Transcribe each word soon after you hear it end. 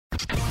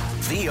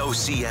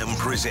VOCM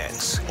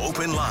presents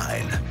Open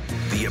Line.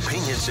 The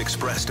opinions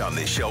expressed on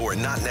this show are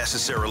not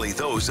necessarily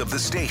those of the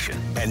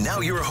station. And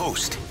now your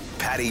host,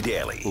 Paddy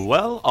Daly.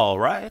 Well, all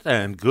right,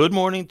 and good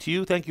morning to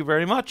you. Thank you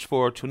very much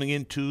for tuning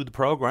in to the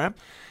program.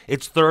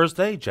 It's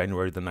Thursday,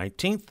 January the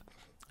 19th.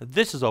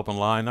 This is Open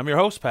Line. I'm your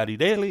host, Paddy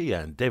Daly,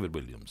 and David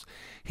Williams.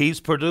 He's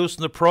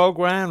producing the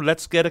program.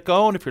 Let's get it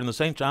going. If you're in the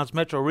St. John's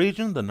metro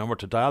region, the number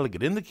to dial to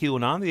get in the queue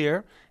and on the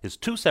air is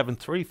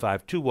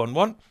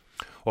 273-5211.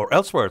 Or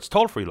elsewhere, it's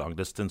toll-free long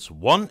distance,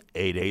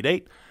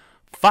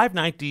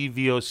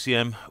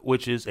 1-888-590-VOCM,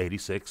 which is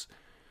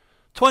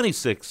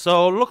 8626.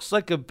 So it looks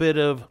like a bit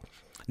of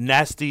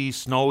nasty,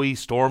 snowy,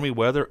 stormy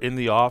weather in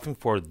the offing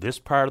for this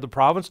part of the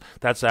province.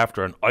 That's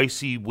after an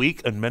icy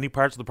week in many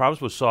parts of the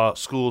province, which saw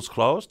schools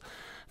closed.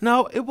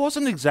 Now, it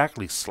wasn't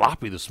exactly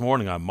sloppy this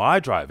morning on my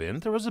drive in.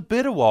 There was a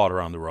bit of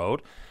water on the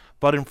road,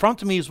 but in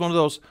front of me is one of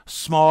those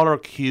smaller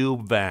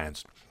cube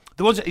vans.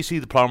 The ones that you see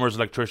the plumbers,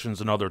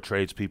 electricians, and other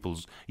tradespeople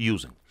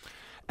using.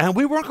 And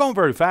we weren't going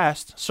very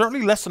fast,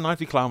 certainly less than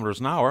 90 kilometers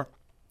an hour.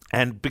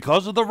 And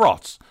because of the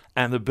ruts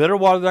and the bitter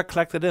water that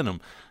collected in them,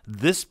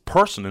 this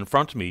person in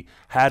front of me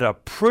had a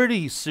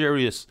pretty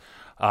serious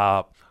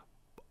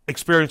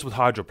experience with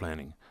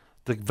hydroplaning.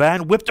 The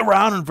van whipped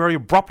around and very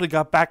abruptly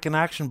got back in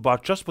action,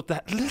 but just with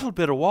that little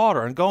bit of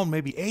water and going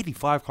maybe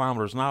 85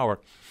 kilometers an hour,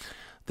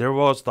 there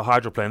was the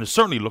hydroplane. It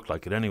certainly looked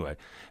like it anyway.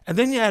 And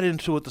then you add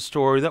into it the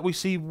story that we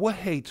see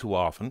way too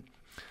often.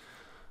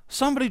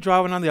 Somebody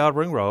driving on the Outer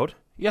Ring Road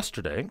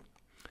yesterday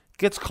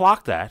gets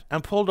clocked at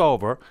and pulled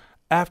over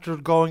after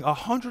going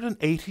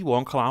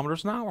 181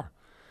 kilometers an hour.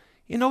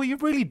 You know, you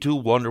really do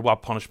wonder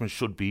what punishment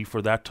should be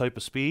for that type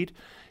of speed.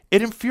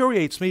 It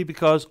infuriates me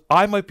because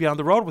I might be on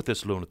the road with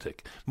this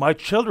lunatic. My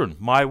children,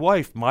 my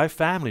wife, my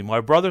family,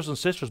 my brothers and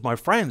sisters, my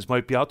friends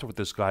might be out there with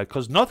this guy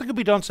because nothing can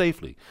be done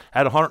safely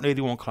at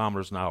 181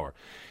 kilometers an hour.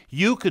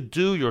 You could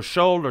do your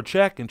shoulder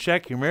check and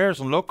check your mirrors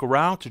and look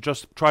around to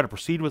just try to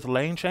proceed with a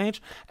lane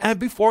change, and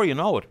before you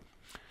know it,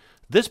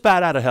 this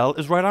bat out of hell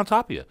is right on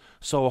top of you.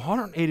 So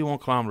 181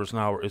 kilometers an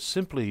hour is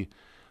simply,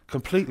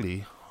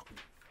 completely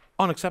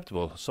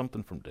unacceptable.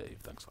 Something from Dave.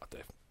 Thanks a lot,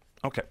 Dave.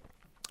 Okay.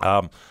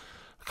 A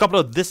couple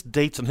of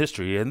dates in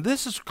history, and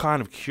this is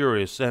kind of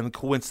curious and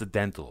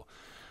coincidental.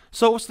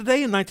 So it was the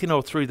day in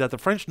 1903 that the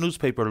French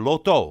newspaper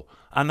L'Auto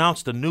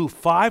announced a new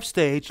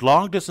 5-stage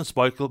long-distance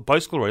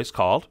bicycle race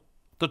called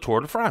the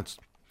Tour de France.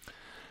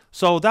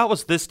 So that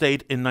was this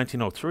date in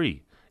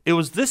 1903. It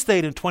was this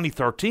date in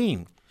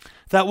 2013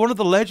 that one of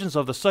the legends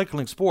of the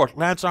cycling sport,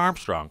 Lance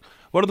Armstrong,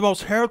 one of the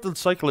most heralded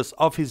cyclists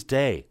of his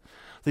day,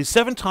 the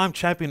 7-time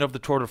champion of the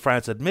Tour de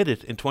France,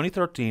 admitted in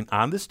 2013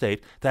 on this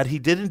date that he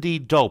did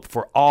indeed dope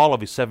for all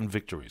of his 7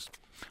 victories.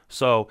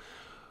 So,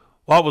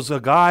 what was a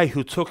guy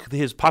who took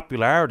his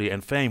popularity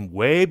and fame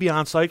way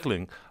beyond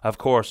cycling, of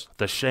course,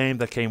 the shame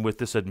that came with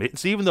this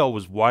admittance, even though it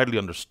was widely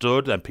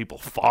understood and people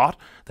thought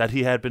that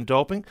he had been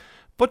doping.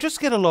 But just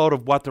get a load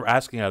of what they're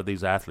asking out of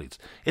these athletes.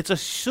 It's a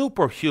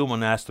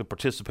superhuman ask to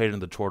participate in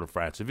the Tour de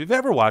France. If you've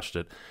ever watched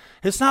it,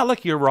 it's not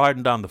like you're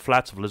riding down the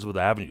flats of Elizabeth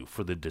Avenue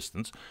for the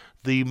distance.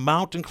 The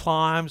mountain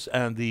climbs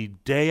and the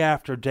day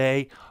after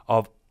day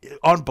of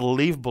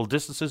unbelievable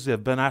distances they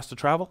have been asked to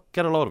travel,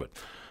 get a load of it.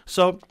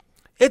 So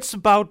it's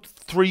about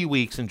 3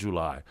 weeks in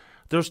July.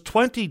 There's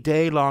 20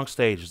 day-long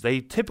stages. They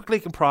typically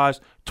comprise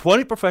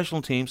 20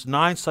 professional teams,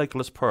 9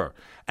 cyclists per,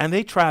 and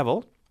they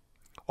travel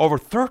over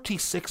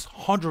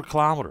 3,600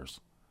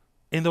 kilometers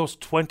in those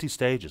 20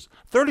 stages.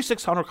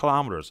 3,600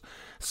 kilometers.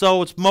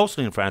 So it's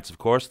mostly in France, of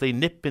course. They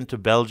nip into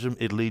Belgium,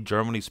 Italy,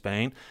 Germany,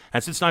 Spain,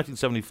 and since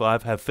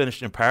 1975 have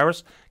finished in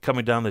Paris,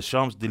 coming down the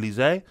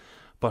Champs-Élysées.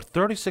 But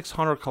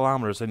 3,600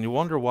 kilometers, and you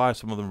wonder why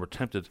some of them were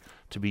tempted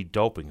to be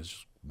doping. It's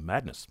just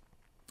madness.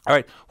 All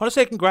right, I want to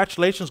say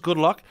congratulations, good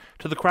luck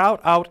to the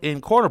crowd out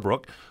in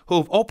Cornerbrook who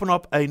have opened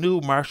up a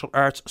new martial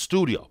arts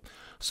studio.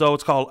 So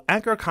it's called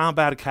Anchor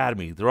Combat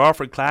Academy. They're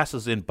offering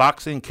classes in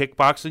boxing,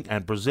 kickboxing,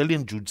 and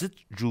Brazilian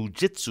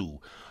jiu-jitsu.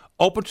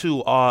 Open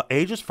to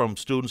ages from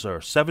students who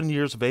are 7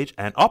 years of age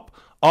and up,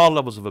 all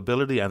levels of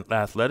ability and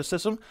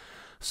athleticism.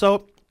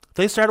 So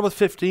they started with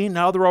 15,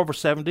 now they're over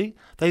 70.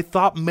 They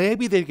thought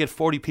maybe they'd get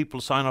 40 people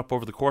to sign up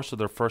over the course of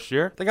their first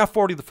year. They got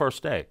 40 the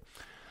first day.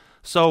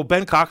 So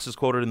Ben Cox is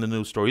quoted in the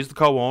news story. He's the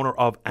co-owner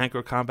of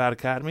Anchor Combat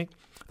Academy.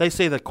 They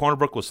say that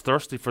Cornerbrook was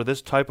thirsty for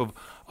this type of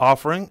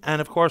offering,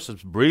 and of course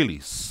it's really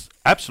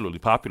absolutely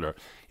popular.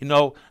 You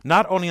know,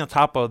 not only on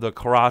top of the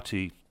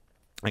karate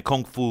and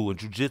kung fu and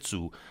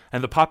jiu-jitsu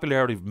and the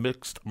popularity of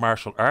mixed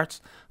martial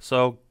arts,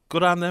 so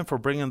good on them for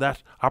bringing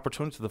that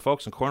opportunity to the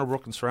folks in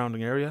Cornerbrook and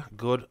surrounding area.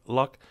 Good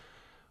luck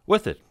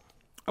with it.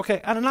 Okay,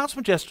 an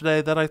announcement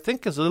yesterday that I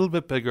think is a little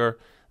bit bigger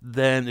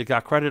than it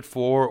got credit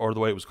for or the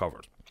way it was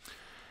covered.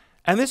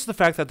 And this is the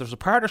fact that there's a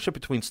partnership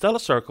between Stella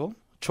Circle,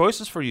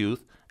 Choices for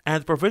Youth,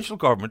 and the provincial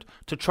government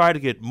to try to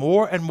get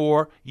more and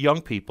more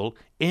young people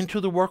into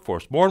the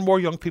workforce. More and more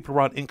young people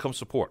are on income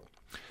support.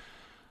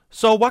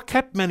 So what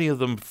kept many of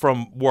them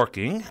from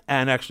working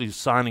and actually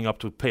signing up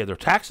to pay their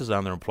taxes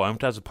on their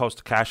employment as opposed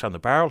to cash on the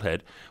barrel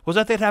head was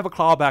that they'd have a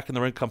clawback in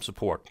their income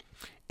support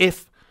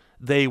if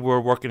they were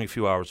working a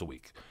few hours a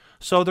week.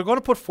 So they're going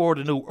to put forward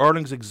a new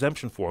earnings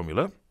exemption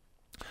formula.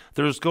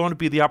 There's going to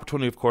be the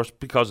opportunity, of course,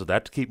 because of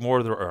that, to keep more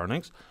of their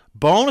earnings.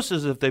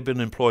 Bonuses if they've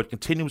been employed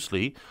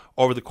continuously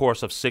over the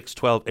course of 6,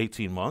 12,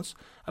 18 months.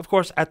 Of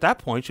course, at that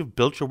point, you've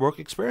built your work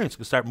experience. You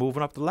can start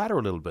moving up the ladder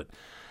a little bit.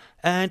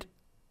 And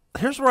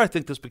here's where I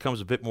think this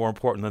becomes a bit more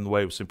important than the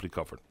way it was simply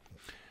covered.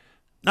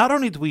 Not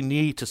only do we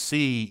need to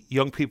see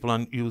young people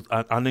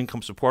on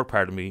income support,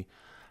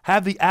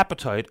 have the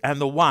appetite and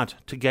the want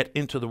to get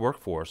into the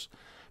workforce,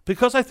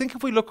 because I think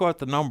if we look at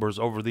the numbers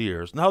over the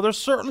years, now there's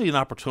certainly an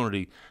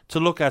opportunity to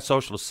look at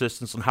social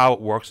assistance and how it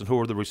works and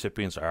who the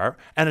recipients are,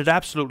 and it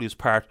absolutely is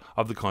part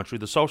of the country.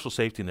 The social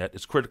safety net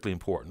is critically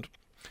important.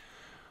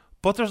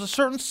 But there's a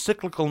certain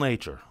cyclical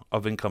nature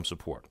of income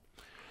support.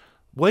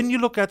 When you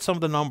look at some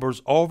of the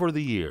numbers over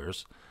the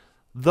years,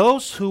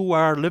 those who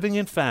are living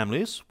in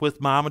families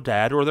with mom and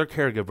dad or their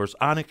caregivers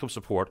on income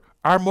support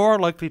are more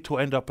likely to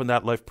end up in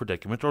that life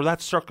predicament or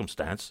that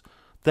circumstance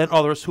than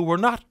others who were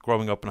not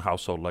growing up in a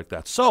household like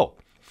that. So,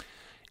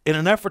 in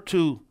an effort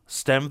to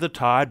stem the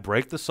tide,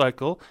 break the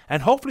cycle,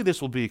 and hopefully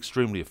this will be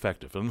extremely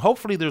effective, and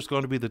hopefully there's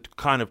going to be the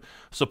kind of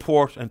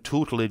support and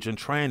tutelage and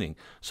training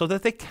so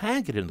that they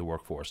can get in the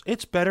workforce.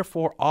 It's better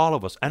for all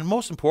of us, and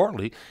most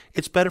importantly,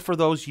 it's better for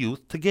those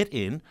youth to get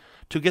in,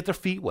 to get their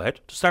feet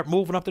wet, to start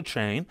moving up the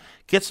chain,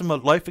 get some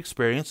life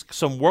experience,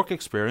 some work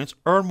experience,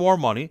 earn more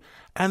money,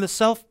 and the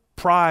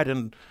self-pride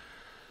and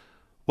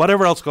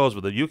whatever else goes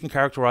with it. You can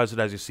characterize it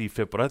as you see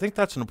fit, but I think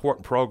that's an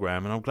important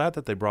program, and I'm glad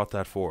that they brought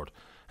that forward.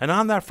 And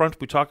on that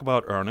front, we talk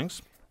about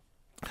earnings.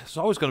 There's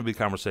always going to be a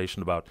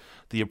conversation about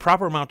the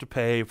proper amount to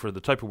pay for the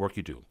type of work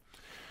you do.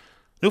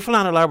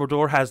 Newfoundland and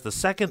Labrador has the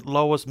second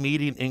lowest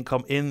median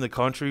income in the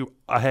country,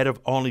 ahead of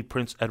only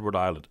Prince Edward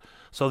Island.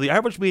 So the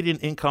average median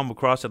income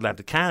across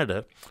Atlantic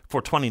Canada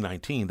for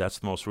 2019, that's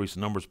the most recent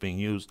numbers being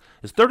used,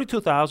 is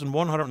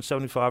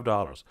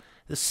 $32,175.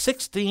 It's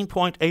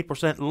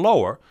 16.8%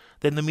 lower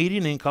than the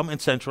median income in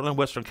Central and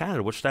Western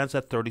Canada, which stands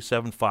at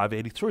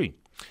 $37,583.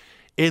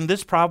 In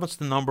this province,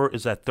 the number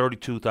is at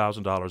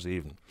 $32,000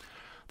 even.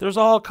 There's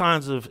all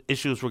kinds of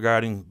issues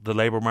regarding the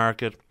labour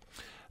market,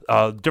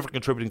 different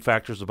contributing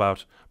factors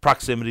about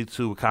proximity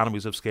to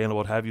economies of scale and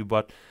what have you.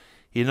 But,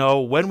 you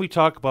know, when we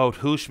talk about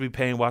who should be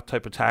paying what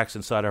type of tax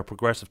inside our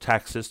progressive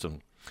tax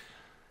system,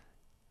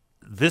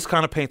 this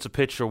kind of paints a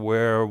picture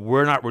where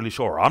we're not really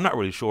sure, I'm not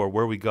really sure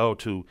where we go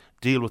to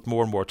deal with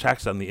more and more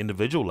tax on the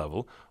individual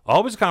level.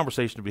 Always a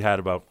conversation to be had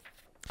about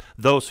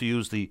those who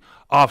use the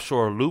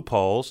offshore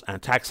loopholes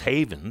and tax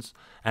havens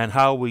and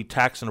how we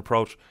tax and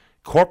approach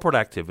corporate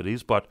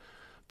activities. But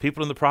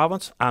people in the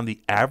province, on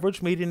the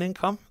average median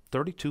income,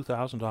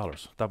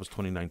 $32,000. That was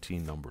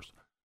 2019 numbers.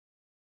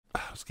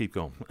 Let's keep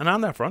going. And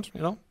on that front, you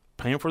know,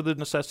 paying for the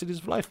necessities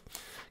of life.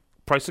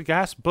 Price of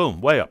gas,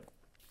 boom, way up.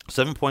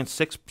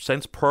 7.6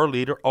 cents per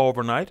litre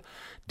overnight.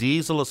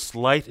 Diesel, a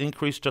slight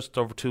increase, just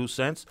over 2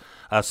 cents.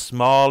 A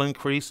small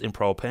increase in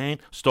propane.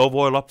 Stove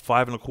oil up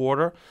 5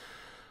 1/4.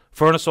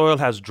 Furnace oil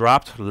has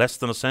dropped less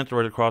than a cent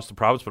right across the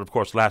province, but of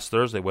course last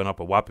Thursday went up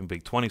a whopping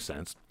big 20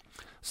 cents.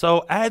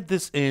 So add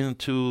this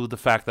into the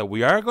fact that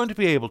we are going to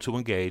be able to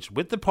engage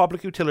with the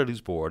Public Utilities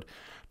Board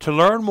to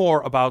learn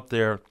more about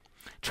their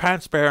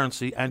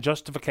transparency and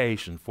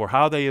justification for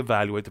how they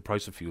evaluate the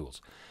price of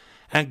fuels.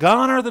 And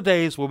gone are the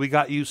days where we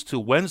got used to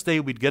Wednesday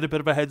we'd get a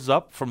bit of a heads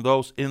up from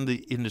those in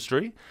the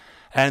industry,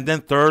 and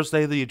then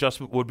Thursday the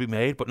adjustment would be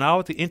made. But now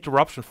with the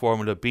interruption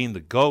formula being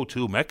the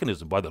go-to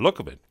mechanism by the look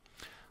of it,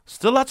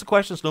 still lots of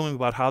questions looming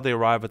about how they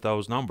arrive at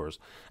those numbers.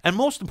 And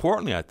most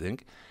importantly, I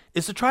think,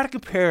 is to try to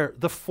compare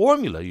the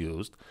formula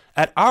used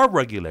at our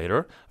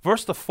regulator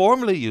versus the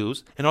formula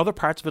used in other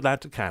parts of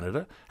Atlantic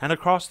Canada and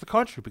across the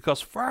country,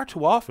 because far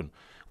too often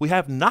we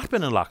have not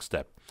been in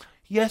lockstep.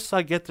 Yes,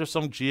 I get there's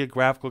some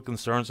geographical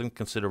concerns and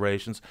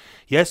considerations.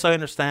 Yes, I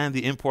understand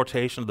the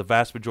importation of the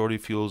vast majority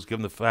of fuels,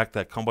 given the fact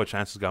that come by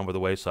chance has gone by the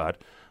wayside.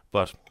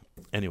 But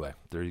anyway,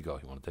 there you go.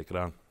 You want to take it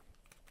on?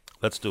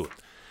 Let's do it.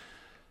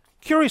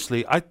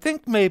 Curiously, I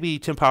think maybe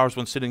Tim Powers,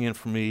 when sitting in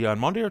for me on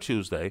Monday or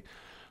Tuesday,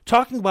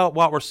 talking about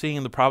what we're seeing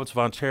in the province of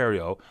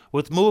Ontario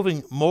with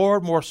moving more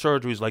and more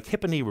surgeries like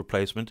hip and knee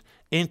replacement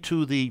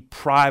into the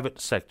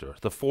private sector,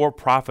 the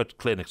for-profit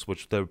clinics,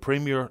 which the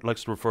Premier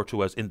likes to refer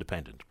to as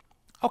independent.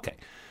 Okay.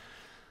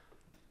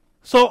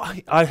 So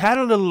I had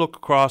a little look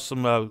across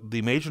some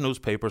the major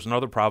newspapers in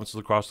other provinces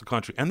across the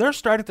country, and they're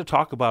starting to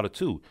talk about it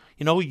too.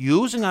 You know,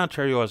 using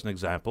Ontario as an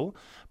example.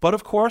 But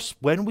of course,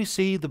 when we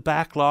see the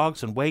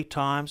backlogs and wait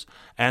times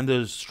and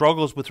the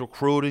struggles with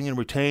recruiting and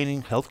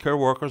retaining healthcare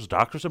workers,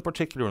 doctors in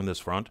particular on this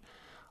front,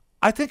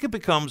 I think it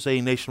becomes a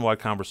nationwide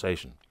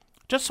conversation.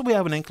 Just so we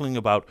have an inkling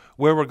about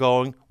where we're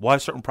going, why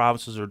certain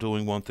provinces are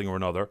doing one thing or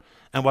another,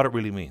 and what it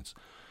really means.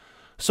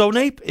 So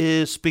NAPE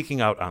is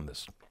speaking out on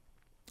this.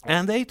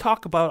 And they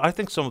talk about, I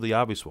think some of the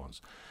obvious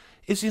ones,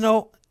 is, you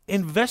know,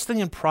 investing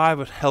in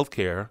private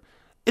healthcare,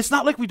 it's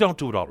not like we don't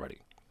do it already.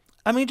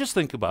 I mean, just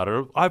think about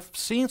it. I've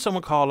seen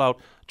someone call out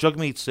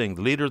Jagmeet Singh,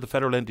 the leader of the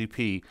federal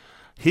NDP,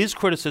 his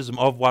criticism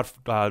of what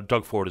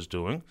Doug Ford is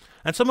doing.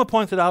 And someone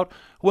pointed out,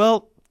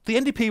 well, the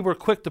NDP were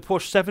quick to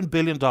push $7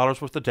 billion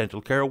worth of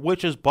dental care,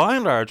 which is by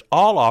and large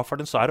all offered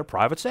inside a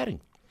private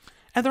setting.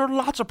 And there are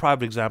lots of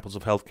private examples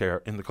of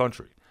healthcare in the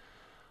country.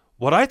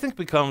 What I think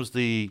becomes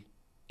the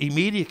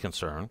immediate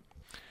concern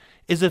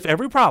is if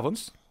every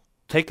province,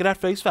 take it at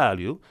face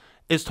value,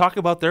 is talking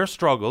about their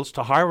struggles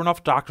to hire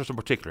enough doctors in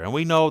particular. And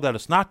we know that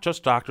it's not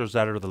just doctors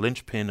that are the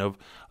linchpin of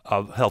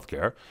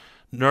healthcare.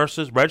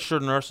 Nurses,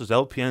 registered nurses,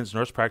 LPNs,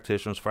 nurse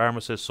practitioners,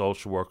 pharmacists,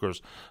 social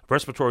workers,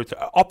 respiratory,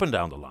 up and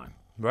down the line,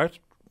 right?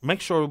 Make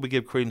sure we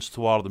give credence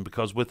to all of them,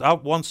 because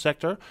without one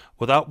sector,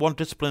 without one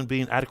discipline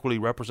being adequately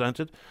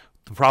represented,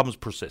 the problems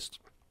persist.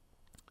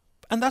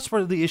 And that's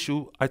where the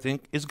issue, I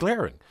think, is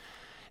glaring,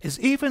 is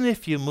even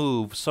if you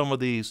move some of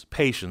these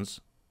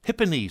patients,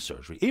 hip and knee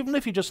surgery, even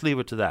if you just leave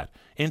it to that,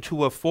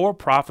 into a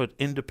for-profit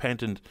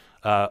independent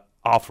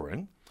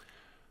offering,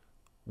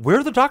 where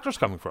are the doctors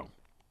coming from?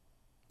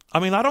 I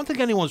mean, I don't think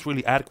anyone's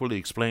really adequately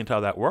explained how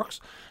that works.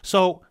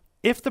 So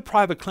if the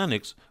private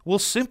clinics will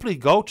simply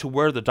go to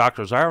where the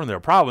doctors are in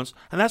their province,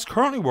 and that's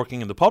currently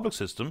working in the public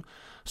system,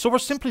 so we're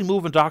simply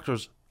moving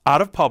doctors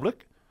out of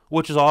public,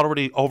 which is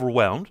already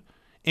overwhelmed,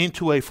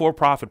 into a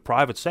for-profit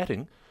private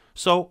setting.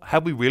 So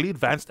have we really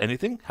advanced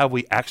anything? Have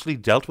we actually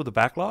dealt with the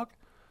backlog?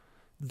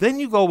 Then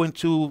you go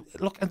into,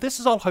 look, and this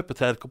is all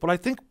hypothetical, but I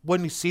think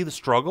when you see the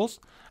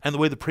struggles and the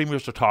way the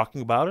premiers are talking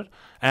about it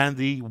and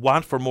the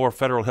want for more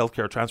federal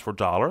healthcare transfer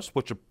dollars,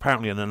 which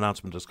apparently an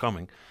announcement is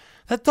coming,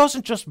 that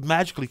doesn't just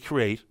magically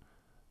create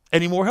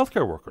any more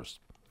healthcare workers.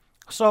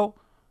 So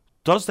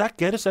does that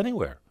get us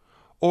anywhere?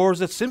 Or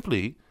is it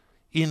simply,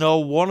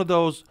 one of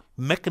those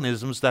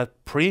mechanisms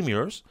that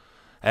premiers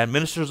and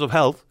ministers of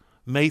health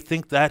may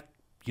think that,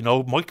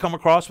 might come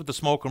across with the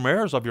smoke and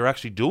mirrors of you're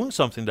actually doing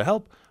something to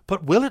help,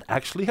 but will it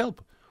actually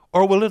help?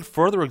 Or will it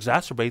further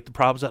exacerbate the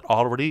problems that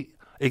already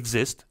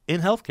exist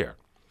in healthcare?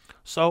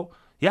 So,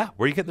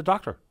 where you get the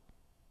doctor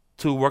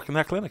to work in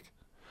that clinic?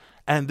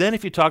 And then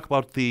if you talk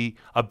about the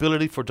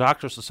ability for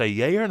doctors to say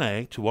yay or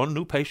nay to one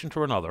new patient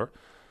or another,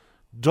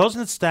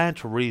 doesn't it stand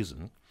to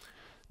reason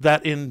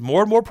that in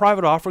more and more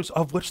private offerings,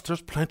 of which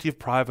there's plenty of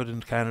private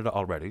in Canada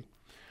already,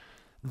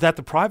 that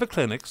the private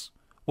clinics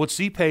would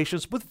see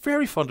patients with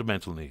very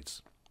fundamental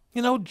needs,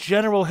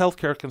 general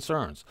healthcare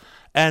concerns,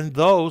 and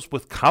those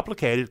with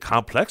complicated,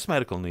 complex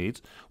medical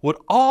needs would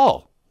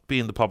all be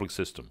in the public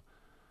system.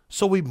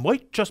 So we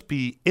might just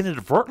be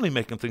inadvertently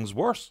making things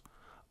worse.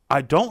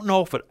 I don't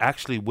know if it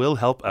actually will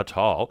help at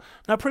all.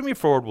 Now, Premier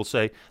Ford will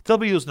say they'll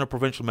be using their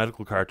provincial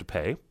medical card to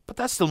pay, but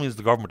that still means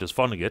the government is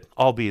funding it,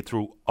 albeit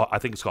through, I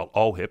think it's called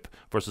OHIP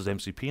versus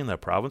MCP in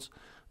that province.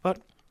 But,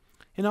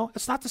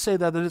 it's not to say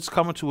that it's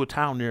coming to a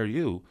town near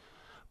you,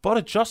 but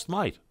it just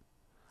might.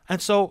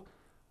 And so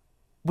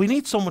we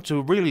need someone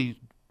to really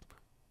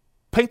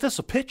paint us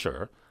a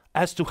picture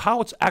as to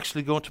how it's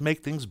actually going to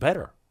make things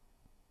better,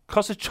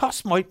 because it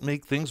just might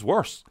make things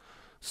worse.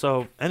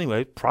 So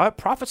anyway,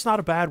 profit's not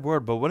a bad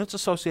word, but when it's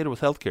associated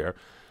with healthcare,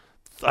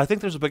 I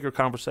think there's a bigger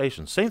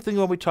conversation. Same thing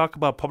when we talk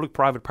about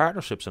public-private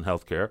partnerships in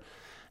healthcare,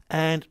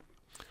 and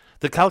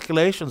the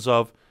calculations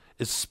of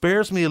it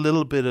spares me a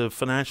little bit of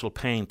financial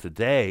pain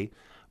today,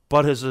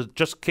 but has it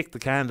just kicked the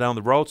can down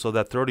the road so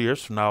that 30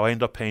 years from now I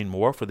end up paying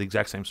more for the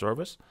exact same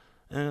service?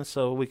 And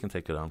so we can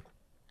take it on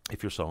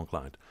if you're so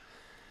inclined.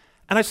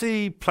 And I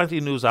see plenty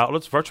of news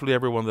outlets, virtually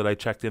everyone that I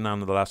checked in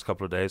on in the last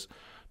couple of days,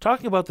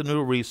 talking about the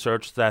new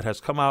research that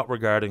has come out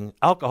regarding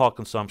alcohol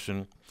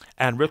consumption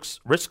and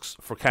risks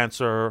for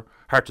cancer,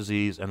 heart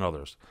disease, and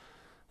others.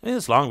 I mean,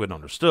 it's long been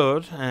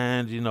understood,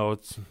 and,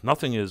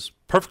 nothing is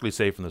perfectly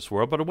safe in this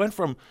world, but it went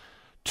from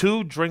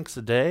 2 drinks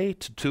a day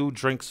to 2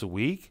 drinks a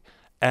week,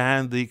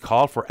 and the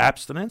call for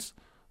abstinence,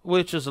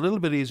 which is a little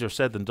bit easier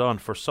said than done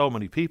for so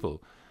many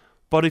people.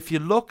 But if you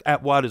look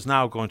at what is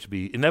now going to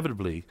be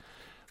inevitably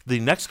the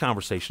next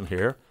conversation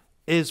here,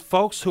 is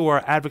folks who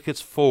are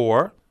advocates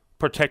for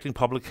protecting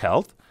public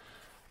health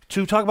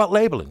to talk about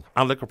labeling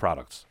on liquor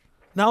products.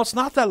 Now, it's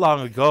not that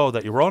long ago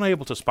that you were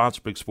unable to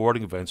sponsor big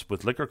sporting events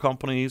with liquor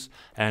companies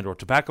and or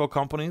tobacco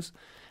companies.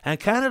 And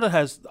Canada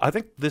has, I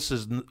think this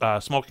is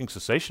Smoking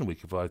Cessation Week,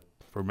 if I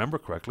remember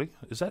correctly.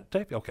 Is that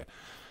Dave? Okay.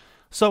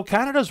 So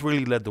Canada's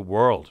really led the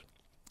world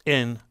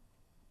in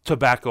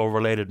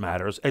tobacco-related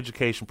matters,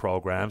 education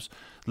programs,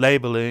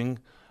 labeling,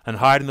 and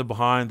hiding them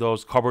behind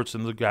those cupboards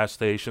in the gas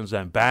stations,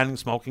 and banning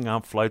smoking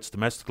on flights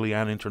domestically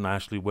and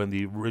internationally when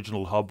the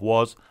original hub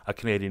was a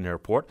Canadian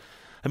airport.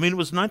 I mean, it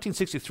was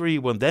 1963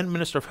 when then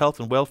Minister of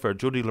Health and Welfare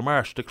Judy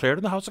LaMarche declared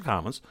in the House of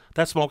Commons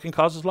that smoking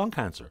causes lung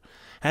cancer.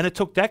 And it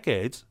took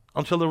decades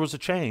until there was a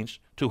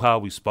change to how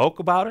we spoke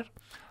about it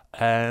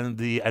and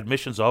the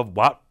admissions of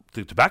what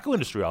the tobacco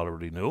industry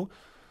already knew.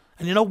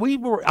 And, we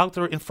were out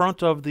there in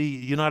front of the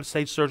United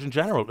States Surgeon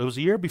General. It was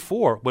a year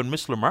before when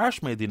Ms.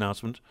 LaMarche made the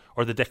announcement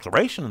or the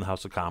declaration in the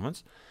House of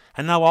Commons.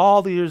 And now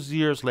all these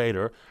years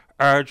later,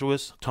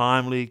 arduous,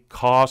 timely,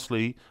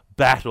 costly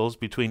battles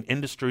between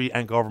industry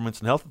and governments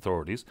and health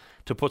authorities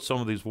to put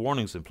some of these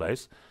warnings in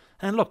place.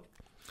 And look,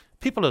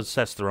 people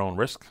assess their own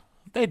risk.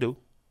 They do.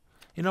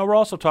 We're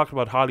also talking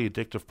about highly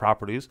addictive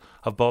properties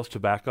of both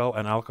tobacco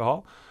and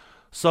alcohol.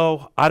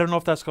 So I don't know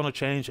if that's going to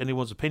change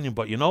anyone's opinion,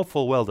 but you know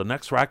full well the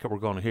next racket we're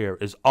going to hear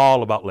is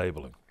all about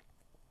labeling.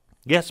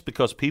 Yes,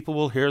 because people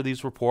will hear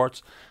these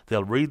reports,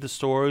 they'll read the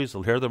stories,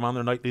 they'll hear them on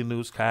their nightly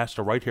newscast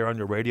or right here on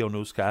your radio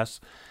newscasts,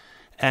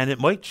 and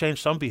it might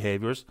change some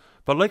behaviors,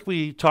 but like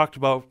we talked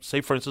about, say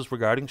for instance,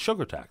 regarding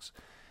sugar tax,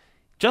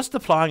 just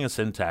applying a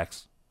sin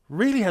tax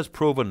really has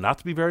proven not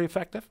to be very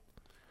effective.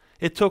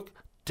 It took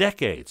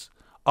decades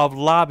of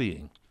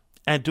lobbying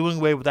and doing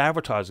away with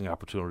advertising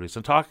opportunities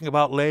and talking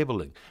about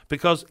labeling,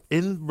 because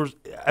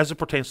as it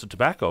pertains to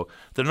tobacco,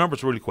 the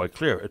numbers are really quite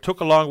clear. It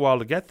took a long while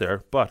to get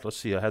there, but let's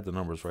see, I had the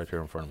numbers right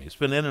here in front of me. It's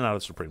been in and out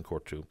of the Supreme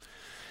Court too.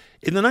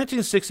 In the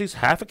 1960s,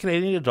 half of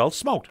Canadian adults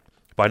smoked.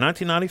 By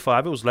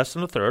 1995, it was less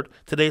than a third.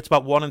 Today, it's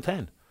about 1 in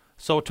 10.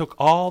 So it took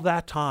all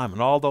that time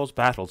and all those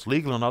battles,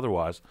 legal and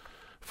otherwise,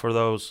 for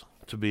those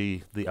to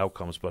be the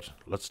outcomes. But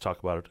let's talk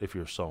about it if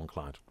you're so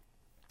inclined.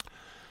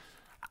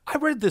 I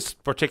read this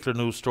particular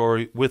news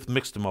story with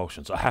mixed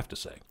emotions, I have to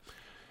say.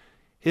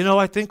 You know,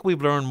 I think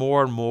we've learned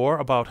more and more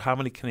about how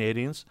many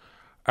Canadians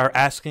are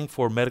asking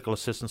for medical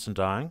assistance in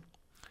dying.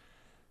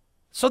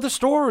 So the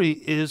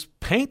story is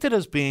painted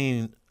as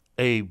being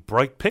a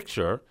bright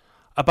picture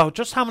about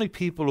just how many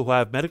people who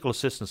have medical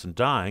assistance in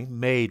dying,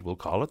 MAID we'll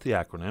call it, the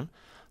acronym,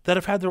 that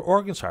have had their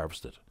organs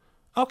harvested.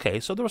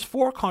 Okay, so there was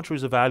 4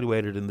 countries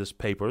evaluated in this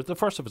paper, the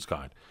first of its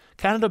kind: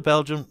 Canada,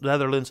 Belgium,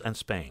 Netherlands, and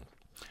Spain.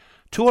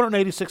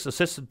 286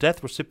 assisted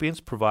death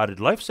recipients provided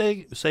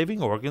life-saving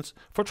organs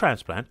for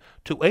transplant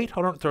to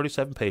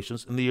 837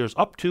 patients in the years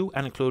up to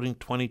and including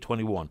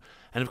 2021.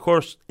 And of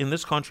course, in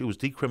this country, it was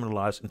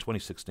decriminalized in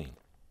 2016.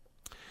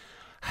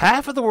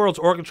 Half of the world's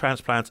organ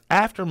transplants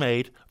after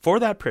MAID for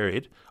that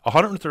period,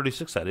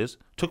 136 that is,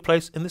 took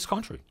place in this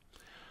country.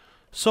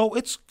 So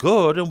it's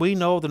good, and we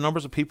know the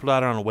numbers of people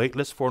that are on a wait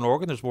list for an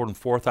organ. There's more than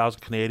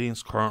 4,000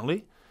 Canadians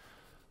currently.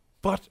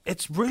 But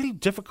it's really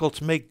difficult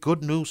to make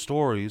good news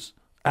stories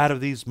out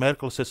of these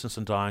medical assistance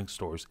in dying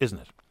stories, isn't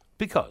it?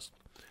 Because,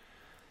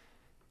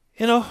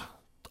 you know,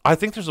 I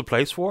think there's a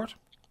place for it,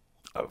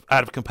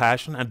 out of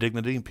compassion and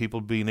dignity, and people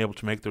being able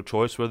to make their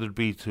choice, whether it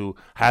be to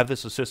have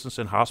this assistance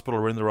in hospital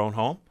or in their own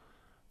home.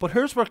 But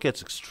here's where it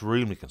gets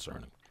extremely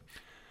concerning.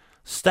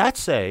 Stats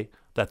say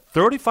that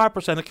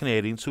 35% of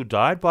Canadians who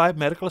died by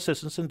medical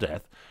assistance in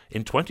death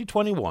in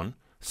 2021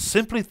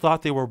 simply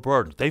thought they were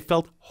burdened. They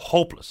felt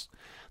hopeless.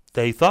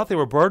 They thought they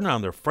were burdened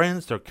on their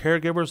friends, their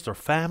caregivers, their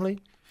family.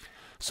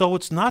 So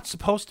it's not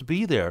supposed to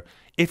be there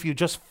if you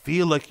just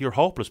feel like you're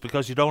hopeless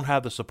because you don't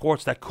have the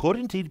supports that could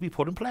indeed be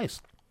put in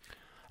place.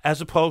 As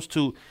opposed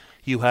to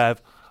you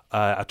have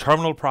a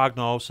terminal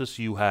prognosis,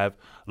 you have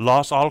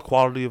lost all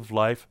quality of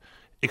life,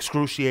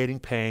 excruciating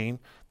pain.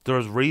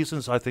 There's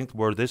reasons, I think,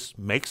 where this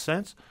makes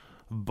sense,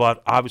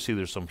 but obviously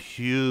there's some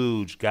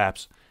huge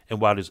gaps in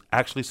what is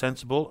actually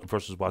sensible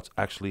versus what's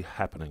actually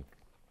happening.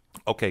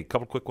 Okay, a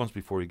couple quick ones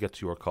before you get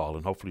to your call,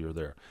 and hopefully you're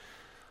there.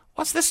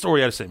 What's this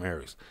story out of St.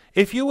 Mary's?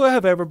 If you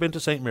have ever been to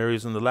St.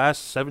 Mary's in the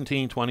last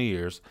 17, 20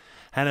 years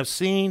and have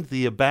seen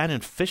the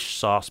abandoned fish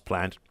sauce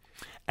plant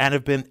and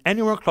have been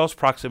anywhere close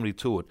proximity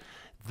to it,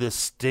 the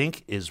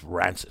stink is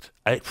rancid.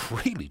 It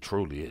really,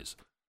 truly is.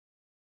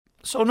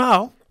 So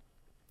now,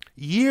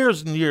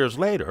 years and years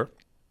later,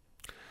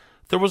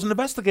 there was an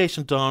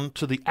investigation done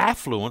to the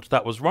effluent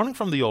that was running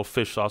from the old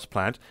fish sauce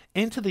plant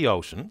into the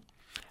ocean.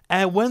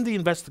 And when the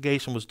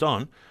investigation was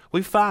done,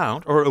 it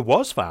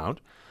was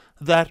found,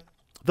 that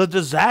the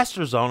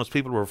disaster zone, as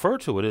people refer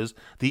to it, is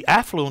the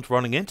effluent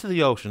running into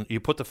the ocean.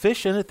 You put the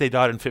fish in it, they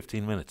died in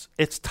 15 minutes.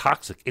 It's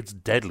toxic, it's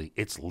deadly,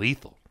 it's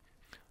lethal.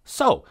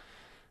 So,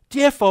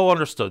 DFO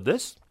understood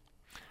this,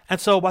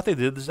 and so what they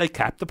did is they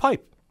capped the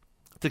pipe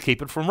to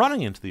keep it from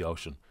running into the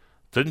ocean.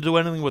 Didn't do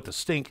anything with the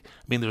stink.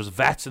 I mean, there's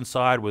vats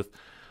inside with,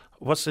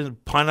 what's in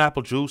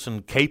pineapple juice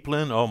and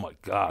capelin. Oh my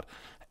God.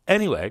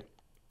 Anyway,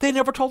 they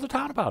never told the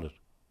town about it.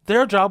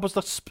 Their job was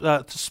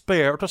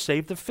to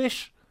save the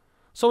fish.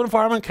 So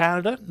Environment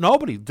Canada,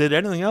 nobody did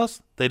anything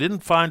else. They didn't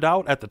find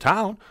out at the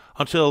town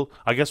until,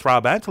 I guess,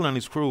 Rob Antle and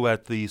his crew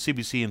at the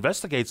CBC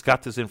Investigates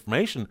got this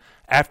information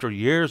after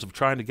years of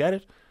trying to get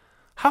it.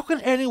 How can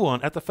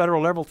anyone at the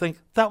federal level think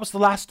that was the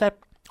last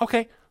step?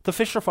 Okay, the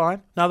fish are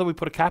fine now that we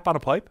put a cap on a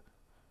pipe.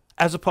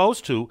 As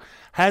opposed to,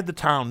 had the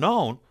town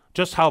known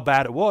just how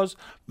bad it was,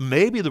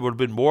 maybe there would have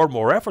been more and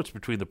more efforts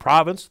between the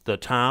province, the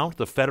town,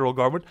 the federal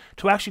government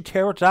to actually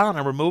tear it down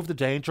and remove the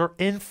danger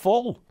in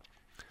full.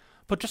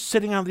 But just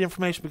sitting on the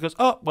information because,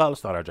 oh, well,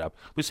 it's not our job.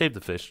 We saved the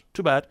fish.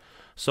 Too bad.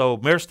 So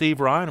Mayor Steve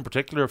Ryan, in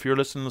particular, if you're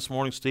listening this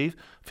morning, Steve,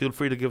 feel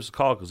free to give us a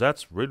call because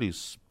that's really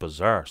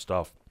bizarre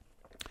stuff.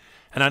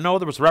 And I know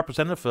there was a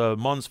representative of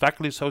MUN's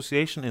Faculty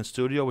Association in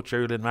studio with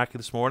Jerry Lynn Mackey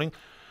this morning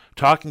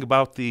talking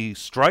about the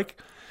strike,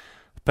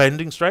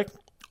 pending strike.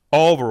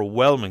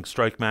 Overwhelming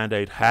strike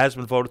mandate has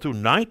been voted through.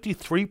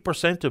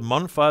 93% of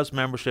MUNFA's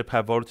membership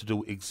have voted to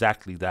do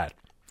exactly that.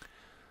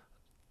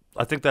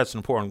 I think that's an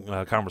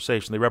important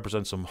conversation. They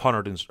represent some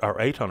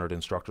 800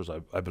 instructors,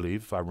 I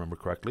believe, if I remember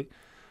correctly.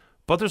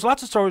 But there's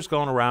lots of stories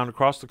going around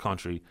across the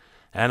country,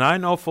 and I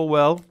know full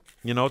well,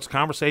 it's a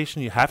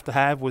conversation you have to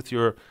have with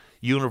your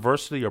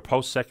university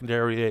or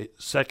secondary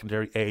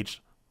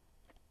age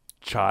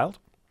child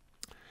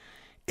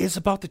is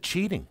about the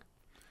cheating.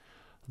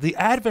 The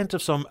advent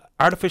of some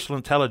artificial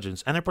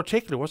intelligence, and in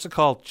particular, what's it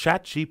called?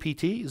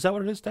 ChatGPT? Is that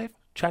what it is, Dave?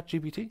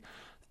 ChatGPT?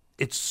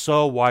 It's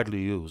so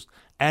widely used.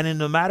 And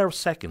in a matter of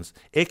seconds,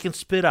 it can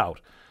spit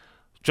out,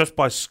 just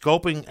by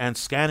scoping and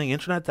scanning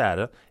internet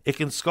data, it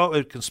can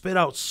spit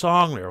out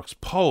song lyrics,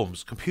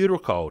 poems, computer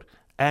code,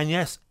 and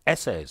yes,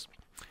 essays.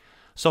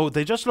 So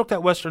they just looked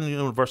at Western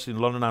University in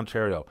London,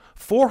 Ontario.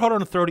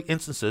 430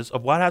 instances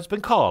of what has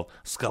been called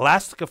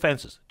scholastic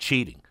offences,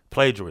 cheating,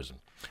 plagiarism.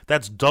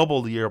 That's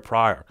double the year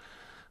prior.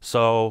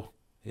 So,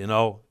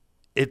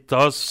 it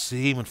does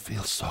seem and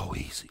feel so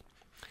easy.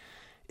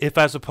 If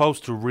as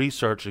opposed to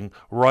researching,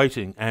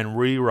 writing, and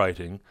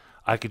rewriting,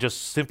 I could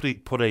just simply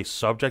put a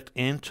subject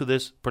into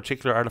this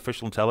particular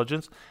artificial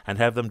intelligence and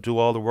have them do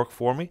all the work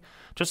for me,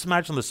 just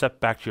imagine the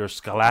setback to your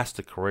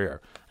scholastic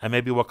career and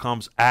maybe what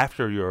comes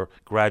after your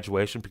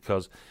graduation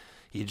because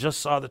you just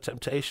saw the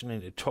temptation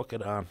and you took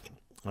it on.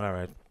 All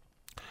right.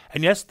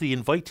 And yes, the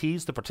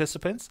invitees, the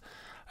participants,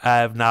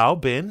 have now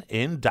been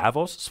in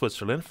Davos,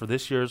 Switzerland for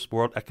this year's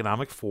World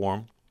Economic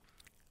Forum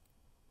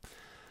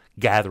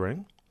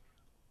gathering.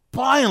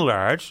 By and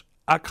large,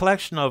 a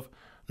collection of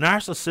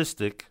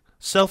narcissistic,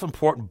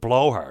 self-important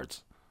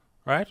blowhards,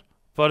 right?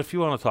 But if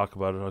you want to talk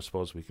about it, I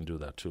suppose we can do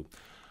that too.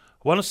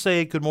 I want to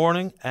say good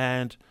morning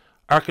and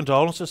our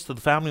condolences to the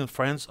family and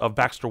friends of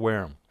Baxter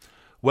Wareham,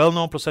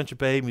 well-known Placentia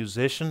Bay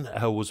musician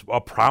who was a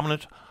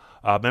prominent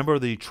member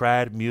of the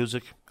trad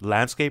music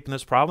landscape in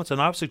this province, and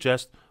I would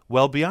suggest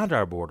well beyond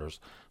our borders.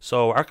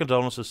 So our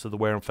condolences to the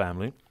Wareham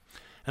family.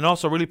 And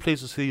also really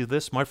pleased to see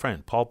this, my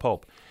friend, Paul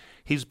Pope.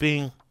 He's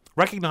being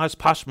recognised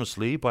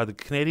posthumously by the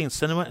Canadian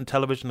Cinema and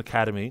Television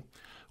Academy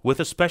with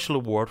a special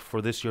award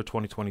for this year,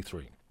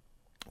 2023.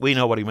 We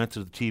know what he meant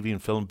to the TV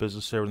and film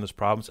business here in this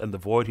province, and the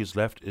void he's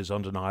left is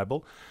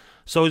undeniable.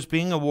 So he's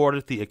being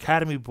awarded the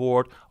Academy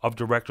Board of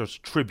Directors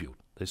Tribute.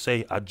 They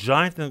say a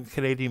giant in the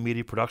Canadian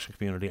media production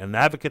community, an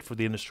advocate for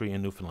the industry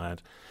in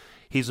Newfoundland.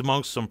 He's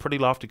amongst some pretty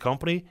lofty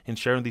company in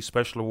sharing these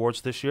special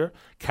awards this year.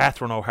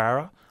 Catherine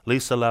O'Hara,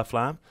 Lisa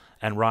Laflamme,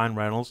 and Ryan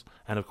Reynolds,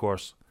 and of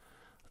course,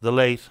 the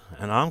late,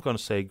 and I'm going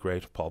to say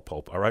great, Paul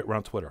Pope. All right, we're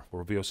on Twitter.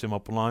 We're VOCM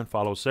Open Line.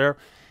 Follow us there.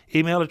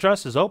 Email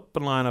address is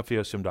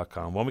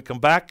openline@vocm.com. When we come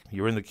back,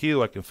 you're in the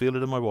queue. I can feel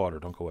it in my water.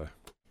 Don't go away.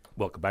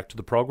 Welcome back to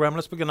the program.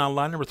 Let's begin on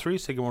line number 3.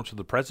 Say good morning to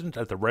the president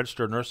at the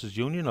Registered Nurses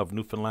Union of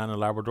Newfoundland and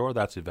Labrador.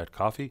 That's Yvette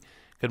Coffey.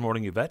 Good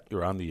morning, Yvette.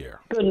 You're on the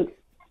air.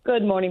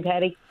 Good morning,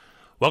 Patty.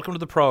 Welcome to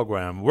the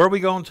program. Where are we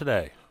going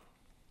today?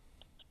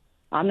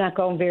 I'm not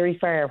going very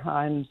far.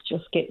 I'm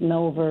just getting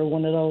over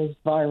one of those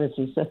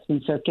viruses that's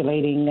been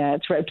circulating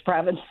throughout the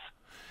province.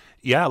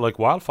 Yeah, like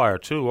wildfire,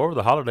 too. Over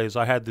the holidays,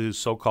 I had this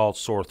so-called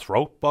sore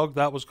throat bug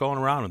that was going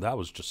around, and that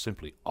was just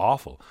simply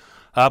awful.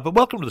 But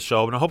welcome to the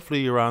show, and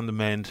hopefully you're on the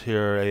mend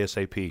here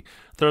ASAP.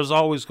 There's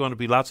always going to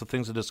be lots of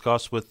things to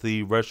discuss with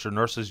the Registered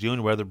Nurses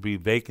Union, whether it be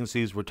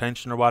vacancies,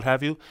 retention, or what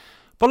have you.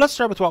 But let's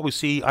start with what we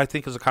see, I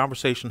think, as a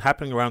conversation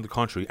happening around the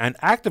country and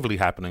actively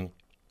happening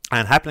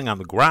on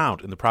the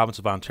ground in the province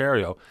of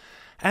Ontario.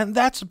 And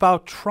that's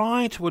about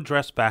trying to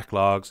address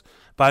backlogs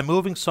by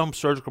moving some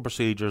surgical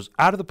procedures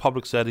out of the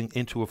public setting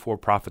into a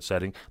for-profit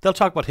setting. They'll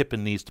talk about hip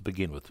and knees to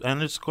begin with,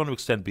 and it's going to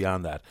extend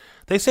beyond that.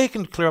 They say it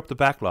can clear up the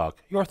backlog.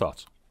 Your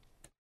thoughts?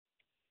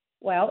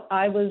 Well,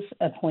 I was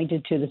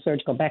appointed to the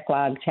Surgical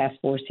Backlog Task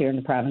Force here in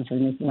the province of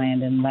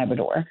Newfoundland and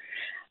Labrador.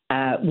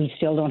 We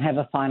still don't have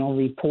a final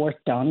report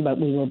done, but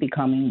we will be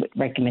coming with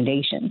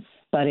recommendations.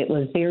 But it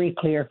was very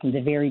clear from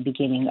the very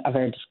beginning of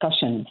our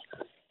discussions,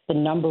 the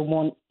number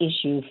one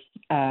issue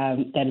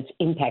that is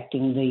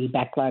impacting the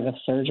backlog of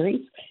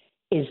surgeries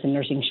is the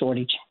nursing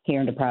shortage here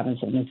in the province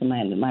of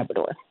Newfoundland and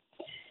Labrador.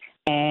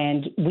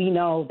 And we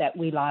know that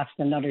we lost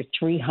another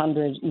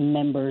 300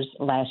 members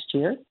last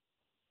year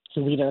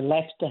who either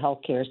left the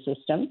healthcare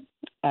system,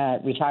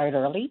 retired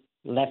early,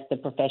 left the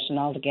profession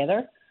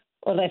altogether,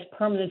 or left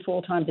permanent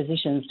full-time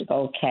positions to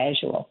go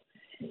casual.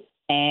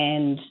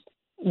 And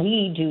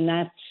we do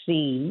not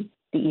see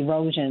the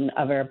erosion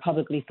of our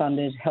publicly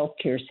funded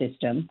healthcare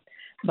system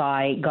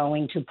by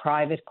going to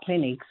private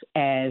clinics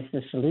as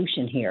the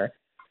solution here.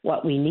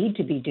 What we need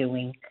to be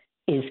doing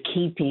is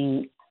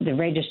keeping the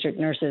registered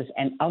nurses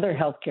and other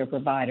healthcare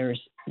providers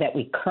that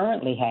we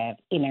currently have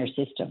in our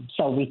system.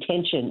 So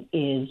retention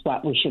is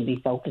what we should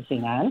be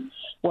focusing on.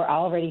 We're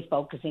already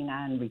focusing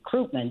on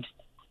recruitment,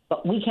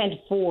 but we can't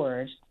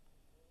afford.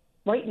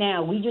 Right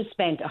now, we just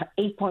spent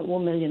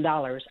 $8.1 million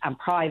on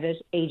private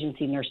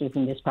agency nurses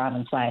in this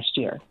province last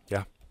year.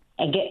 Yeah.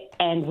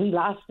 And we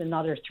lost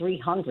another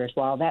 300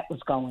 while that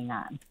was going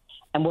on.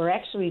 And we're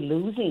actually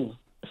losing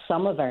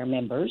some of our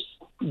members.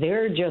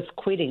 They're just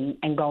quitting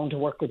and going to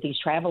work with these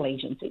travel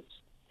agencies.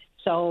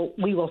 So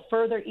we will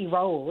further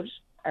erode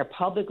our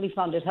publicly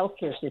funded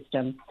healthcare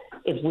system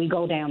if we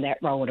go down that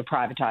road of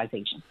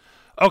privatization.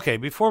 Okay,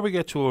 before we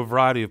get to a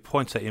variety of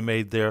points that you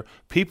made there,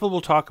 people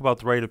will talk about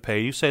the rate of pay.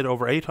 You said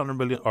over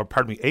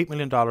 $8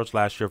 million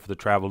last year for the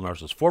travel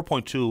nurses,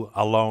 4.2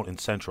 alone in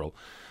Central.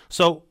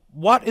 So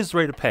what is the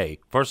rate of pay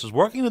versus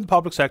working in the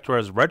public sector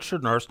as a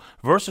registered nurse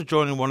versus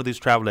joining one of these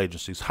travel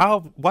agencies?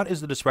 What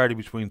is the disparity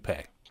between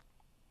pay?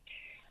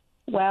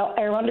 Well,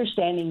 our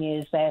understanding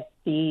is that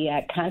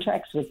the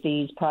contracts with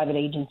these private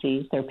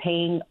agencies, they're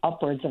paying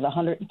upwards of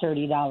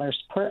 $130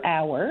 per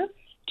hour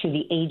to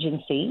the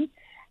agency.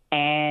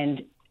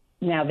 And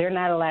now they're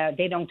not allowed,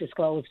 they don't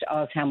disclose to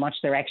us how much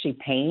they're actually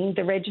paying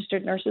the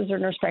registered nurses or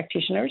nurse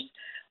practitioners.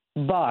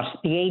 But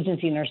the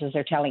agency nurses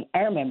are telling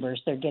our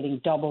members they're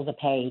getting double the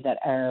pay that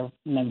our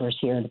members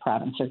here in the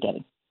province are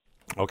getting.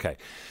 Okay.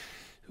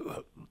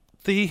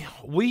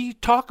 We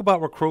talk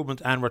about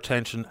recruitment and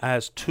retention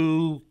as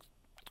two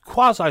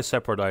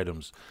quasi-separate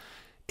items.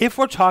 If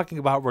we're talking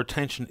about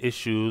retention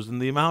issues and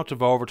the amount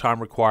of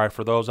overtime required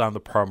for those on the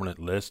permanent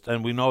list,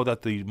 and we know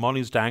that the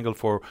money's dangled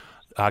for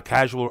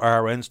casual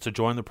RNs to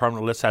join the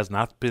permanent list has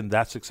not been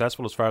that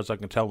successful as far as I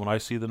can tell when I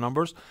see the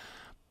numbers,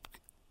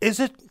 is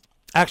it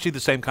actually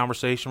the same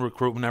conversation,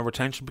 recruitment and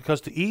retention?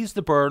 Because to ease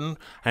the burden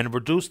and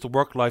reduce the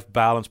work-life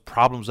balance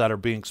problems that are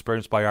being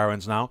experienced by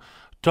RNs now,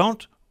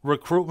 don't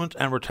recruitment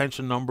and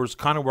retention numbers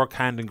kind of work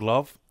hand in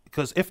glove?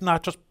 Because if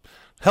not, just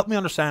help me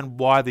understand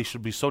why they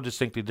should be so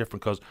distinctly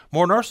different, because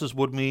more nurses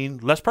would mean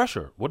less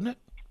pressure, wouldn't it?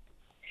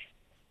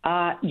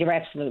 You're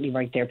absolutely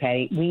right there,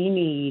 Patty. We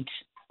need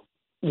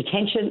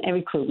retention and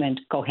recruitment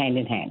go hand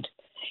in hand.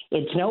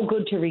 It's no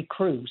good to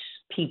recruit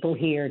people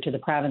here to the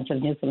province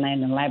of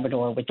Newfoundland and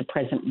Labrador with the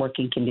present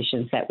working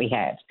conditions that we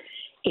have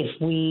if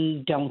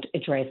we don't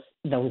address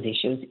those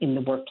issues in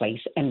the workplace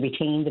and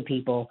retain the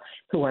people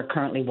who are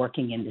currently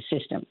working in the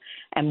system.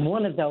 And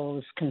one of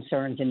those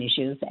concerns and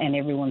issues, and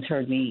everyone's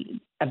heard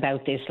me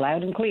about this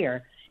loud and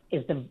clear,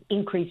 is the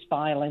increased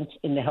violence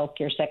in the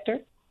healthcare sector.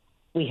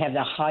 We have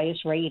the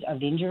highest rate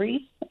of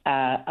injuries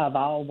of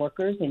all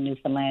workers in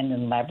Newfoundland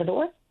and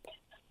Labrador.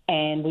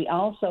 And we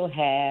also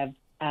have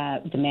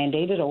the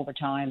mandated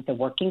overtime, the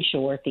working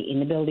short, the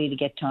inability to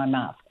get time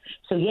off.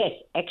 So yes,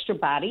 extra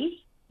bodies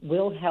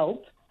will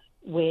help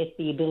with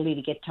the ability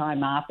to get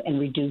time off and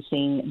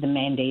reducing the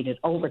mandated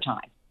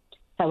overtime.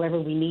 However,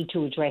 we need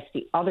to address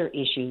the other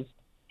issues,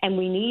 and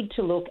we need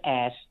to look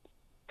at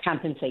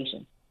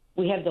compensation.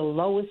 We have the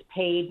lowest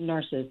paid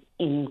nurses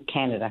in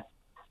Canada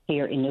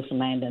here in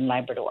Newfoundland and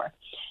Labrador.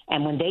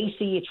 And when they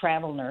see a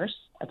travel nurse,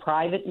 a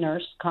private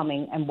nurse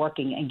coming and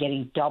working and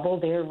getting double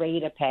their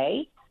rate of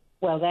pay,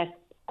 well, that,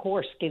 of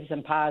course, gives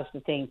them pause to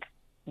think,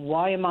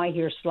 why am I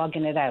here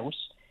slugging it out,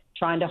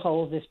 trying to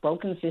hold this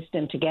broken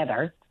system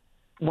together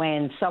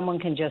when someone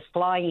can just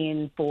fly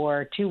in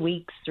for 2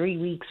 weeks, 3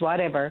 weeks,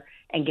 whatever,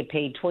 and get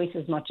paid twice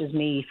as much as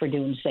me for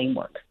doing the same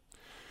work?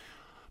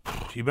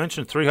 You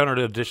mentioned 300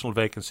 additional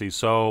vacancies.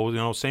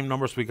 So, same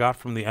numbers we got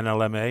from the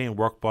NLMA and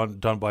work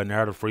done by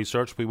Narrative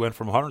Research. We went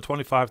from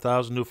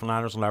 125,000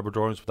 Newfoundlanders and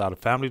Labradorians without a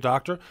family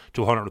doctor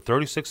to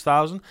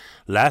 136,000.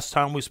 Last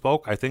time we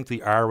spoke, I think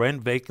the RN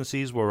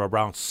vacancies were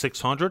around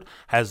 600.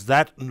 Has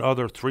that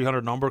other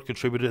 300 number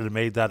contributed and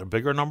made that a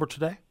bigger number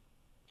today?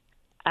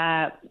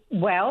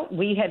 Well,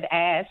 we had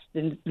asked,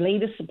 the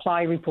latest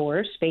supply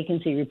report,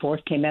 vacancy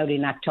report, came out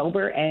in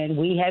October, and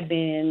we have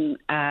been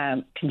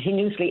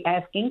continuously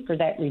asking for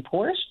that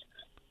report,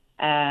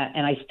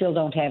 and I still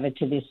don't have it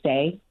to this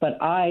day,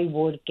 but I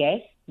would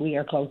guess we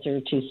are closer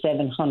to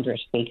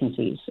 700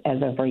 vacancies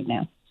as of right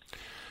now.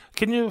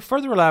 Can you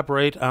further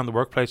elaborate on the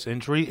workplace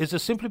injury? Is it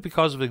simply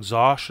because of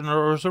exhaustion,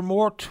 or is there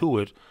more to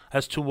it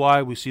as to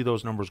why we see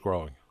those numbers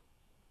growing?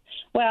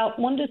 Well,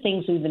 one of the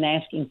things we've been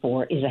asking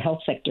for is a health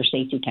sector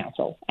safety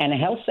council. And a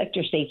health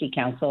sector safety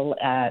council,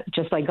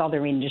 just like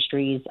other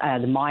industries,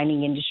 the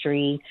mining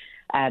industry,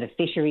 the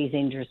fisheries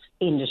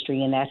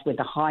industry, and that's with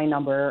a high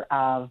number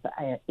of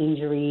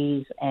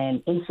injuries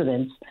and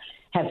incidents,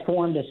 have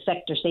formed a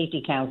sector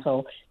safety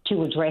council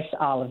to address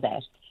all of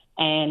that.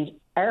 And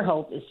our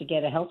hope is to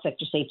get a health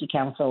sector safety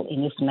council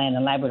in Newfoundland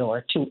and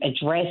Labrador to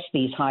address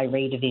these high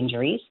rate of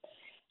injuries.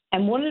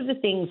 And one of the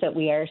things that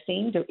we are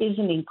seeing, there is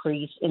an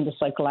increase in the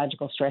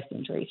psychological stress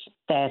injuries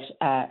that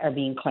are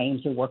being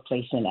claimed through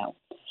workplace now.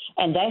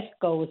 And that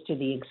goes to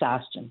the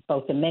exhaustion,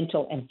 both the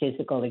mental and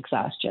physical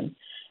exhaustion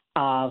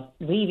of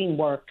leaving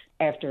work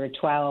after a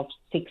 12,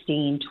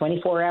 16,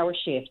 24-hour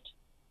shift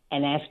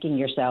and asking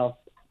yourself,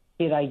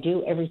 did I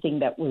do everything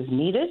that was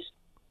needed?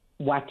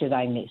 What did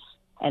I miss?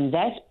 And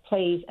that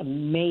plays a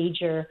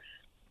major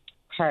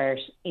part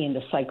in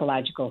the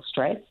psychological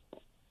stress.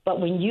 But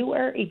when you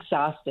are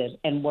exhausted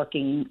and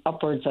working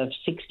upwards of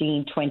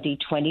 16, 20,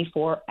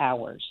 24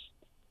 hours,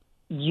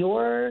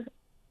 the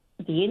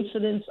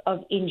incidence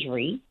of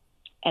injury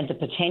and the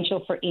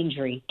potential for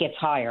injury gets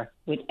higher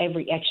with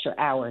every extra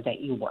hour that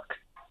you work.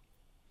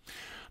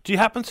 Do you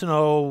happen to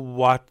know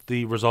what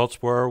the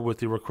results were with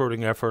the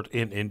recruiting effort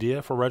in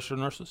India for registered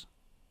nurses?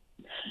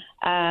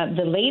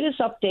 The latest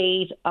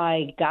update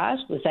I got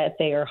was that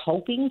they are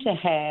hoping to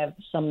have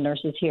some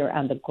nurses here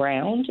on the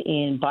ground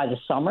by the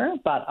summer,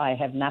 but I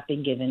have not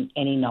been given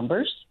any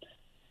numbers.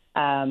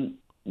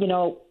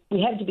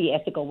 We have to be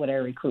ethical with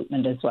our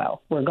recruitment as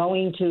well. We're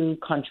going to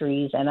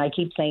countries, and I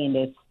keep saying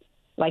this,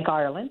 like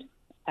Ireland.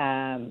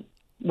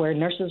 where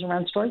nurses are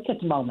on strike at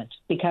the moment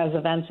because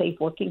of unsafe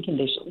working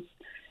conditions.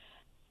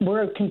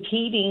 We're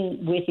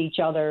competing with each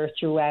other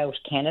throughout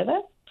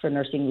Canada for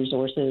nursing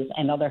resources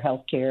and other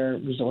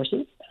healthcare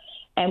resources.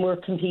 And we're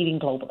competing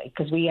globally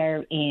because we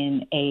are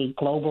in a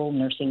global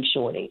nursing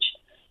shortage.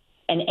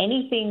 And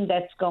anything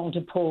that's going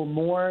to pull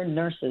more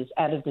nurses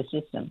out of the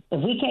system,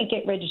 if we can't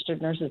get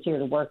registered nurses here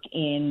to work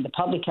in the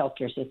public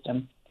healthcare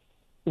system,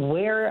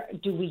 where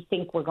do we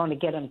think we're going to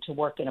get them to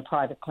work in a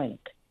private clinic?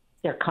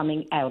 They're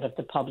coming out of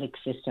the public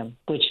system,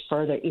 which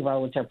further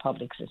erodes our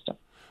public system.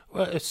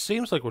 Well, it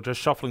seems like we're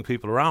just shuffling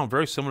people around,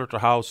 very similar to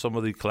how some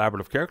of the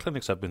collaborative care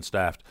clinics have been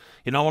staffed.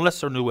 You know,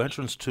 unless they're new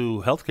entrants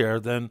to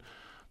healthcare, then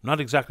I'm not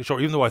exactly sure,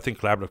 even though I think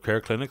collaborative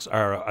care clinics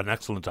are an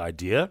excellent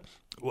idea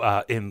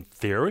in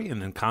theory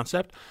and in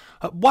concept.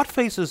 What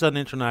faces an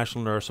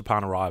international nurse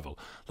upon arrival?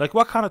 Like,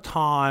 what kind of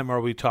time are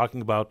we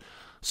talking about?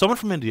 Someone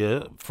from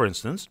India, for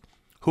instance,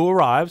 who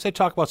arrives, they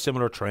talk about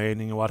similar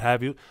training and what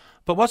have you,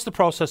 but what's the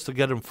process to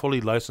get them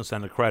fully licensed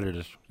and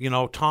accredited? You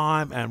know,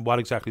 time and what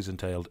exactly is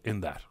entailed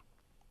in that?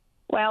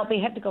 Well, they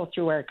had to go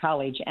through our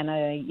college, and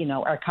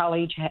our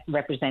college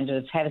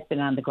representatives have been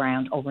on the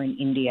ground over in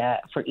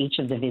India for each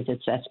of the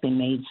visits that's been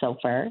made so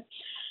far.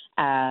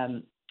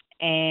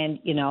 And,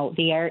 you know,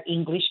 they are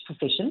English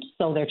proficient,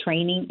 so their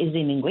training is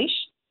in English,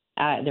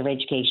 their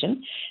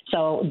education.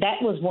 So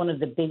that was one of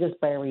the biggest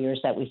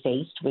barriers that we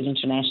faced with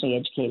internationally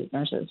educated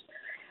nurses.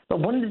 But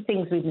one of the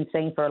things we've been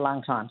saying for a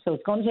long time, so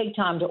it's going to take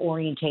time to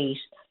orientate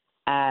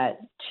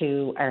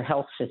to our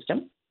health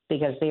system,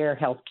 because their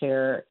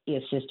healthcare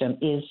system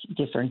is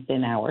different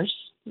than ours.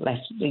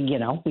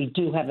 We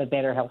do have a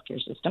better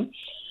healthcare system.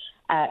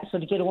 So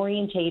to get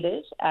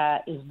orientated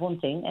is one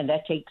thing, and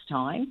that takes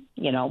time,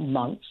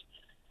 months.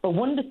 But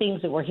one of the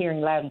things that we're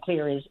hearing loud and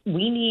clear is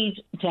we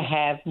need to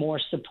have more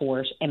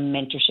support and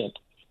mentorship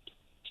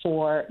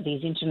for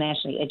these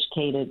internationally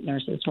educated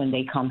nurses when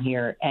they come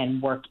here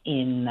and work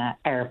in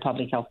our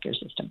public healthcare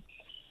system.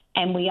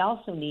 And we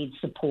also need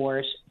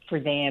support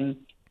for them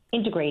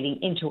integrating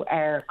into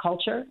our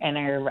culture and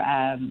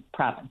our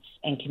province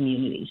and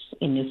communities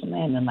in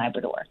Newfoundland and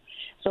Labrador.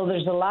 So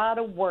there's a lot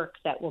of work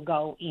that will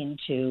go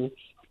into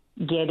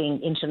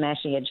getting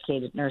internationally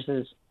educated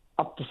nurses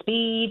up to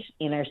speed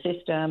in our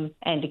system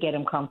and to get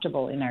them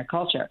comfortable in our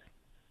culture.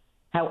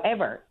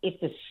 However, if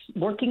the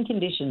working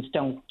conditions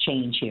don't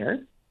change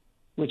here,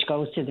 which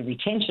goes to the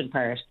retention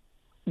part,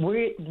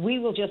 we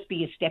will just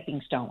be a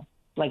stepping stone,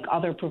 like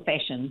other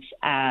professions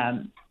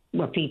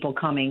where people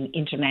coming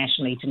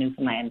internationally to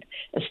Newfoundland,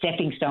 a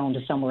stepping stone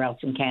to somewhere else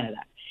in Canada,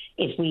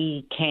 if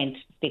we can't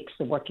fix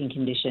the working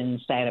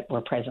conditions that we're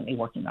presently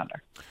working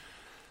under.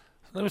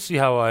 Let me see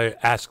how I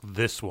ask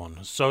this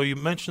one. So you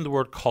mentioned the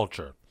word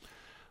culture.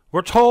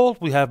 We're told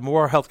we have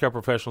more healthcare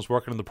professionals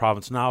working in the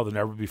province now than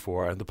ever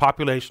before, and the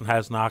population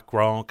has not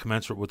grown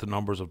commensurate with the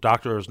numbers of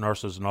doctors,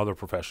 nurses, and other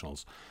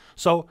professionals.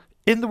 So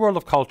in the world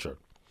of culture,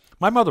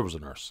 my mother was a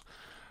nurse.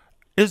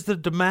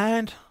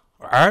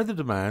 Are the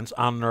demands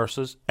on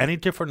nurses any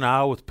different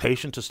now with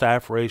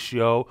patient-to-staff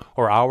ratio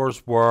or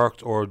hours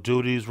worked or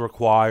duties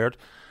required?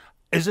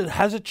 Has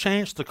it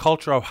changed the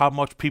culture of how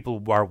much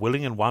people are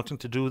willing and wanting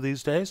to do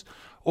these days?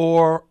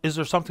 Or is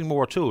there something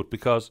more to it?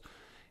 Because,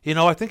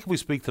 I think if we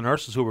speak to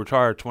nurses who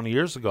retired 20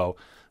 years ago,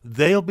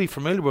 they'll be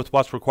familiar with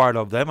what's required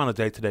of them on a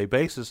day-to-day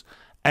basis.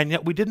 And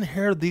yet we didn't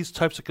hear these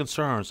types of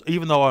concerns,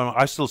 even though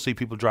I still see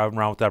people driving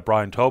around with that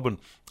Brian Tobin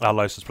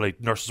license plate.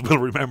 Nurses will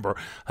remember.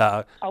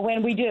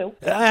 When we do.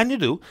 And you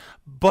do.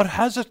 But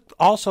has it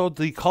also,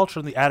 the culture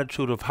and the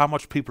attitude of how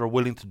much people are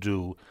willing to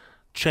do,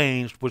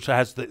 changed, which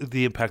has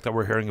the impact that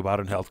we're hearing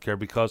about in healthcare?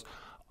 Because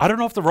I don't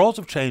know if the roles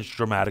have changed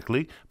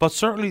dramatically, but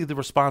certainly the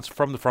response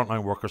from the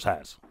frontline workers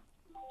has.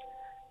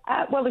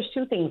 Well, there's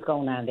two things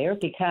going on there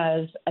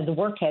because the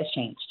work has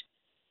changed.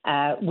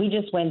 We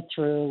just went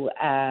through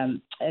a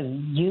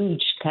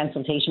huge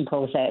consultation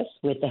process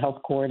with the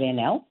Health Court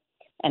NL,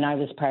 and I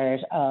was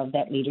part of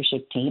that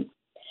leadership team.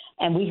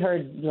 And we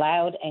heard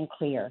loud and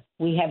clear,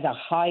 we have the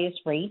highest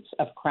rates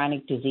of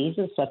chronic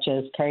diseases such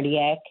as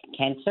cardiac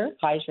cancer,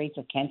 highest rates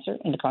of cancer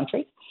in the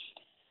country,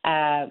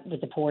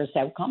 with the poorest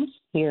outcomes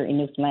here in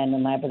Newfoundland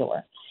and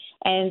Labrador.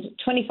 And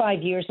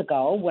 25 years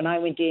ago, when I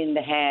went in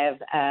to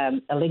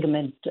have a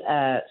ligament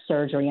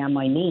surgery on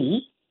my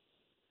knee,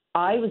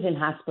 I was in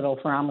hospital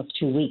for almost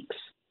 2 weeks.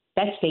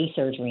 That's day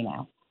surgery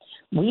now.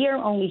 We are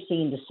only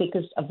seeing the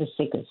sickest of the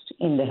sickest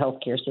in the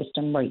healthcare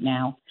system right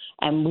now,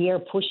 and we are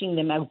pushing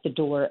them out the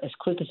door as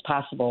quick as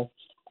possible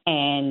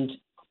and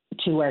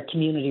to our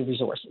community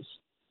resources,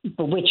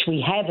 for which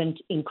we haven't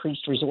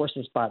increased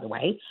resources, by the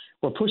way.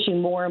 We're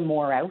pushing more and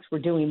more out. We're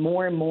doing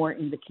more and more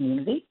in the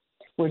community.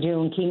 We're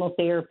doing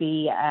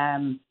chemotherapy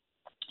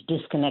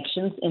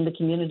disconnections in the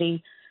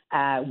community,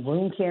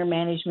 wound care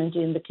management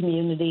in the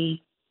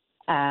community,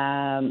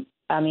 the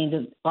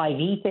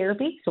IV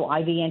therapy, so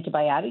IV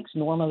antibiotics.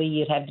 Normally,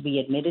 you'd have to be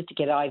admitted to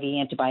get IV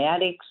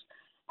antibiotics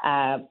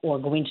or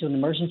go into an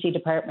emergency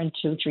department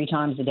 2-3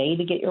 times a day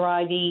to get your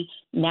IV.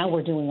 Now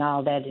we're doing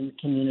all that in the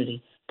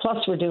community.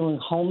 Plus, we're doing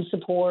home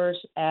support,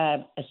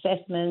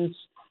 assessments,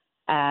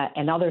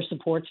 and other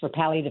supports for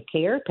palliative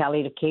care.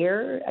 Palliative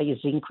care is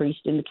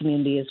increased in the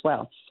community as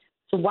well.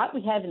 So what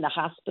we have in the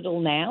hospital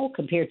now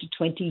compared to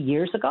 20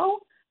 years ago,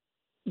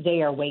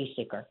 they are way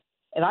sicker.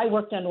 And I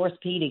worked on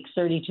orthopedics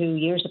 32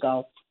 years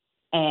ago,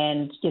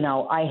 and,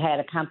 I had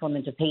a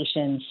complement of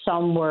patients.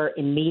 Some were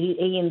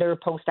immediately in their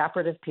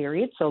post-operative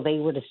period, so they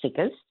were the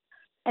sickest.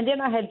 And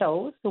then I had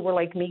those who were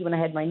like me when I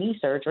had my knee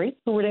surgery,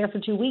 who were there for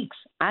 2 weeks,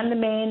 on the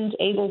mend,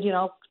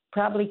 able,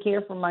 probably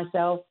care for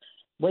myself,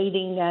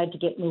 waiting to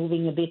get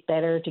moving a bit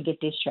better to get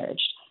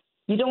discharged.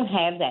 You don't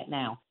have that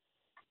now.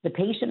 The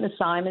patient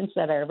assignments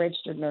that our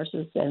registered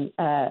nurses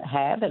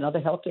have and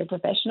other healthcare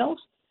professionals,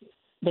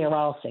 they're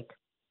all sick,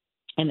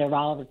 and they're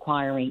all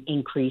requiring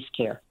increased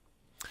care.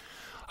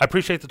 I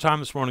appreciate the time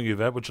this morning,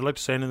 Yvette. Would you like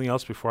to say anything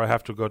else before I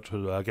have to go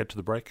to get to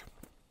the break?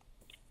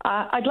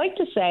 I'd like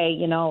to say,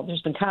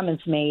 there's been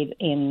comments made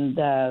in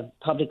the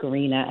public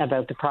arena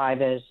about the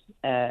private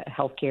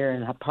healthcare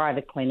and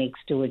private clinics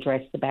to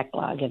address the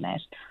backlog in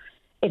that.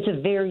 It's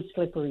a very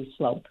slippery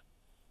slope.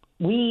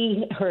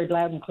 We heard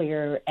loud and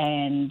clear,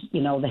 and,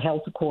 the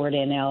Health Accord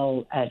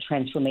NL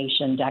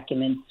transformation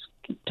document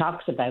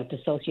talks about the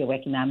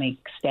socioeconomic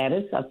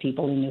status of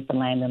people in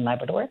Newfoundland and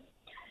Labrador.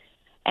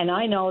 And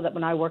I know that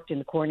when I worked in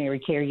the coronary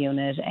care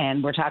unit,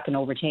 and we're talking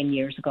over 10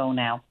 years ago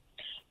now,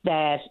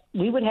 that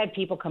we would have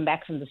people come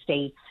back from the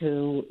States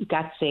who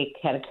got sick,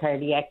 had a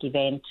cardiac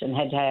event, and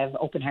had to have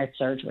open heart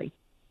surgery.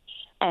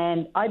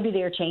 And I'd be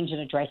there changing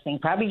a dressing,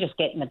 probably just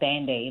getting a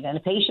Band-Aid. And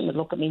the patient would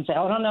look at me and say,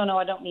 oh, no,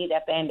 I don't need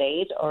that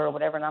Band-Aid or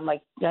whatever. And I'm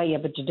like, yeah,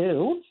 but you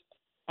do.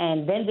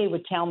 And then they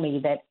would tell me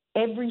that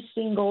every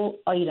single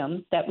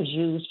item that was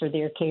used for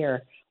their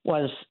care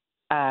was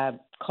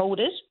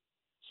coded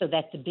so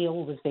that the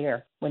bill was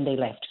there when they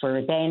left for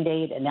a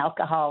Band-Aid, an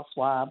alcohol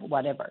swab,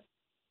 whatever.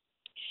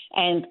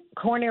 And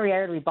coronary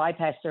artery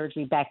bypass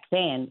surgery back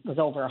then was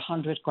over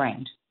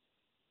 $100,000.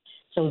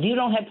 So if you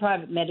don't have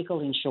private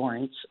medical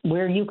insurance,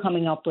 where are you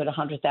coming up with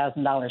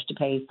 $100,000 to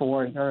pay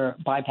for your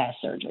bypass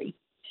surgery?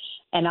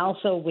 And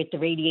also with the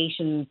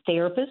radiation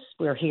therapists,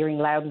 we're hearing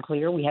loud and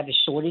clear we have a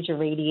shortage of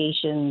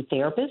radiation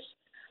therapists.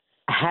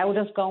 How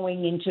does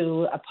going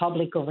into a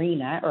public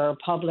arena or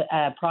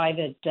a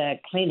private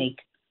clinic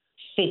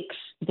fix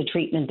the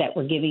treatment that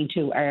we're giving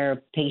to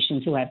our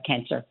patients who have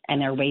cancer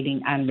and are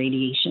waiting on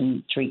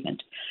radiation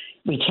treatment?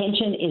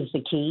 Retention is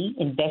the key.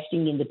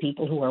 Investing in the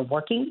people who are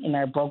working in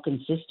our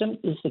broken system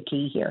is the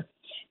key here,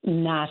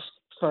 not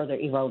further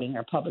eroding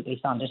our publicly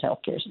funded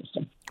healthcare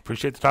system.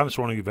 Appreciate the time this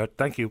morning, Yvette.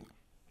 Thank you.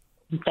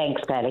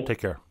 Thanks, Patty. Take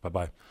care.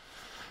 Bye-bye.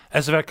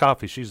 Yvette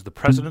Coffey, she's the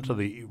president of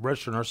the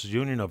Registered Nurses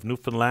Union of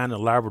Newfoundland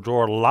and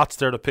Labrador. Lots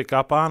there to pick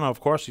up on.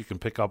 Of course, you can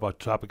pick up a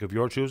topic of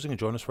your choosing and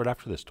join us right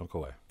after this. Don't go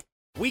away.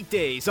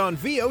 Weekdays on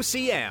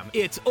VOCM,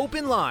 it's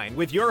Open Line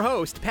with your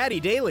host,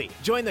 Patty Daly.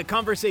 Join the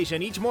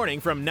conversation each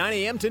morning from 9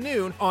 a.m. to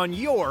noon on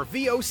your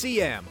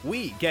VOCM.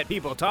 We get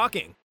people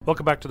talking.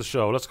 Welcome back to the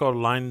show. Let's go to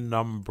line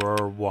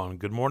number 1.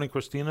 Good morning,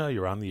 Christina.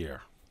 You're on the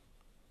air.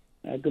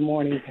 Good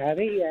morning,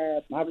 Patty.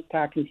 I was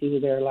talking to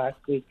you there last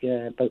week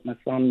about my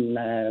son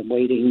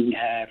waiting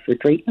for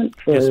treatment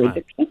for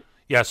addiction.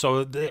 Yeah,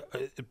 so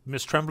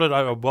Ms. Tremblett,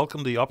 I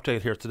welcome the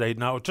update here today.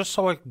 Now, just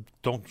so I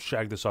don't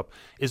shag this up,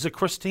 is it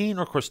Christine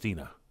or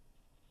Christina?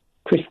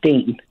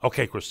 Christine.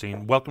 Okay,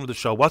 Christine, welcome to the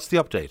show. What's the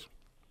update?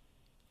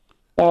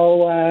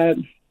 So,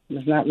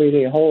 there's not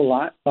really a whole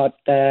lot, but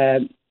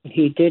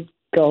he did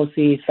go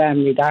see his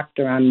family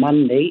doctor on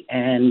Monday,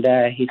 and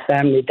his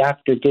family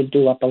doctor did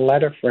do up a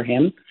letter for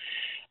him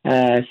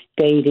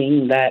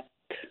stating that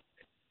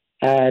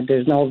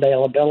there's no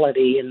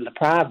availability in the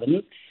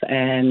province,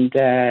 and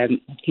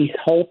he's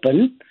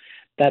hoping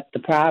that the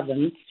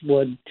province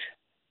would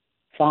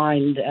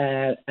find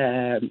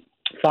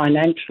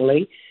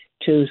financially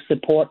to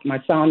support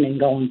my son in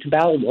going to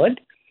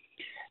Bellwood.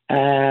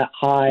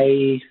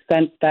 I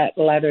sent that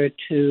letter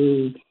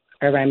to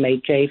our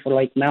MHA for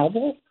Lake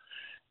Melville.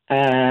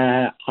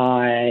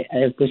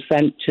 It was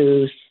sent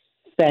to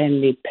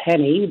Sandy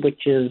Penny,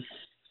 which is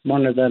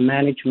one of the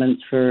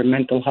managements for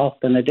mental health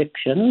and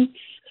addictions.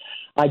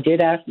 I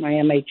did ask my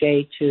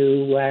MHA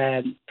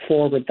to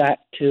forward that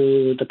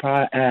to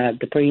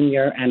the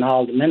Premier and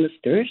all the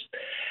ministers.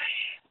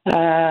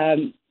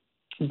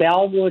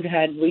 Bellwood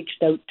had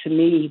reached out to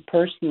me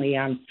personally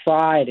on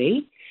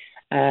Friday,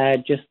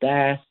 just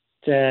asked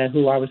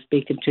who I was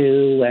speaking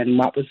to and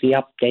what was the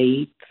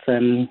updates.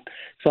 And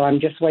so I'm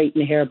just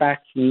waiting to hear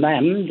back from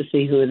them to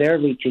see who they're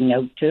reaching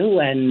out to.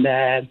 And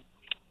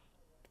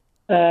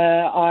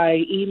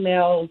I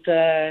emailed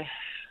the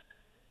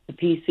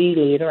PC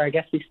leader, I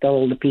guess he's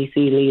still the PC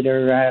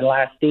leader,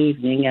 last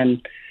evening,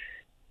 and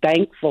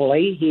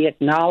thankfully he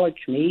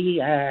acknowledged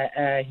me.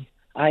 I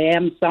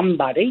am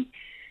somebody,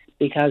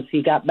 because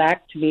he got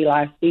back to me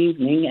last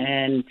evening,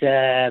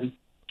 and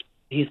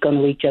he's going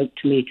to reach out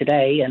to me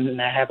today and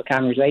have a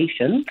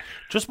conversation.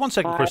 Just 1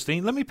 second,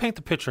 Christine. Let me paint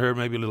the picture here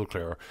maybe a little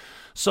clearer.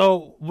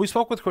 So we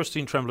spoke with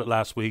Christine Tremblett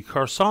last week.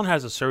 Her son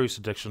has a serious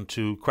addiction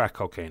to crack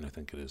cocaine, I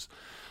think it is.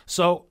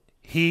 So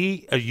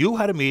you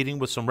had a meeting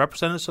with some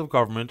representatives of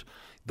government,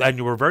 and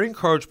you were very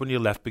encouraged when you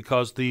left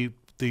because the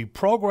the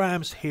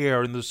programs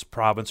here in this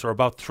province are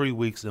about 3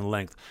 weeks in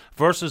length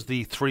versus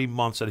the 3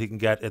 months that he can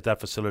get at that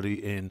facility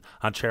in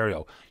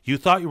Ontario. You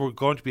thought you were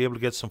going to be able to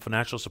get some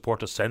financial support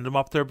to send him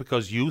up there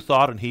because you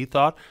thought and he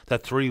thought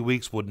that 3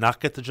 weeks would not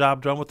get the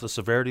job done with the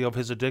severity of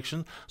his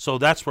addiction. So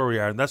that's where we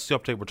are, and that's the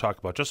update we're talking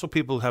about, just so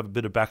people have a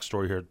bit of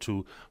backstory here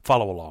to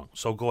follow along.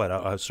 So go ahead.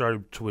 I'm sorry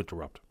to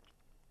interrupt.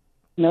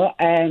 No,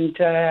 and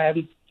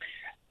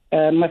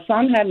my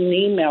son had an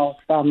email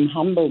from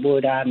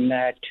Humblewood on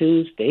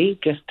Tuesday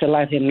just to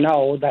let him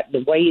know that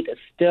the wait is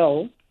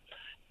still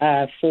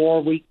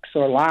 4 weeks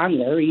or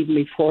longer, even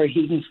before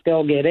he can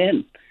still get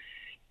in.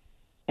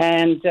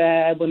 And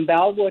when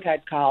Bellwood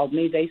had called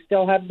me, they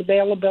still have the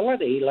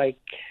availability. Like,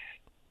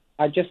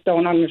 I just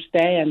don't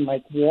understand,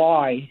 like,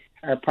 why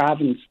our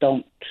province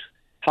don't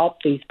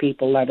help these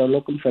people that are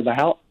looking for the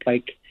help.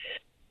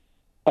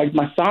 Like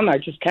my son, I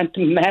just can't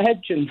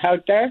imagine how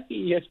dark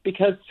he is,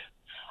 because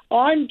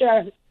I'm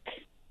dark.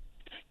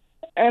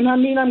 And I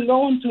mean, I'm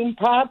going through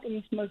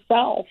problems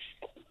myself.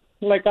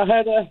 Like, I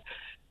had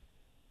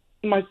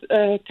my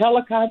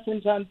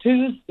teleconference on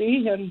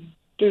Tuesday, and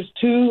there's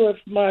 2 of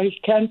my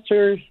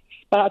cancer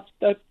spots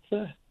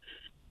that's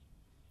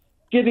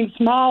getting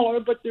smaller,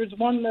 but there's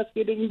one that's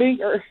getting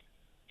bigger.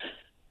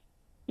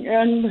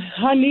 And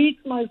I need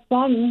my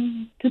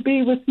son to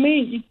be with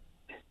me.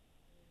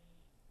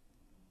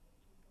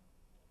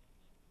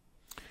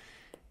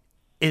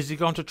 Is he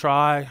going to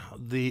try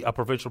a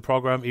provincial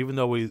program, even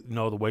though we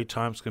know the wait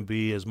times can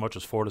be as much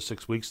as 4 to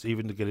 6 weeks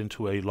even to get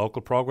into a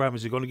local program?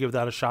 Is he going to give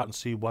that a shot and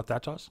see what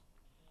that does?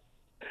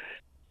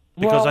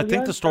 Because I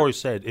think the story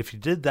said if you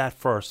did that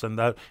first, then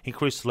that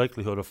increased the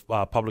likelihood of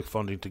public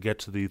funding to get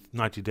to the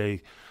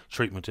 90-day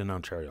treatment in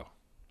Ontario.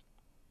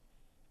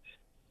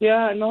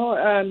 Yeah, I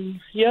know.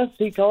 Yes,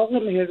 he told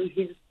me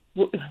he's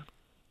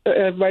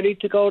ready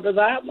to go to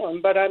that one.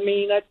 But, I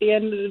mean, at the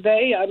end of the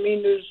day, I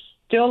mean, there's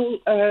still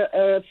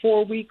a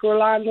 4 week or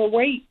longer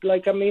wait.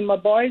 Like, I mean, my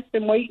boy's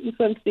been waiting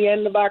since the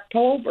end of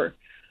October.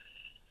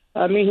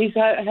 I mean, he's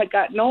had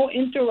got no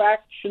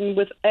interaction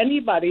with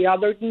anybody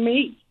other than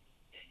me.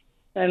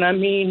 And, I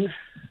mean,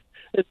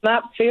 it's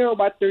not fair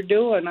what they're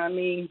doing. I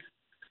mean,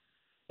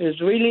 it's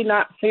really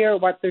not fair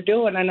what they're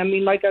doing. And, I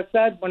mean, like I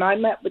said, when I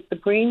met with the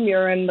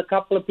Premier and the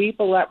couple of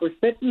people that were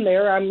sitting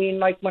there, I mean,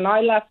 like, when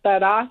I left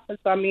that office,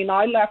 I mean,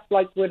 I left,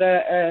 like, with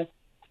a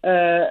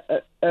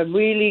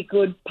really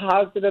good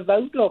positive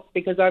outlook,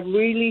 because I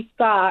really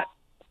thought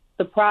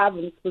the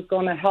province was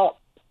going to help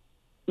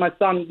my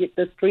son get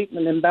this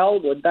treatment in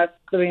Bellwood. That's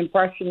the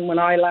impression when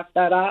I left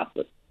that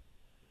office.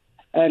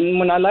 And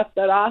when I left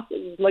that office,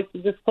 it was like they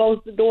just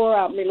closed the door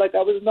on me like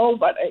I was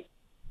nobody.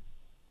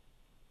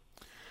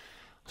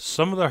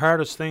 Some of the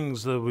hardest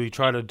things that we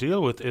try to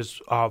deal with is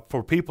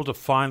for people to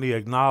finally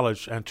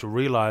acknowledge and to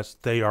realize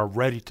they are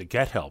ready to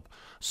get help.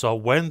 So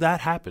when that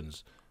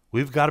happens,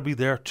 we've got to be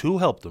there to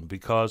help them,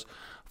 because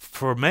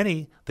for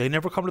many, they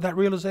never come to that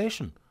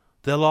realization.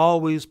 They'll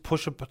always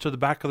push it to the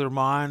back of their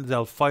mind.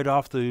 They'll fight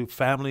off the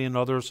family and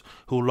others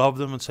who love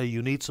them and say,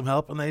 you need some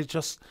help. And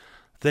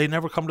they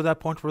never come to that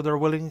point where they're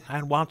willing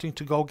and wanting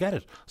to go get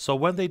it. So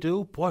when they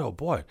do, boy, oh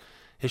boy,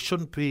 it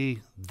shouldn't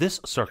be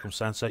this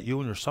circumstance that you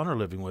and your son are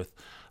living with.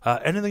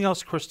 Anything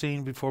else,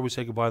 Christine, before we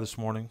say goodbye this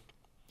morning?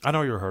 I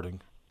know you're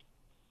hurting.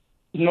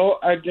 No,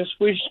 I just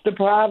wish the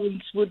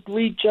province would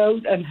reach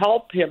out and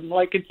help him.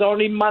 Like, it's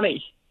only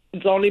money.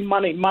 It's only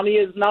money. Money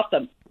is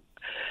nothing.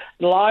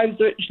 Lives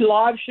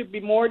should be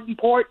more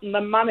important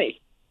than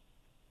money.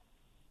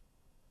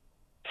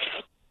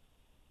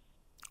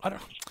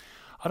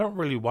 I don't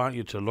really want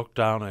you to look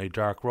down a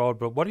dark road,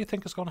 but what do you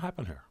think is going to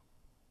happen here?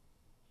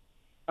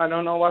 I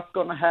don't know what's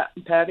going to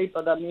happen, Patty,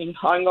 but I mean,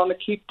 I'm going to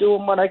keep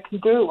doing what I can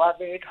do. I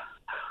mean,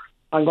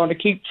 I'm going to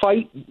keep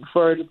fighting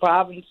for the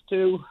province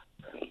to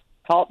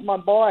help my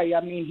boy.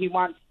 I mean, he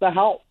wants the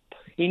help.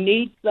 He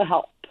needs the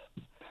help.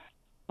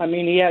 I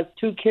mean, he has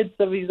 2 kids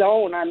of his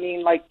own. I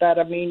mean, like that.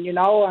 I mean, you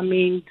know, I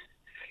mean,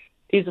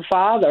 he's a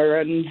father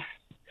and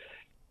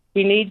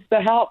he needs the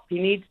help. He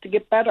needs to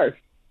get better.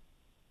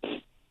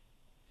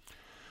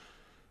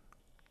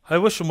 I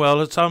wish him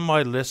well. It's on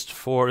my list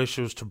for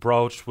issues to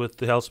broach with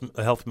the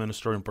health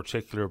minister in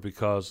particular,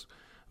 because,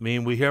 I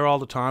mean, we hear all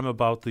the time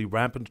about the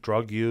rampant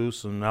drug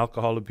use and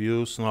alcohol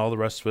abuse and all the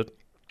rest of it.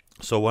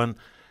 So when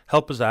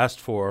help is asked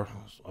for,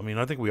 I mean,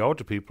 I think we owe it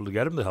to people to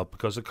get them the help,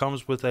 because it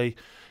comes with a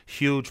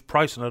huge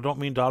price. And I don't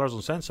mean dollars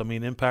and cents. I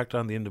mean impact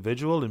on the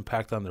individual,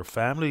 impact on their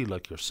family,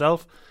 like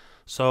yourself.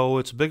 So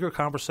it's a bigger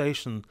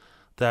conversation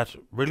that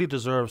really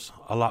deserves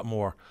a lot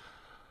more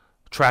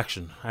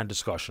traction and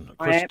discussion.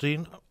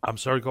 Christine, I'm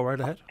sorry, go right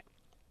ahead.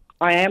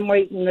 I am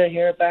waiting to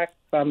hear back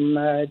from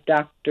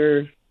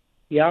Dr.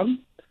 Young.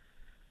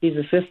 His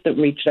assistant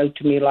reached out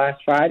to me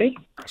last Friday.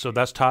 So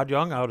that's Todd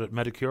Young out at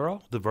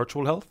Medicuro, the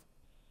virtual health?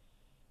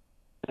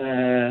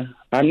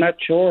 I'm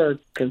not sure,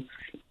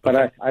 but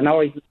okay. I know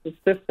his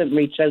assistant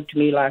reached out to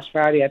me last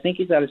Friday. I think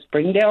he's out of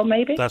Springdale,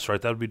 maybe? That's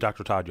right. That would be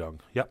Dr. Todd Young.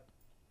 Yep.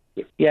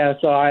 Yeah,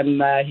 so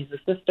his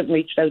assistant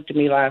reached out to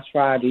me last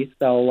Friday,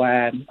 so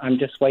I'm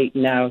just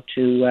waiting now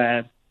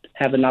to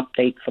have an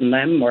update from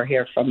them or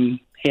hear from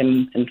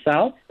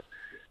himself.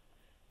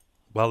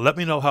 Well, let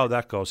me know how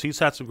that goes. He's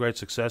had some great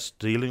success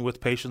dealing with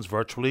patients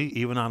virtually,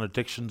 even on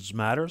addictions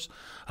matters.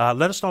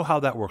 Let us know how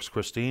that works,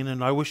 Christine,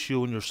 and I wish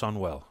you and your son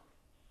well.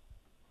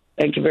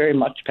 Thank you very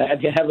much,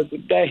 Pat. You have a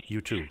good day.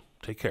 You too.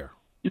 Take care.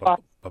 Bye.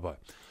 Bye-bye.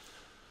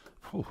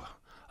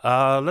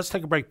 Let's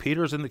take a break.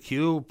 Peter's in the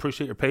queue.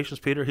 Appreciate your patience,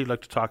 Peter. He'd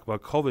like to talk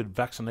about COVID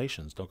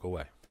vaccinations. Don't go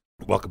away.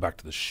 Welcome back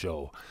to the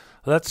show.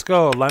 Let's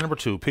go. Line number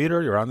 2.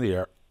 Peter, you're on the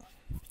air.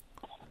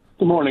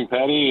 Good morning,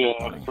 Patty.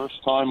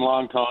 First time,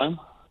 long time.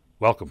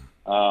 Welcome.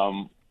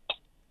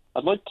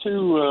 I'd like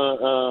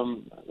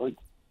to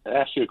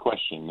ask you a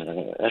question.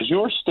 Has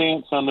your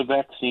stance on the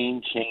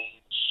vaccine changed?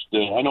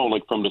 I know,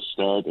 from the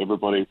start,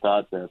 everybody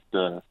thought that,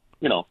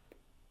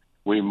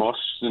 we must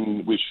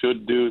and we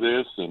should do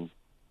this and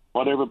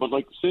whatever. But,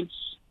 since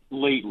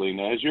lately,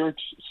 now, has your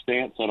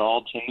stance at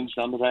all changed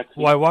on the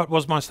vaccine? Why? What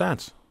was my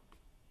stance?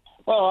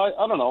 Well,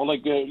 I don't know.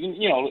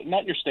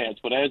 Not your stance,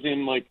 but as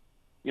in,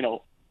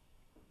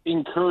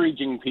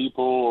 encouraging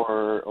people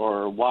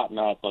or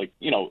whatnot.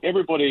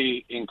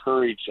 Everybody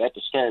encouraged at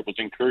the start was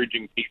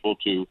encouraging people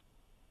to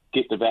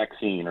get the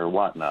vaccine or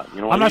whatnot.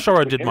 I'm not sure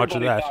I did much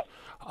of that.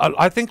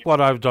 I think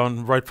what I've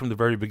done right from the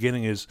very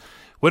beginning is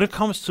when it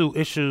comes to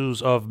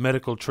issues of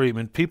medical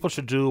treatment, people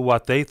should do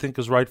what they think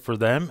is right for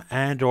them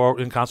and or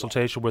in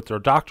consultation with their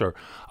doctor.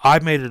 I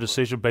made a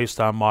decision based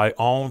on my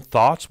own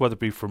thoughts, whether it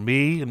be for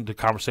me and the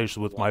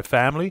conversation with my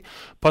family,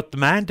 but the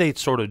mandate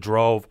sort of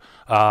drove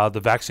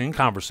the vaccine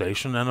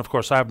conversation, and of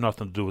course I have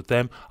nothing to do with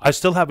them. I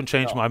still haven't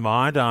changed my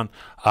mind on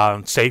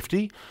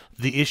safety.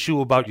 The issue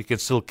about you can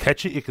still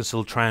catch it, you can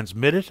still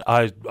transmit it.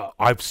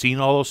 I've seen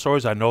all those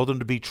stories. I know them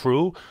to be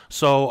true.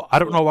 So I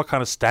don't know what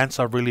kind of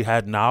stance I've really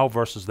had now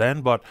versus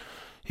then. But,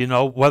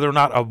 whether or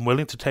not I'm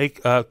willing to take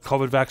a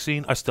COVID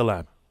vaccine, I still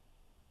am.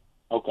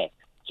 Okay.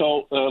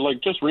 So,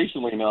 just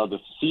recently now, the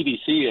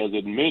CDC has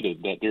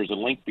admitted that there's a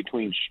link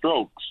between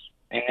strokes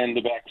and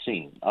the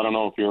vaccine. I don't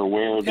know if you're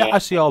aware of that. Yeah, I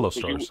see all those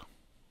stories.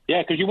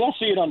 Because you won't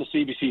see it on the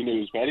CBC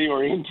News, Betty,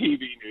 or in TV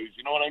News.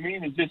 You know what I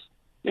mean? It's just...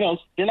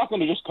 they're not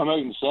going to just come out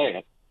and say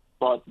it.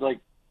 But,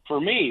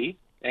 for me,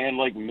 and,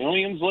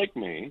 millions like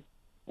me,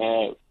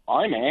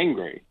 I'm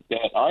angry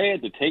that I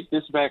had to take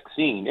this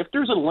vaccine. If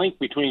there's a link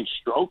between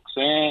strokes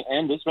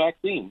and this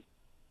vaccine,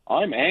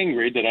 I'm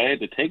angry that I had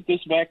to take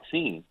this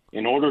vaccine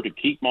in order to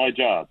keep my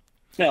job.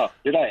 Now,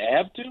 did I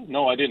have to?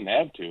 No, I didn't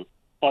have to.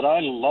 But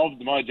I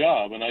loved my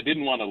job, and I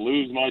didn't want to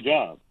lose my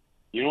job.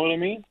 You know what I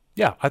mean?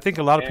 Yeah, I think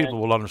a lot of people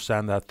will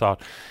understand that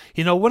thought.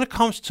 When it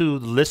comes to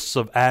lists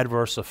of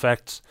adverse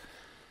effects,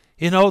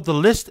 the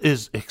list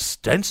is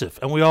extensive,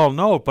 and we all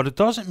know it, but it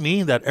doesn't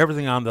mean that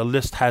everything on the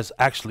list has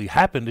actually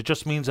happened. It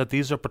just means that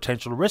these are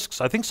potential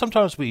risks. I think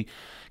sometimes we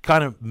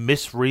kind of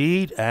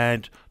misread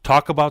and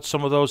talk about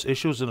some of those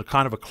issues in a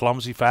kind of a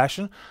clumsy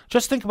fashion.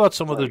 Just think about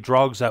some of the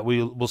drugs that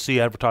we'll see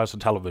advertised on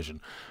television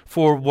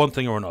for one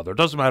thing or another. It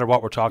doesn't matter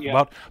what we're talking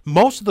about.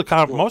 Most of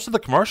the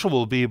commercial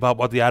will be about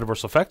what the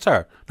adverse effects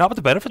are, not what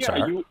the benefits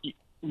are.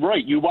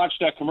 Right. You watch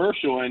that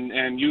commercial,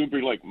 and you would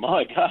be like,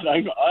 my God,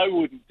 I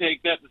wouldn't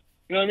take that.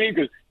 You know what I mean?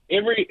 Because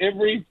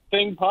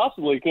everything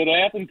possibly could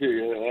happen to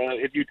you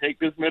if you take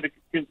this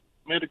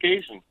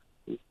medication.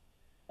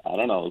 I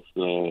don't know.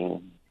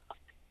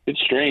 It's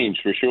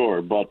strange for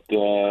sure, but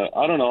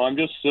I don't know. I'm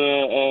just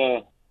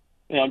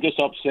I'm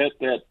just upset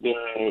that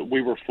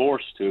we were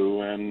forced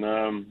to,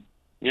 and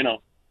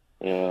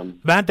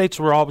mandates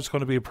were always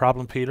going to be a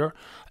problem, Peter,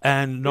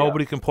 and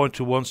nobody can point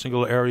to one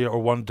single area or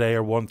one day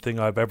or one thing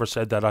I've ever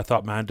said that I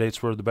thought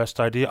mandates were the best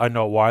idea. I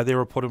know why they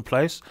were put in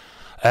place.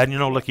 And,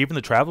 even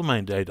the travel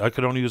mandate, I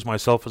could only use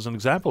myself as an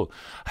example.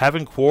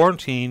 Having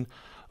quarantine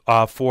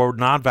for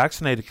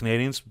non-vaccinated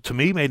Canadians, to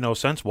me, made no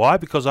sense. Why?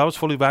 Because I was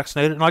fully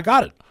vaccinated and I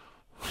got it,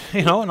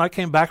 and I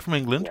came back from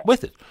England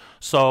with it.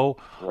 So,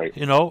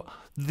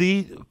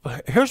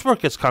 here's where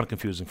it gets kind of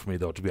confusing for me,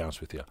 though, to be honest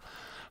with you.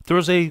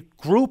 There's a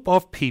group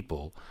of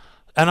people,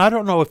 and I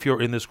don't know if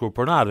you're in this group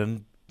or not,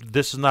 and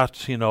this is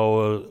not,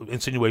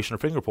 insinuation or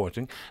finger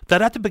pointing,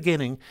 that at the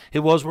beginning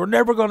it was, we're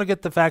never going to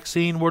get the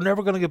vaccine, we're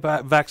never going to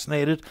get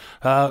vaccinated,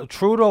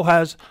 Trudeau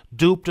has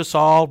duped us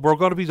all, we're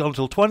going to be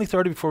until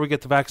 2030 before we get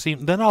the vaccine.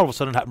 And then all of a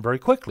sudden it happened very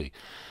quickly.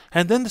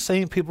 And then the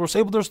same people were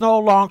saying, well, there's no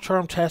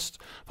long-term test.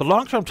 But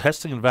long-term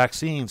testing and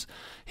vaccines,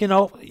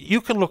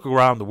 you can look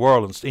around the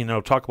world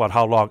and, talk about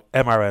how long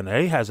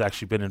mRNA has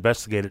actually been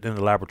investigated in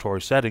a laboratory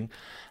setting.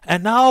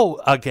 And now,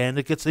 again,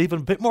 it gets even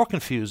a bit more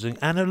confusing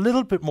and a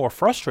little bit more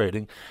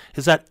frustrating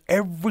is that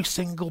every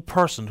single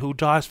person who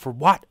dies for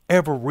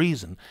whatever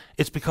reason,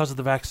 it's because of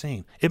the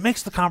vaccine. It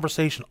makes the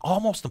conversation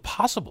almost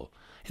impossible.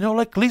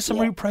 Like Lisa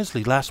Marie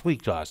Presley last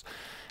week dies.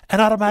 And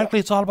automatically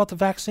it's all about the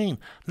vaccine,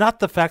 not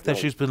the fact that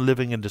she's been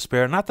living in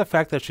despair, not the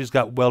fact that she's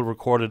got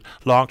well-recorded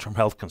long-term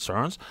health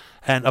concerns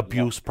and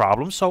abuse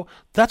problems. So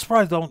that's where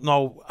I don't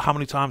know how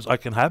many times I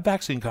can have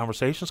vaccine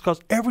conversations, because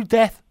every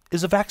death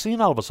is a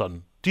vaccine all of a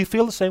sudden. Do you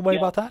feel the same way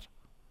about that?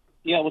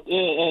 Yeah,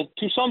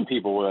 to some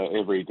people,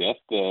 every death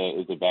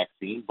is a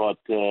vaccine. But,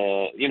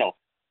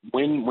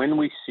 when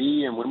we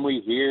see and when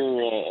we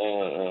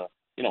hear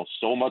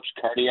so much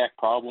cardiac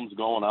problems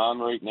going on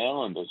right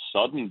now, and the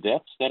sudden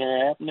deaths that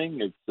are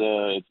happening.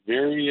 It's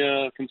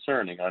very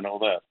concerning. I know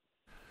that.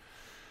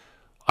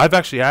 I've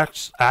actually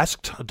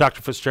asked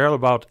Dr. Fitzgerald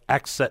about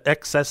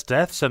excess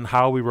deaths and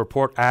how we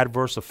report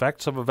adverse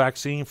effects of a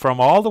vaccine,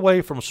 from all the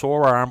way from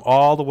sore arm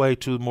all the way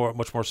to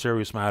much more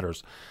serious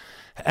matters.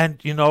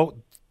 And,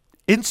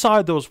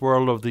 inside those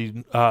world of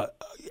the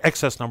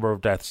excess number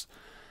of deaths,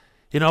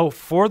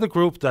 for the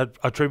group that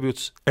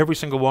attributes every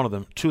single one of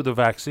them to the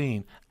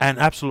vaccine and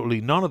absolutely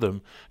none of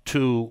them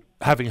to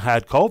having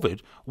had COVID,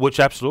 which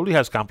absolutely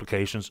has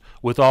complications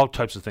with all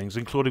types of things,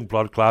 including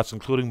blood clots,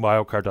 including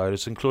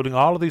myocarditis, including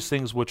all of these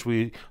things which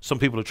some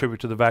people attribute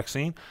to the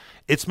vaccine,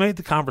 it's made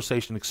the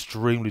conversation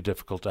extremely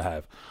difficult to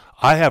have.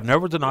 I have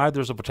never denied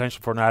there's a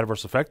potential for an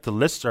adverse effect. The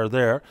lists are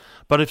there.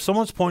 But if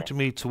someone's pointing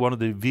me to one of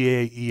the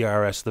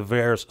VAERS, the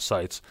VAERS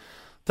sites,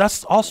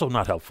 that's also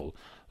not helpful.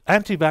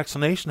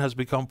 Anti-vaccination has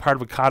become part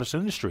of a cottage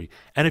industry,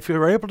 and if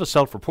you're able to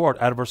self-report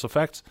adverse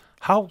effects,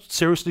 how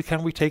seriously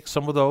can we take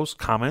some of those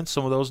comments,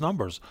 some of those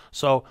numbers?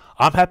 So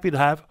I'm happy to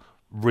have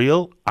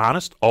real,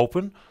 honest,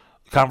 open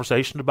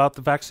conversation about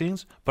the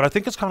vaccines, but I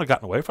think it's kind of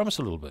gotten away from us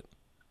a little bit.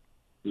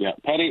 Yeah,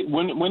 Patty,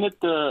 when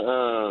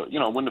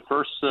the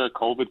first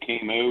COVID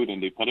came out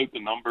and they put out the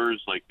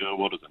numbers like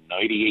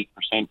 98%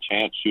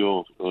 chance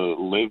you'll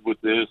live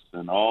with this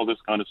and all this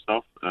kind of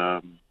stuff,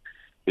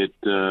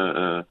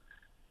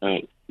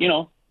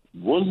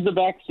 was the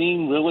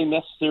vaccine really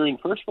necessary in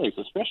the first place,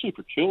 especially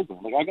for children?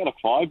 Like, I got a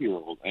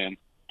 5-year-old, and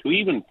to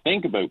even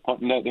think about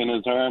putting that in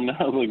his arm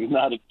now,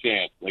 not a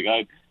chance. Like,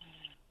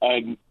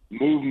 I'd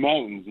move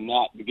mountains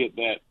not to get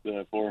that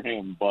for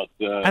him. But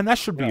and that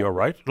should be all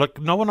right. Like,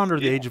 no one under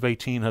the age of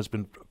 18 has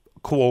been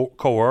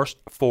coerced,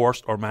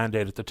 forced, or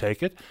mandated to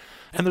take it.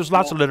 And there's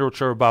lots of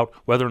literature about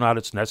whether or not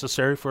it's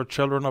necessary for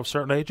children of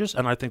certain ages,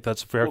 and I think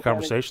that's a fair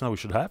conversation that we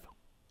should have.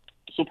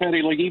 So, Patty,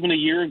 even a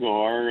year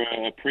ago,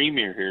 our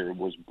premier here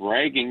was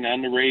bragging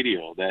on the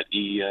radio that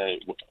he,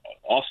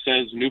 us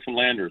as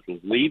Newfoundlanders, was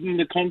leading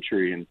the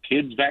country in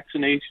kids'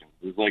 vaccinations.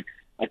 It was like,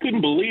 I couldn't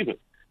believe it.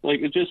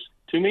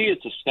 To me,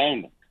 it's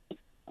astounding.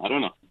 I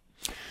don't know.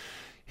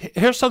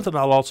 Here's something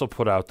I'll also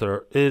put out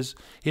there is,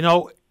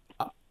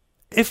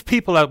 if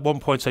people at one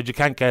point said you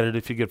can't get it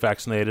if you get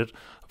vaccinated,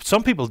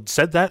 some people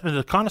said that, and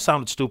it kind of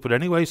sounded stupid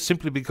anyway,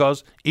 simply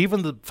because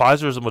even the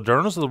Pfizers and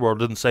Modernas of the world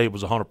didn't say it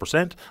was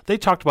 100%. They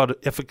talked about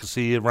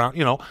efficacy around,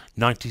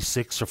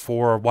 96 or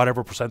 4 or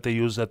whatever percent they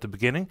used at the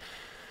beginning.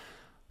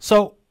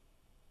 So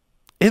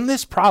in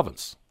this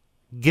province,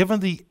 given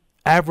the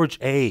average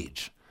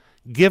age,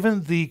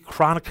 given the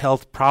chronic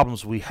health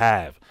problems we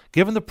have,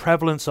 given the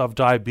prevalence of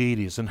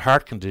diabetes and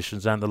heart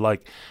conditions and the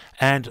like,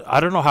 and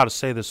I don't know how to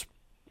say this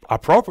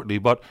appropriately,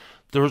 but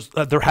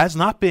there has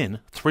not been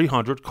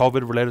 300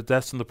 COVID-related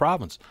deaths in the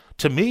province.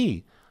 To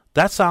me,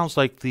 that sounds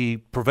like the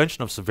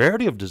prevention of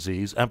severity of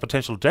disease and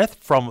potential death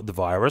from the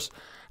virus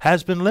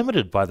has been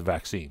limited by the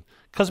vaccine.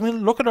 Because,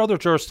 look at other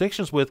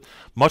jurisdictions with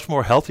much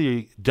more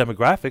healthy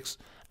demographics,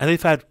 and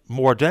they've had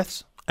more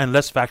deaths and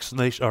less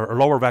vaccination or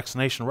lower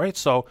vaccination rates.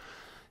 So,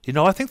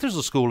 I think there's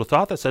a school of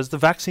thought that says the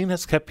vaccine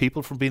has kept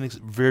people from being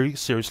very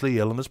seriously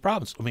ill in this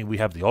province. We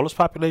have the oldest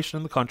population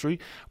in the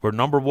country. We're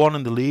number 1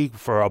 in the league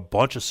for a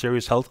bunch of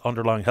serious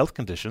underlying health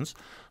conditions.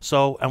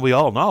 So, and we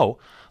all know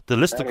the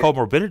list of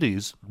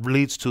comorbidities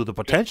leads to the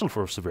potential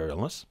for severe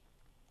illness.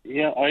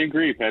 Yeah, I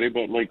agree, Patty.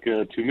 But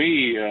to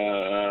me,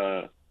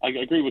 I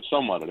agree with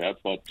somewhat of that.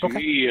 But to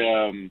me,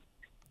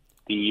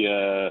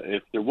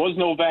 if there was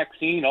no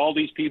vaccine, all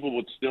these people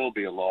would still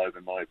be alive,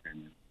 in my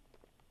opinion.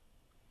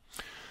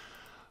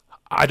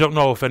 I don't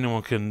know if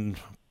anyone can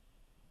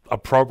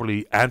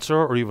appropriately answer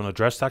or even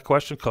address that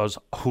question, because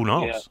who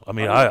knows?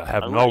 Yeah. I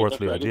have no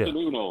earthly idea.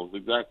 Who knows,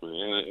 exactly.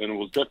 And it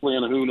was definitely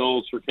on a who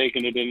knows for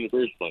taking it in the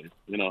first place,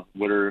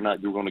 whether or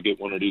not you're going to get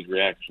one of these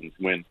reactions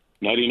when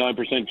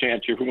 99%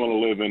 chance you're going to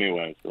live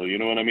anyway. So, you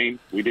know what I mean?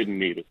 We didn't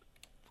need it.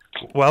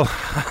 Well,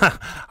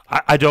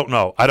 I don't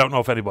know. I don't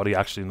know if anybody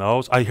actually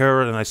knows. I hear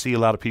it and I see a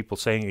lot of people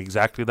saying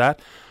exactly that.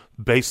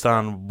 Based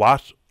on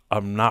what,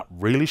 I'm not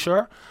really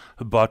sure.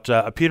 But,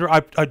 Peter,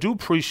 I do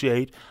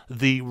appreciate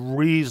the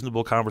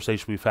reasonable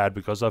conversation we've had,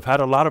 because I've had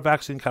a lot of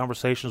vaccine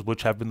conversations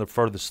which have been the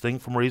furthest thing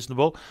from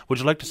reasonable. Would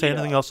you like to say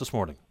anything else this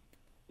morning?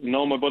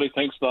 No, my buddy.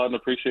 Thanks, Todd, and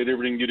appreciate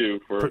everything you do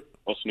for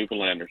us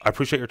Newfoundlanders. I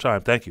appreciate your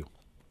time. Thank you.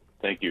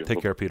 Thank you.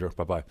 Take care, Peter.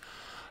 Bye-bye.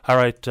 All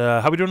right,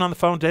 how are we doing on the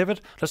phone, David?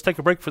 Let's take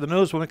a break for the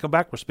news. When we come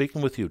back, we're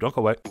speaking with you. Don't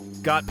go away.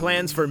 Got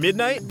plans for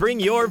midnight? Bring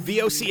your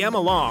VOCM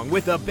along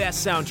with the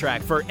best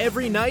soundtrack for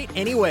every night,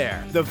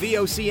 anywhere. The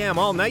VOCM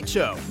All Night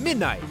Show,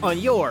 midnight on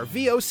your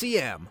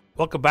VOCM.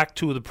 Welcome back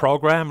to the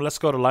program. Let's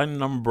go to line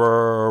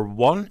number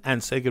 1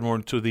 and say good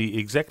morning to the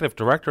Executive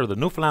Director of the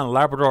Newfoundland and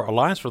Labrador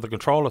Alliance for the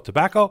Control of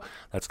Tobacco.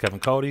 That's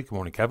Kevin Cody. Good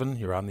morning, Kevin.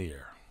 You're on the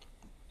air.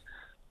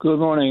 Good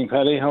morning,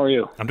 Paddy. How are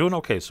you? I'm doing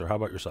okay, sir. How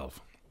about yourself?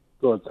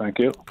 Good, thank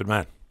you. Good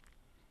man.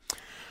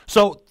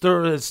 So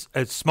there is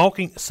a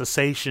smoking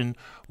cessation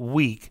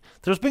week.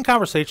 There's been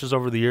conversations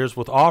over the years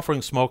with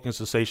offering smoking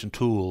cessation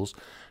tools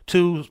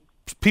to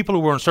people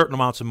who were in certain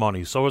amounts of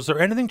money. So is there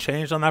anything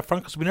changed on that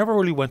front? Because we never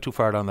really went too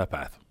far down that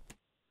path.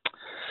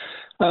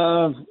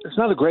 It's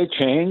not a great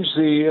change.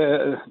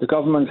 The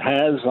government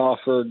has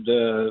offered,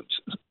 the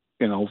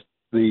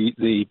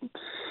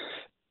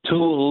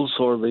tools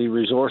or the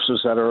resources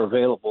that are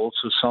available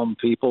to some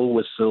people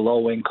with the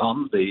low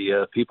income,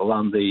 the people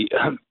on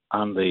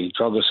the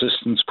drug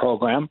assistance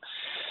program.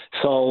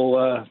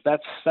 So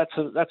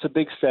that's a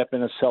big step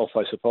in itself,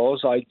 I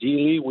suppose.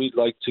 Ideally, we'd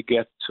like to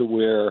get to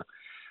where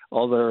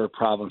other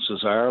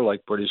provinces are,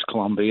 like British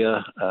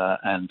Columbia,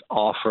 and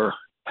offer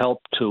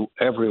help to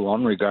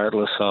everyone,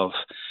 regardless of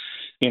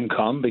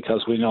income,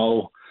 because we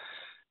know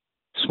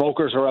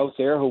smokers are out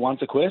there who want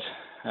to quit,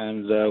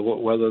 and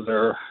whether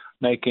they're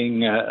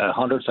making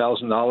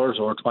 $100,000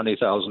 or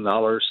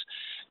 $20,000,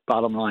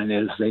 bottom line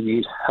is they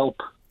need help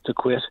to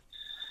quit.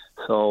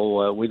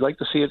 So we'd like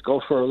to see it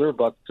go further,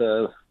 but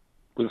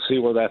we'll see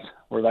where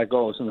that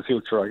goes in the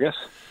future, I guess.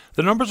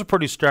 The numbers are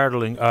pretty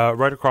startling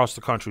right across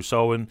the country.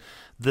 So in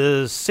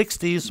the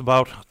 60s,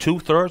 about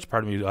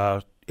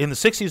in the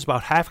 60s,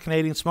 about half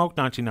Canadians smoked.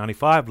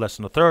 1995, less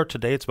than a third.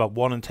 Today, it's about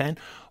 1 in 10.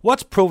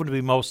 What's proven to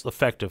be most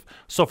effective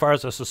so far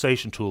as a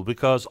cessation tool?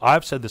 Because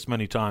I've said this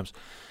many times.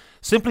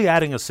 Simply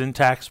adding a sin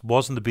tax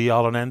wasn't the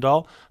be-all and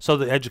end-all. So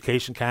the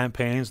education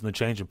campaigns and the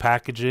change in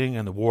packaging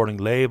and the warning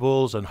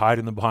labels and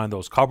hiding them behind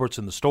those cupboards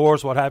in the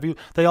stores, what have you,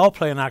 they all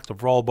play an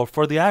active role. But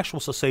for the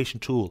actual cessation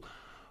tool,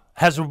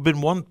 has there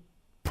been one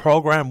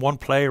program, one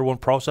player, one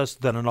process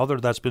than another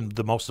that's been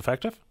the most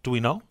effective? Do we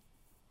know?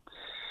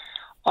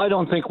 I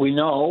don't think we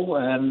know,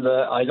 and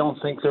I don't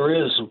think there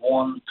is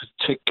one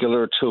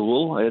particular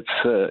tool. It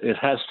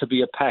has to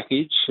be a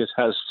package. It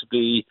has to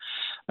be,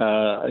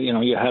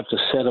 you have to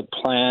set a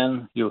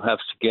plan. You have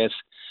to get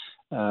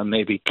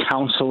maybe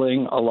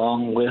counseling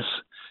along with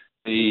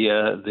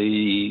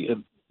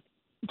the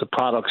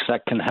products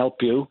that can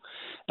help you.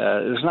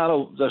 There's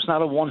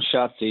not a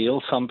one-shot deal.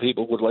 Some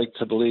people would like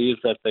to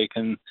believe that they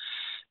can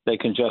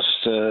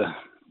just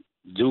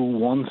do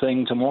one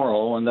thing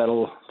tomorrow and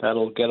that'll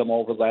get them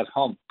over that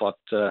hump. But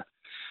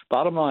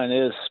bottom line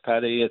is,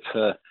 Paddy,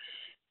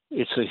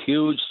 it's a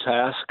huge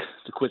task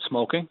to quit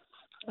smoking.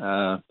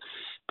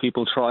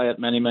 People try it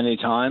many, many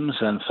times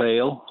and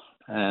fail,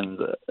 and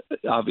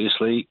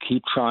obviously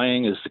keep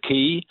trying is the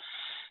key.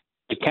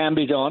 It can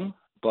be done,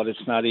 but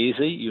it's not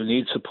easy. You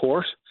need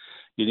support.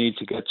 You need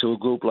to get to a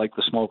group like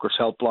the Smokers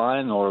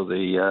Helpline or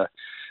the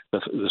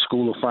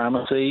School of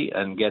Pharmacy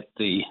and get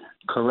the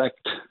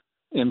correct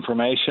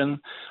information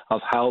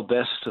of how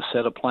best to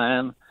set a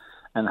plan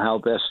and how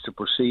best to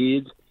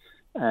proceed.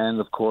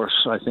 And of course,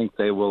 I think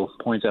they will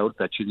point out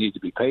that you need to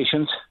be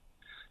patient,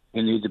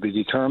 you need to be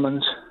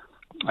determined,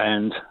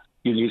 and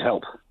you need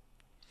help.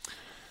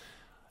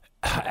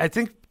 I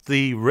think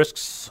the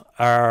risks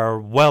are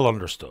well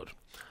understood.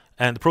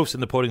 And the proof's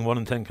in the pudding. 1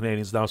 in 10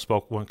 Canadians now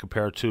smoke when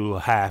compared to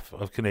half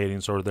of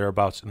Canadians or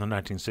thereabouts in the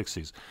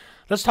 1960s.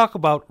 Let's talk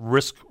about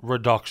risk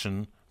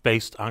reduction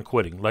based on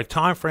quitting, like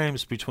time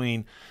frames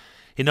between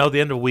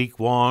the end of week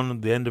 1,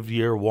 the end of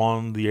year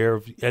 1,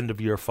 end of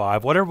year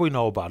 5, whatever we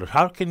know about it.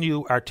 How can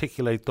you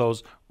articulate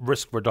those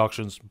risk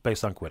reductions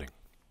based on quitting?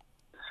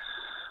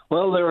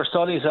 Well, there are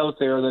studies out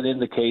there that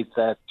indicate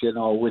that,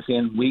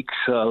 within weeks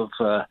of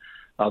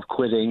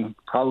quitting,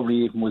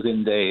 probably even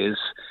within days,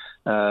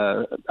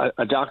 a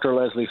Dr.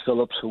 Leslie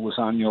Phillips, who was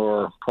on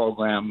your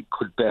program,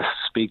 could best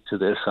speak to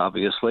this,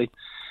 obviously.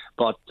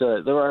 But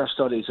there are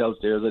studies out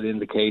there that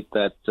indicate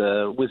that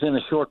within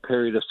a short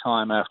period of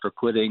time after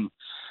quitting,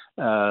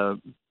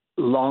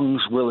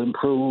 lungs will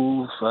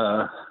improve,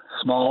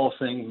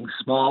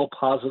 small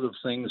positive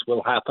things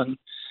will happen.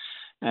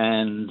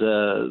 And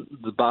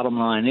the bottom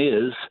line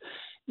is,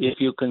 if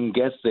you can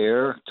get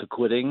there to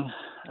quitting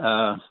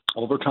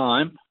over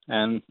time,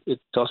 and it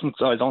doesn't,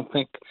 I don't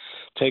think,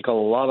 take a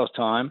lot of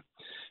time,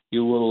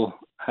 you will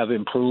have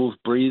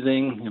improved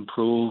breathing,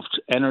 improved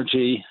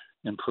energy,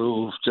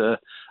 improved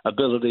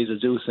ability to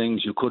do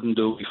things you couldn't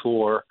do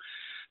before.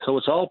 So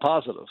it's all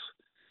positive.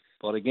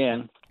 But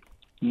again,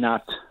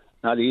 not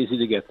easy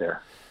to get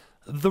there.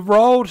 The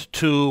road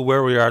to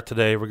where we are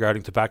today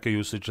regarding tobacco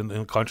usage in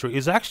the country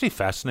is actually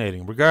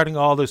fascinating. Regarding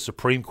all the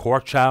Supreme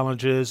Court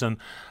challenges and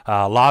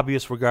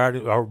lobbyists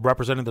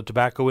representing the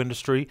tobacco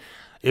industry,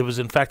 it was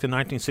in fact in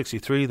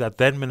 1963 that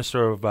then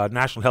Minister of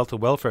National Health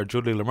and Welfare,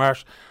 Julie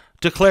LaMarche,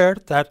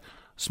 declared that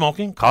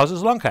smoking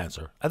causes lung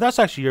cancer. And that's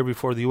actually a year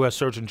before the U.S.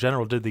 Surgeon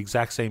General did the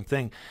exact same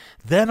thing.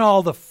 Then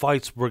all the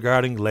fights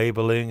regarding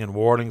labeling and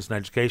warnings and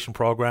education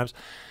programs.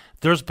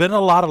 There's been a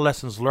lot of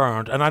lessons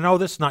learned, and I know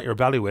this is not your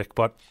bailiwick,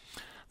 but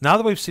now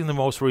that we've seen the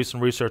most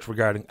recent research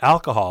regarding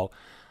alcohol,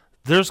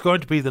 there's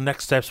going to be the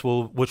next steps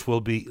which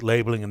will be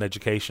labeling and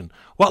education.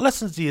 What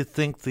lessons do you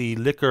think the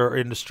liquor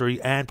industry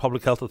and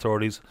public health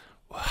authorities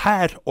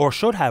had or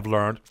should have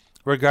learned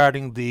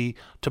regarding the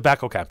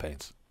tobacco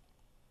campaigns?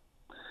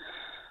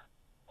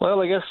 Well,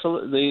 I guess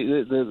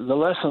the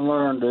lesson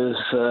learned is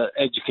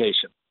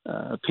education.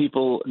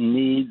 People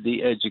need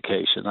the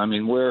education. I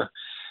mean,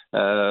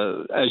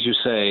 as you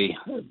say,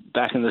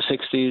 back in the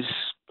 60s,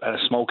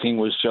 smoking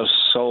was just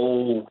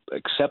so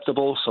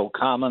acceptable, so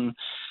common.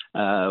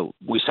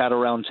 We sat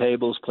around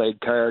tables, played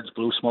cards,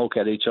 blew smoke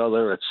at each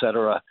other,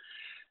 etc.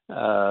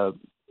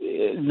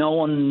 No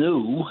one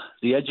knew.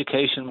 The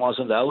education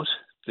wasn't out.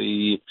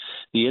 The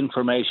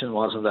information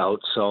wasn't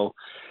out. So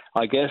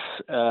I guess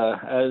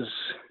as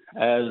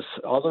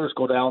others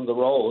go down the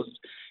road,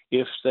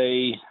 if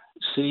they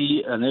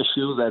see an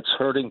issue that's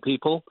hurting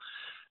people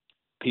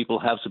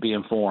have to be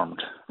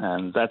informed,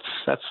 and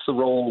that's the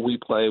role we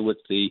play with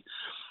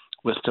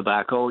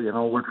tobacco. You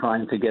know, we're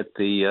trying to get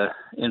the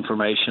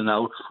information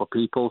out for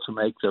people to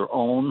make their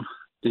own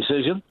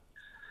decision.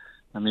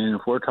 I mean,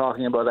 if we're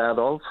talking about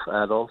adults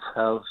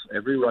have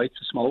every right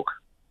to smoke,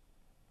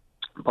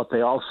 but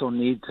they also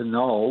need to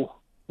know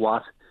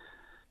what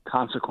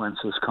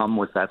consequences come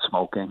with that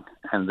smoking,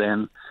 and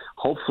then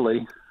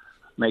hopefully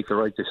make the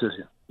right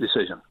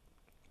decision.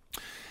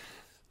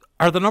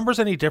 Are the numbers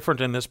any different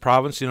in this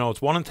province? You know,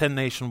 it's 1 in 10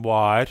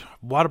 nationwide.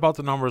 What about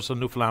the numbers in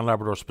Newfoundland and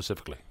Labrador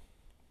specifically?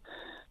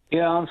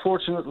 Yeah,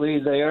 unfortunately,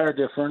 they are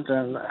different,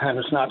 and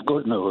it's not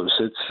good news.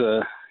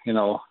 It's,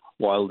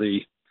 while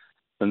the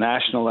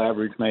national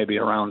average may be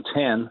around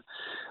 10,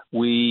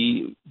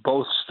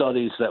 both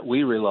studies that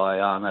we rely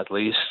on at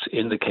least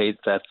indicate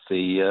that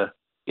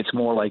it's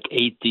more like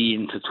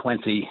 18 to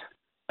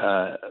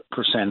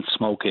 20%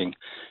 smoking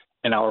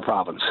in our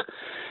province.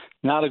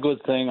 Not a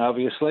good thing,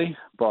 obviously,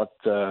 but,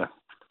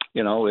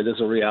 it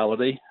is a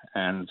reality.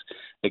 And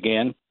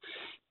again,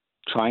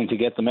 trying to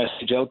get the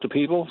message out to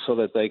people so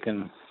that they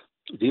can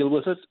deal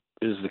with it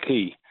is the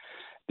key.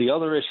 The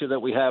other issue that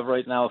we have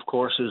right now, of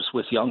course, is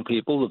with young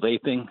people, the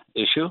vaping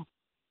issue.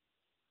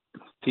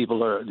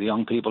 The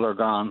young people are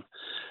gone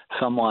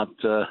somewhat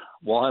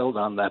wild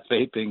on that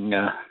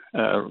vaping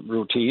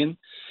routine,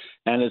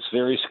 and it's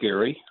very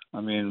scary.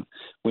 I mean,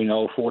 we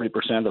know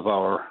 40% of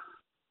our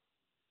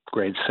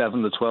grade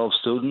 7 to 12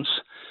 students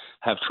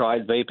have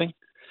tried vaping.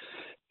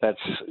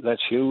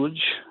 That's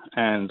huge,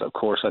 and of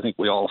course, I think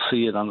we all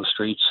see it on the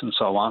streets and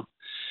so on.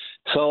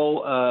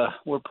 So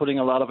we're putting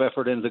a lot of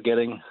effort into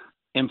getting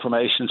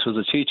information to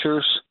the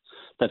teachers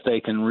that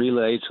they can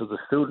relay to the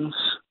students,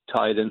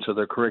 tied into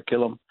their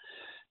curriculum,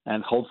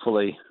 and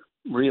hopefully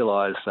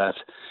realize that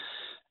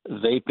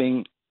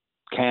vaping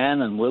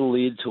can and will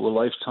lead to a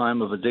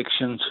lifetime of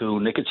addiction to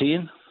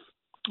nicotine,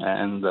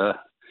 and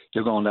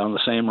you're going down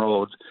the same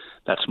road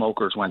that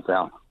smokers went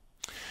down.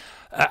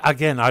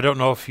 Again, I don't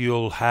know if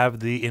you'll have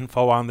the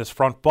info on this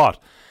front, but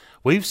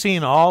we've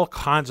seen all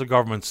kinds of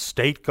governments,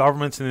 state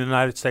governments in the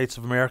United States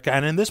of America,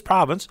 and in this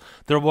province,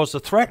 there was a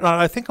threat, and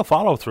I think a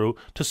follow-through,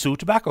 to sue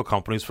tobacco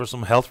companies for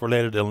some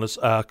health-related illness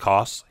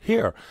costs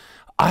here.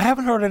 I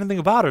haven't heard anything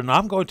about it, and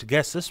I'm going to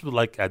guess this was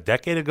like a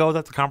decade ago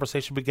that the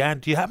conversation began.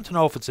 Do you happen to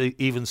know if it's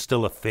even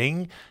still a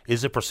thing?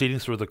 Is it proceeding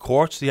through the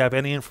courts? Do you have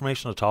any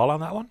information at all on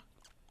that one?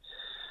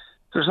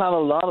 There's not a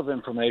lot of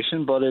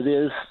information, but it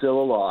is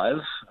still alive.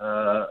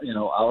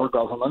 Our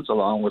government,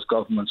 along with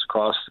governments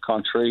across the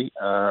country,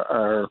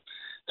 are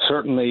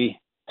certainly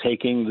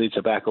taking the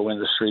tobacco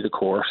industry to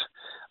court,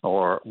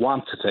 or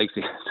want to take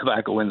the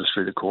tobacco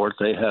industry to court.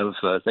 They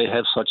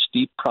have such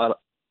deep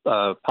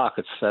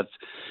pockets that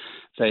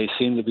they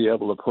seem to be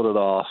able to put it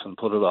off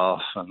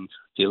and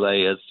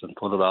delay it and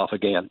put it off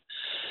again.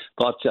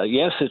 But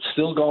yes, it's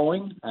still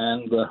going,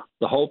 and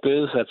the hope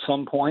is at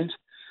some point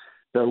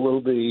there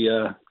will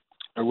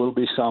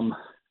be some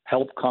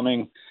help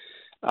coming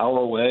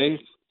our way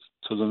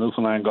to the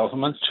Newfoundland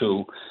government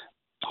to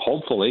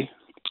hopefully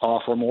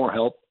offer more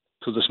help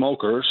to the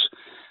smokers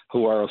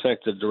who are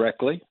affected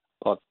directly.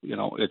 But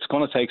it's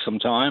going to take some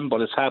time,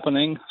 but it's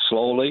happening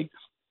slowly.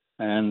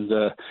 And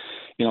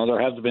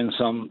there have been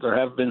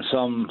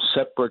some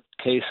separate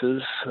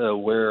cases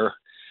where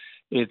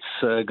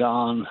it's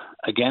gone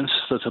against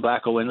the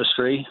tobacco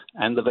industry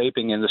and the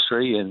vaping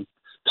industry in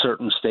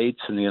certain states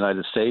in the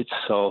United States.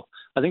 So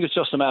I think it's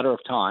just a matter of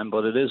time,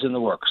 but it is in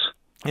the works.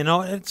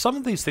 Some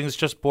of these things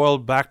just boil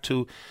back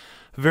to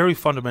very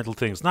fundamental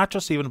things, not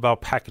just even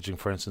about packaging,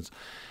 for instance.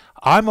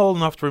 I'm old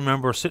enough to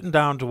remember sitting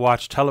down to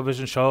watch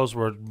television shows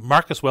where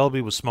Marcus Welby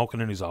was smoking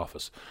in his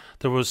office.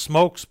 There was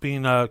smokes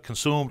being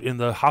consumed in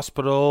the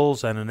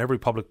hospitals and in every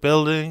public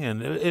building,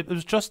 and it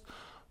was just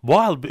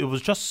wild. It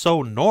was just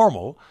so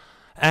normal,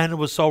 and it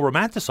was so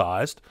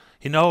romanticized.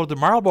 The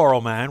Marlboro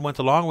Man went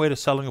a long way to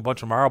selling a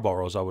bunch of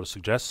Marlboros, I would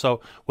suggest.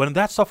 So when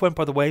that stuff went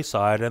by the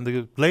wayside and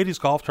the ladies'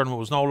 golf tournament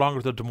was no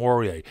longer the Du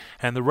Maurier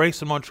and the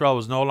race in Montreal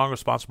was no longer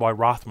sponsored by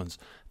Rothmans,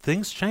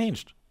 things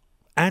changed.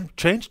 And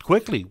changed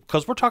quickly,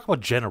 because we're talking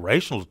about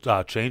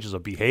generational changes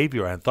of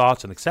behavior and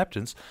thoughts and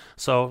acceptance.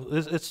 So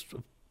it's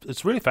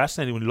really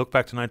fascinating when you look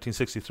back to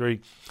 1963.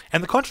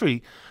 And the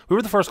country, we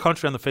were the first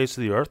country on the face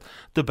of the earth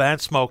to ban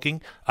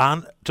smoking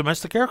on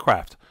domestic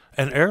aircraft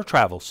and air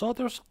travel. So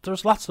there's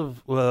lots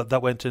of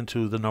that went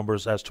into the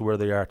numbers as to where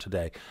they are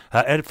today.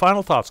 And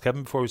final thoughts,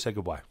 Kevin, before we say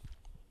goodbye.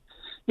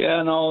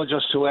 Yeah, no,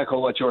 just to echo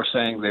what you're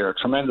saying there,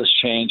 tremendous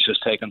change has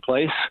taken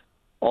place,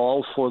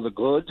 all for the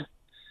good.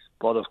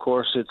 But of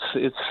course,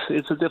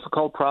 it's a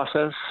difficult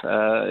process.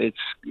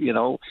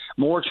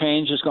 More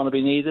change is going to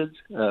be needed.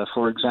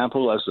 For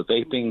example, as the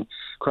vaping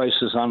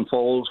crisis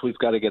unfolds, we've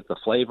got to get the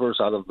flavors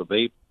out of the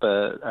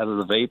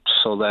vapes,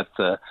 so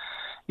that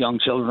young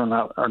children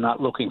are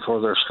not looking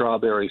for their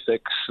strawberry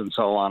fix and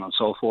so on and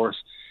so forth.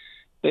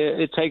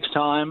 It takes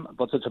time,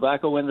 but the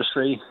tobacco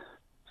industry,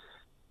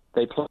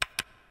 they play.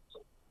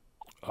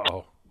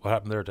 Uh-oh. What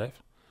happened there, Dave?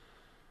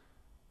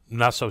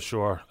 Not so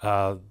sure.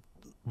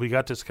 We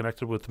got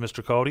disconnected with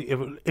Mr. Cody.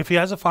 If he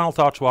has a final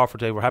thought to offer,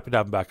 Dave, we're happy to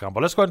have him back on.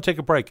 But let's go ahead and take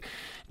a break.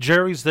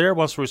 Jerry's there,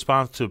 wants to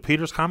respond to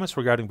Peter's comments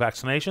regarding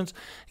vaccinations.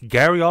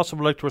 Gary also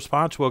would like to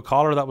respond to a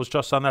caller that was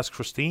just on, that's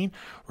Christine,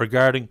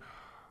 regarding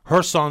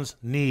her son's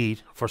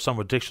need for some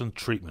addiction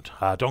treatment.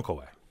 Don't go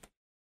away.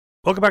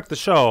 Welcome back to the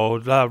show.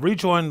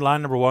 Rejoin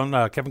line number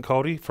one, Kevin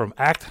Cody from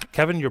ACT.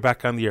 Kevin, you're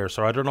back on the air,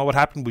 sir. I don't know what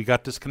happened. We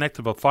got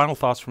disconnected, but final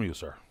thoughts from you,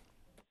 sir.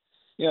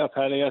 Yeah,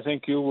 Paddy, I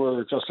think you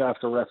were just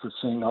after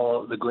referencing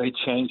all the great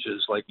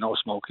changes like no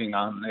smoking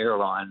on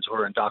airlines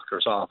or in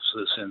doctors'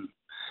 offices and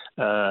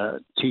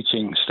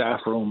teaching staff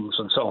rooms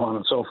and so on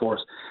and so forth.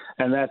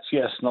 And that's,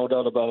 yes, no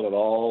doubt about it.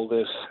 All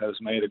this has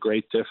made a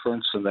great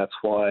difference, and that's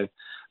why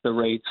the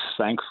rates,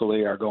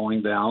 thankfully, are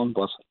going down,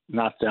 but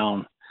not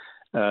down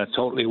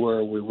totally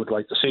where we would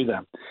like to see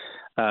them.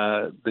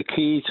 The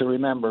key to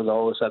remember,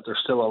 though, is that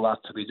there's still a lot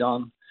to be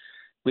done.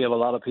 We have a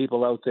lot of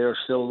people out there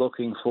still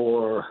looking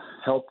for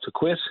help to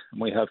quit, and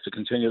we have to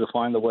continue to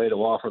find a way to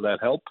offer that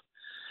help.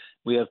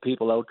 We have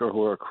people out there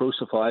who are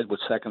crucified with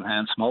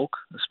secondhand smoke,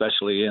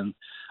 especially in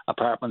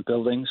apartment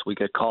buildings. We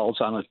get calls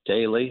on it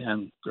daily,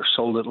 and there's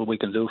so little we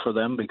can do for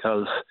them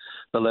because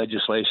the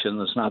legislation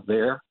is not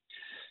there.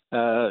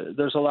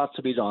 There's a lot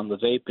to be done. The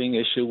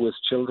vaping issue with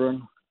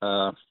children,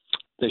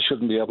 they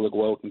shouldn't be able to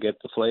go out and get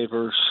the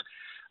flavors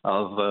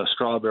of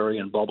strawberry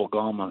and bubble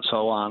gum and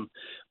so on,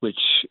 which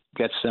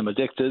gets them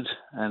addicted,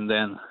 and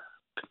then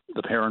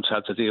the parents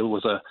have to deal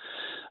with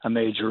a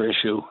major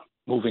issue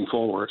moving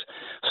forward.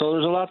 So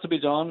there's a lot to be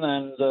done,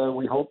 and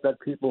we hope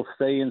that people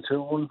stay in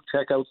tune,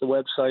 check out the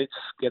websites,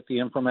 get the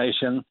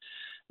information,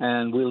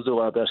 and we'll do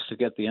our best to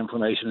get the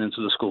information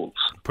into the schools.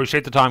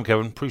 Appreciate the time,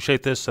 Kevin.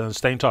 Appreciate this, and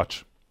stay in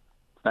touch.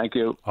 Thank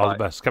you. All Bye. the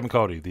best. Kevin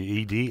Cody,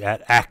 the ED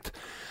at ACT.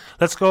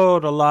 Let's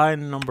go to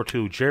line number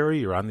two. Jerry,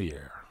 you're on the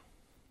air.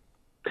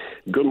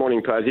 Good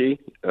morning, Patty.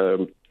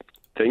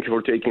 Thank you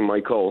for taking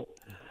my call.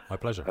 My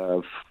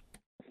pleasure.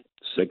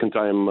 Second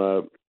time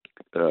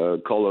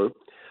caller.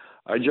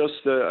 I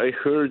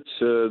heard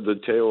the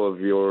tale of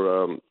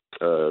your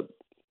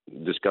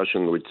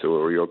discussion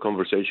or your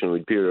conversation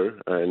with Peter,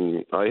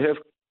 and I have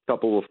a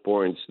couple of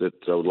points that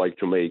I would like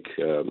to make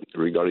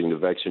regarding the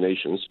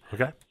vaccinations.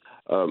 Okay.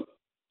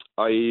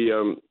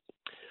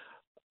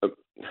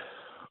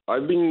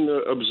 I've been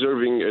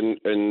observing,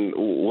 and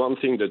one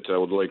thing that I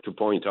would like to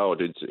point out,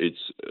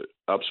 it's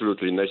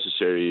absolutely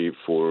necessary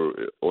for,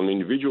 on an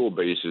individual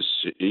basis,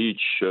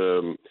 each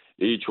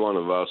one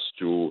of us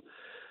to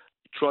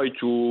try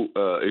to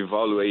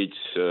evaluate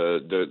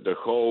the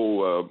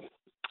whole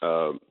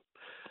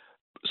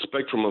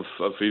spectrum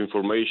of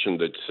information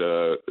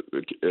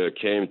that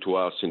came to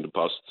us in the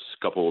past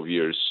couple of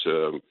years,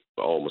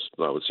 almost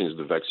now since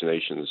the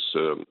vaccinations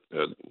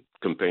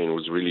campaign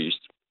was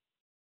released.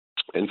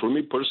 And for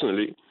me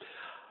personally,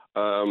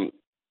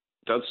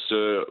 that's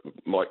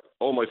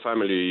all my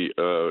family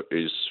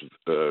is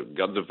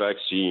got the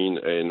vaccine,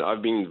 and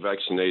I've been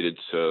vaccinated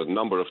a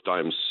number of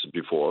times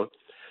before.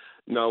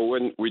 Now,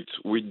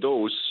 with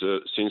those,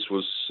 since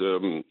was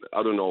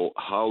I don't know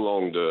how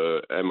long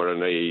the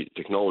mRNA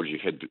technology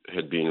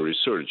had been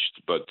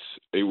researched, but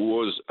it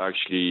was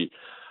actually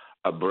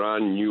a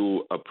brand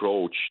new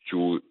approach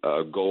to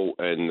go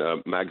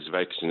and max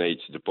vaccinate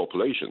the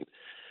population.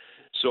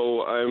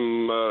 So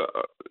I'm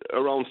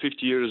around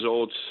 50 years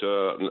old.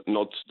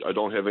 I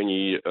don't have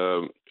any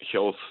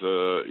health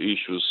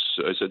issues.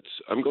 I said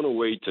I'm going to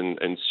wait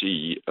and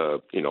see,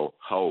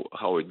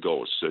 how it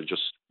goes.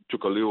 Just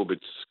took a little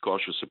bit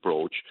cautious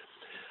approach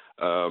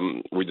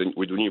with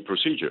the new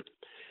procedure,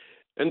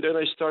 and then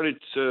I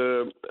started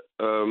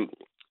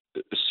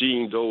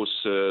seeing those.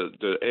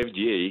 The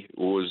FDA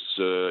was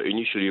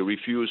initially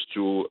refused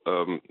to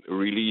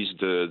release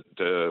the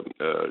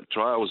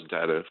trials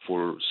data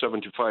for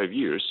 75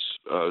 years,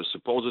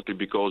 supposedly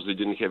because they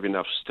didn't have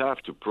enough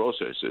staff to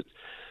process it.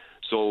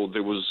 So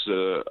there was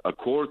a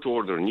court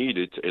order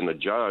needed, and a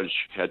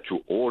judge had to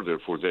order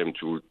for them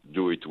to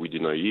do it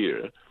within a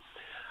year.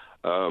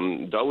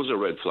 That was a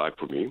red flag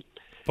for me.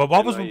 But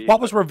what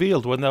was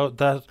revealed when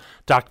that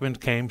document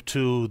came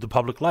to the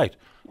public light?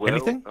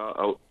 Anything?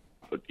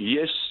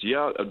 Yes,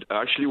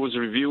 actually, it was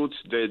revealed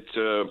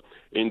that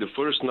in the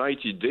first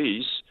 90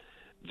 days,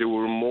 there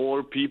were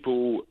more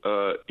people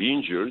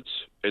injured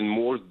and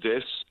more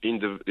deaths in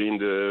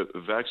the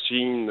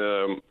vaccine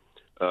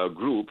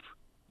group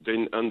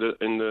than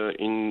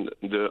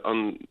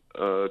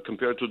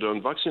compared to the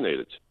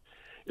unvaccinated.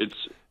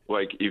 It's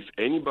like if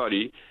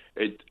anybody,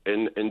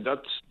 and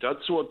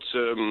that's what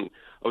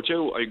I'll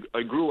tell you.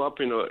 I grew up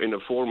in a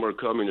former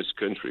communist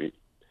country.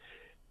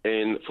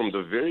 And from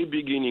the very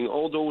beginning,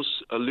 all those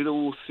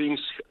little things,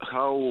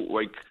 how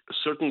like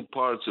certain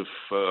parts of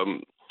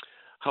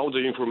how the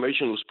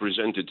information was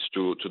presented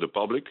to the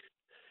public,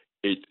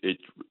 it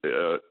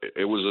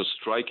was a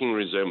striking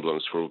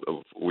resemblance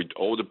with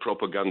all the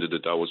propaganda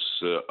that I was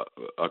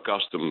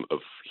accustomed of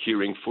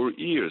hearing for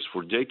years,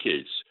 for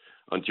decades,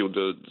 until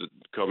the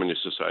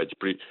communist society,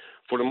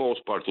 for the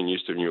most part in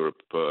Eastern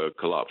Europe,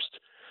 collapsed.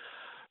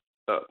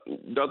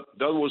 That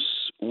was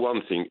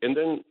one thing, and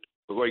then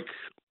like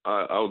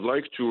I would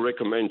like to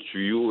recommend to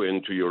you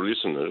and to your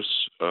listeners,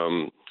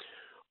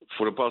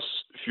 for the past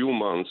few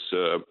months,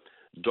 a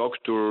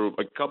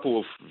couple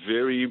of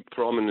very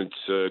prominent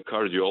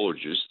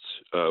cardiologists.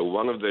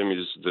 One of them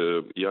is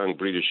the young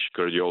British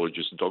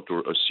cardiologist,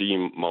 Dr.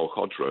 Aseem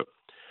Malhotra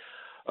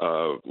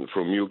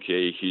from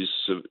UK. He's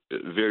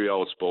very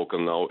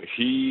outspoken now.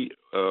 He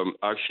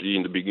actually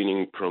in the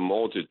beginning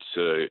promoted,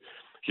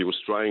 he was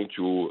trying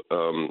to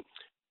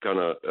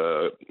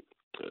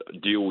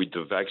deal with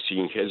the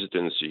vaccine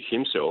hesitancy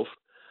himself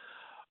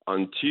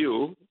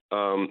until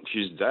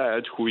his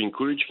dad, who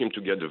encouraged him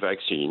to get the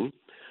vaccine,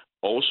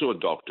 also a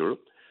doctor,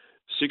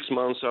 6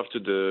 months after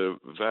the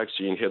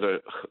vaccine had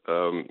a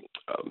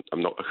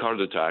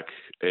heart attack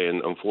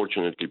and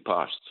unfortunately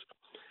passed.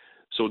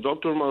 So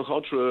Dr.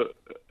 Malhotra,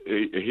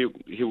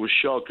 he was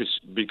shocked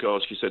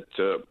because he said,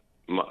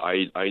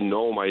 I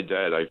know my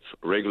dad, I've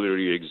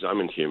regularly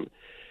examined him,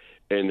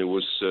 and it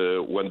was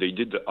when they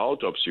did the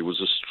autopsy, it was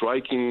a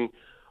striking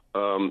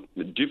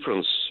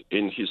difference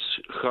in his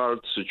heart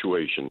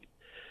situation.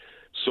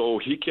 So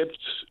he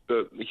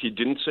he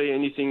didn't say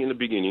anything in the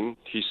beginning.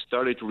 He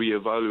started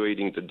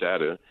reevaluating the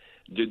data,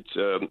 did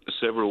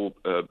several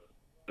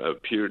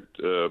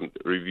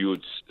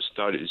peer-reviewed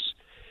studies,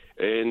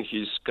 and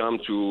he's come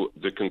to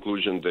the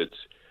conclusion that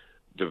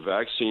the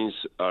vaccines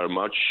are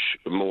much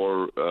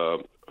more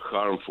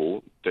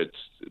harmful, that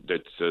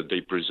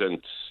they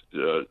present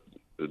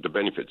the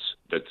benefits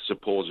that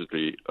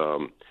supposedly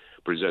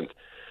present.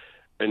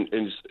 And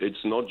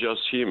it's not just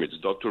him; it's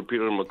Dr.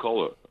 Peter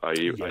McCullough.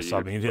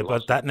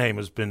 But that name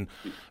has been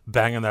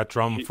banging that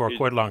drum for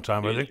quite a long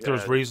time. I think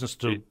there's reasons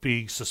to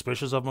be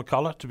suspicious of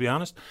McCullough, to be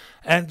honest.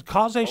 And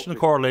causation and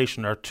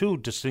correlation are two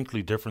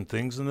distinctly different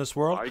things in this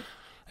world.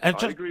 I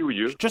agree with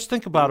you. Just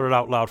think about it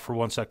out loud for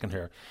 1 second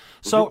here.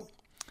 So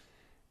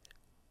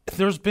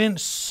there's been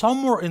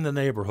somewhere in the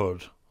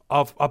neighborhood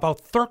of about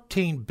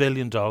 13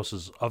 billion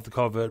doses of the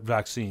COVID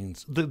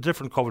vaccines, the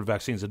different COVID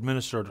vaccines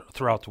administered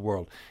throughout the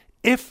world.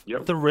 If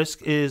the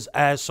risk is,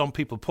 as some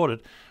people put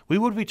it, we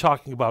would be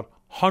talking about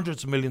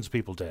hundreds of millions of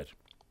people dead.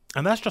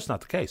 And that's just not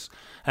the case.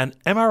 And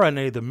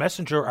mRNA, the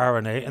messenger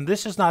RNA, and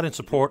this is not in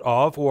support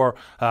of or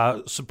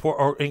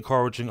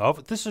encouraging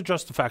of, this is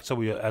just the facts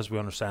as we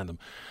understand them.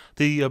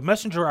 The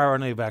messenger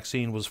RNA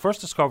vaccine was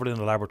first discovered in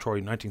a laboratory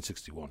in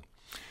 1961.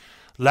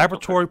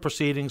 Laboratory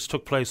proceedings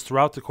took place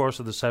throughout the course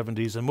of the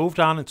 70s and moved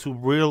on into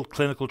real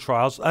clinical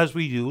trials, as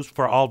we used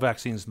for all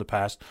vaccines in the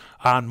past,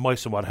 on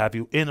mice and what have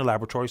you, in a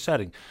laboratory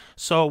setting.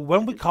 So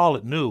when we call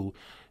it new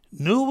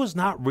was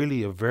not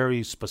really a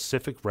very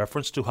specific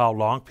reference to how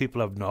long people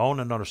have known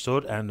and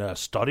understood and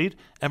studied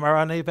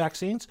mRNA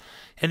vaccines.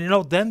 And,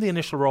 then the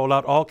initial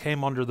rollout all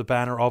came under the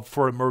banner of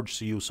for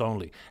emergency use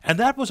only. And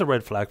that was a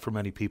red flag for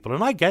many people,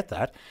 and I get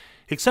that,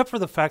 except for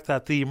the fact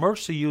that the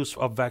emergency use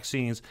of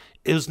vaccines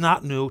is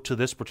not new to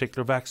this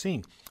particular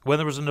vaccine. When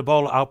there was an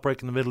Ebola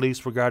outbreak in the Middle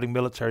East regarding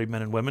military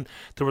men and women,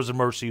 there was an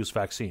emergency use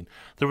vaccine.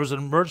 There was an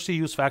emergency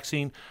use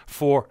vaccine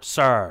for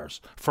SARS,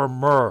 for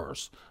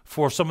MERS,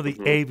 for some of the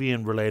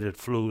avian-related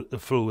flu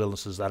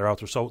illnesses that are out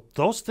there. So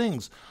those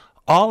things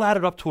all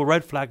added up to a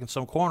red flag in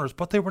some corners,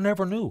 but they were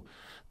never new.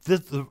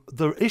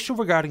 The issue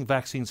regarding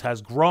vaccines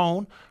has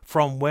grown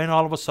from when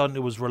all of a sudden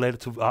it was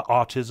related to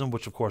autism,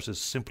 which of course is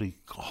simply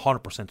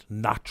 100%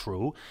 not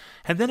true.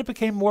 And then it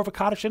became more of a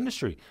cottage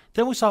industry.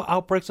 Then we saw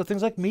outbreaks of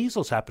things like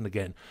measles happen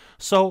again.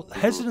 So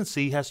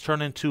hesitancy has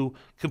turned into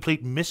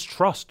complete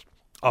mistrust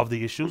of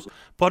the issues.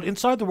 But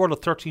inside the world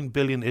of 13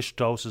 billion-ish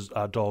doses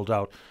doled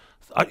out,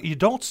 you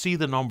don't see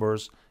the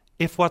numbers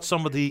if what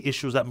some of the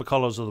issues that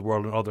McCulloughs of the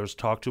world and others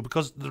talk to,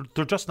 because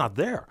they're just not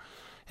there.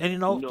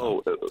 And,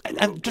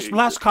 and just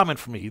last comment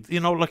for me,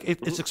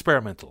 it's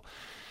experimental.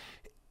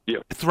 Yeah.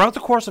 Throughout the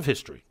course of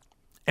history,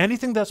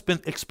 anything that's been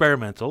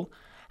experimental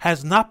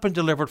has not been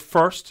delivered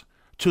first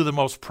to the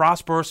most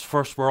prosperous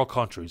first world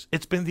countries.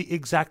 It's been the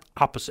exact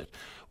opposite.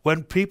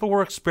 When people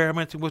were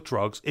experimenting with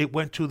drugs, it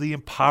went to the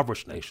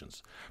impoverished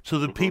nations, to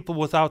the people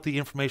without the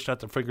information at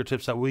their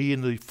fingertips that we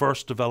in the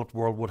first developed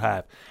world would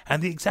have.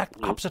 And the exact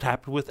opposite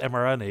happened with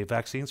mRNA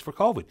vaccines for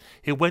COVID.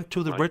 It went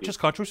to the richest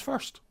countries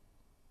first.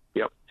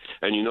 Yep.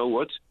 And you know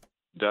what?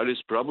 That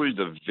is probably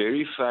the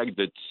very fact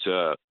that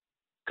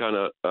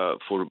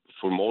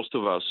for most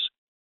of us,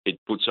 it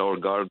puts our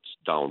guards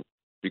down.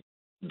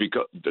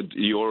 Because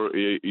your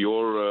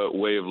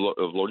way of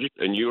logic,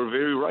 and you're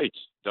very right.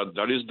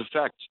 That is the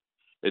fact.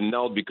 And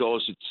now,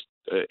 because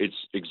it's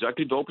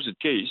exactly the opposite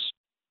case,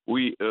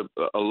 we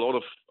a lot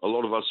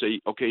of us say,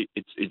 okay,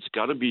 it's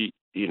got to be.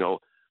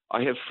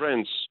 I have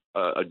friends,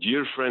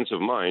 dear friends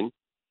of mine,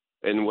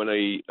 And when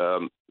I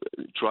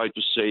tried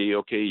to say,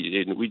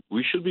 okay,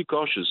 we should be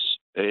cautious,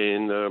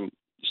 and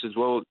he says,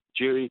 well,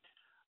 Jerry,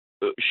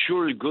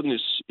 surely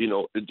goodness,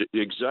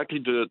 exactly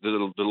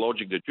the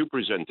logic that you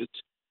presented,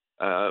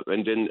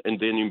 and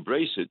then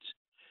embrace it.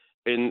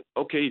 And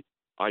okay,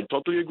 I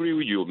totally agree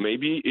with you.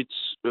 Maybe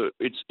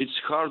it's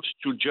hard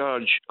to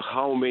judge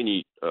how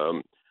many,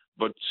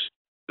 but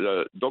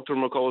Dr.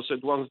 McCullough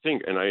said one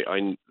thing, and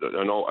I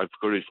know I've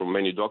heard it from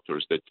many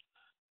doctors, that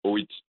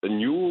with a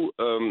new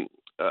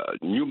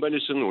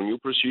medicine or new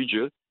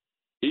procedure,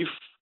 if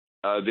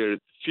there are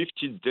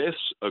 50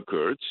 deaths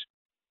occurred,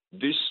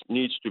 this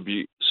needs to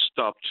be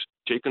stopped,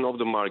 taken off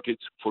the market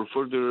for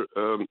further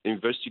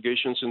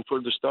investigations and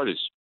further studies.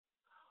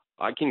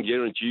 I can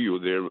guarantee you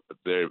there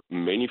are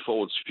many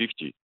folds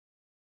 50.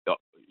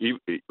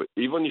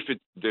 Even if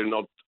they're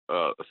not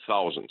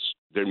thousands,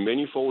 there are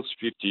many folds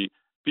 50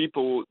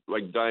 people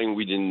like dying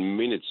within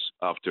minutes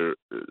after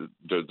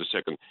the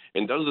second.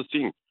 And that's the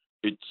thing.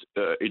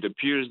 It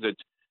appears that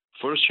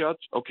first shot,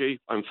 okay,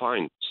 I'm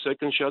fine.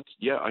 Second shot,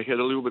 yeah, I had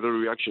a little bit of a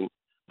reaction.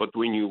 But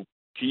when you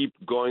keep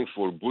going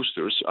for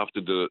boosters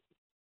after the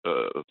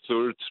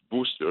third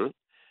booster,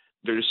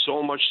 there is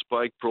so much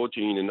spike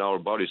protein in our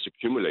bodies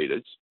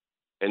accumulated,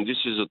 and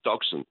this is a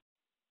toxin.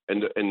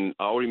 And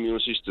our immune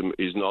system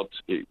is not,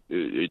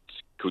 it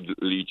could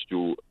lead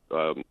to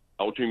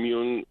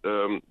autoimmune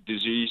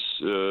disease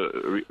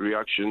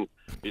reaction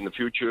in the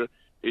future.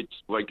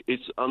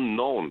 It's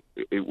unknown.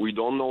 We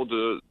don't know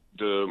the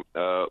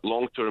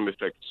long-term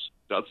effects.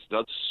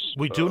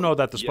 We do know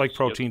that the spike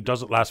protein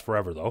doesn't last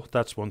forever, though.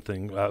 That's one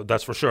thing,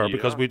 that's for sure,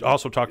 because we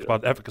also talked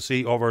about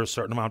efficacy over a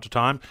certain amount of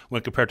time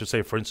when compared to,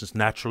 say, for instance,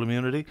 natural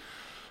immunity.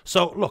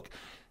 So, look,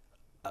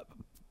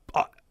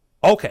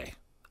 okay,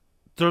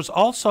 there's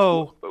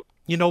also,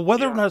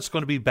 whether or not it's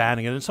going to be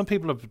banning it, and some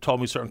people have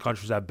told me certain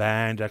countries have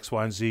banned X,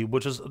 Y, and Z,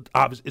 which is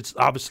it's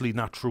obviously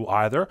not true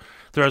either.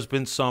 There has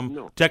been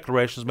some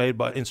declarations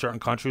made in certain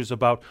countries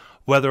about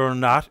whether or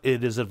not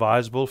it is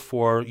advisable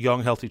for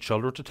young, healthy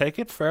children to take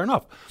it. Fair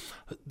enough.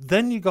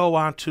 Then you go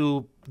on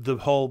to the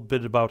whole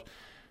bit about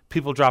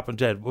people dropping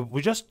dead.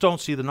 We just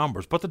don't see the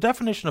numbers. But the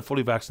definition of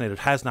fully vaccinated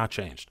has not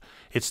changed.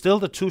 It's still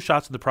the 2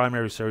 shots in the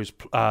primary series.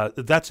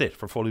 That's it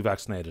for fully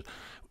vaccinated.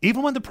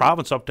 Even when the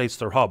province updates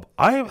their hub,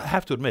 I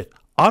have to admit,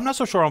 I'm not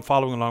so sure I'm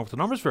following along with the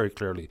numbers very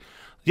clearly.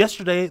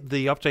 Yesterday,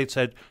 the update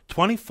said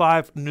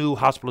 25 new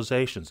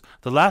hospitalizations.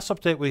 The last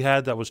update we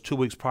had that was 2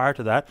 weeks prior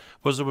to that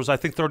there was, I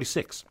think,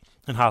 36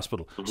 in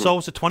hospital. Mm-hmm. So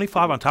is it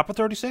 25 on top of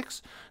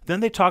 36?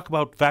 Then they talk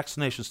about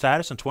vaccination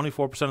status, and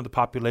 24% of the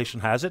population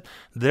has it.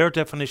 Their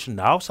definition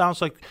now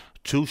sounds like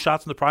 2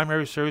 shots in the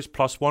primary series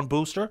plus 1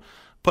 booster.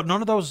 But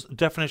none of those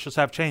definitions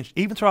have changed,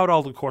 even throughout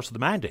all the course of the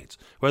mandates,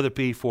 whether it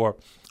be for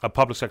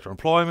public sector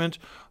employment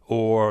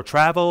or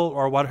travel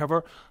or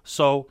whatever.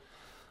 So,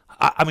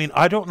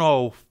 I don't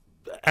know.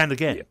 And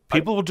again,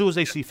 people will do as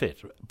they see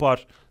fit.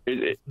 But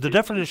the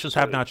definitions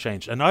have not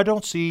changed. And I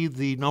don't see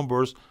the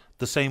numbers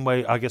the same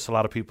way I guess a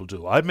lot of people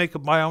do. I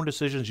make my own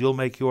decisions. You'll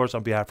make yours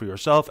on behalf of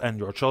yourself and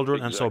your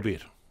children, and so be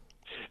it.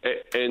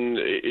 And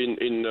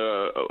in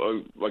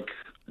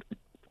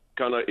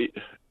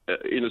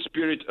a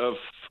spirit of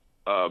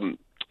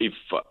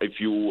if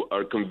you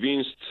are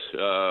convinced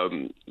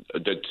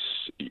that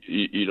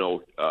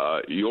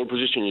your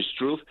position is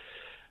truth,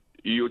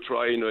 you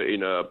try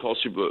in a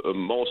possible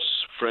most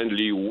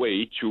friendly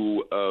way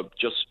to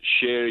just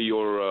share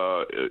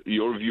your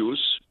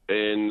views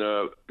and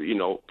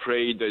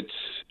pray that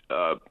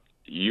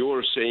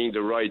you're saying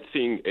the right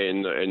thing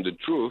and the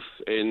truth,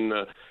 and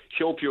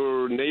help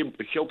your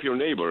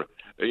neighbor.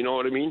 You know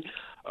what I mean?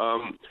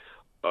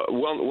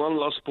 One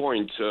last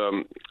point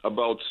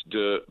about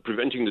the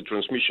preventing the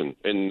transmission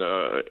and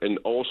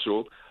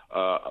also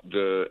how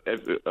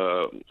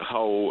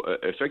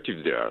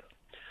effective they are.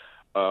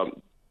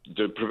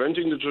 The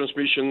preventing the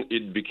transmission,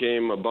 it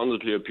became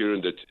abundantly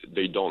apparent that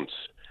they don't.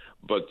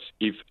 But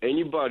if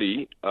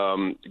anybody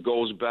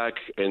goes back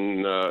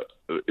and,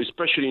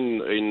 especially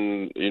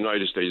in the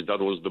United States, that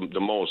was the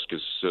most,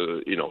 because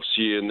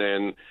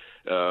CNN.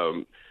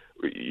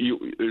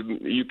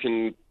 You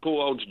can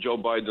pull out Joe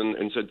Biden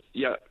and said,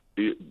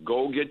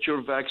 go get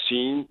your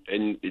vaccine,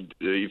 and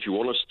if you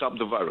want to stop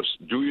the virus,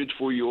 do it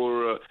for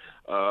your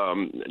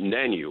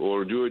nanny,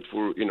 or do it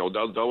for,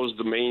 that was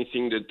the main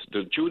thing that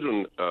the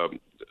children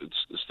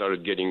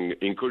started getting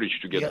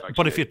encouraged to get vaccinated.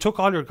 But if you took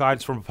all your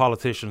guidance from a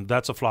politician,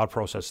 that's a flawed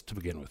process to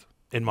begin with,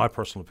 in my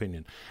personal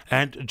opinion.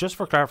 And just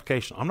for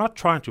clarification, I'm not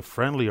trying to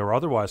friendly or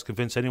otherwise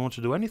convince anyone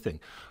to do anything.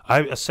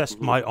 I assessed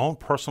my own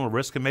personal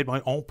risk and made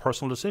my own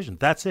personal decision.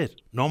 That's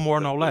it. No more,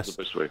 no less. That's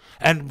the best way.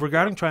 And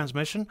regarding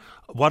transmission,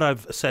 what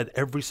I've said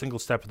every single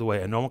step of the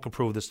way, and no one can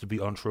prove this to be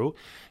untrue,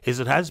 is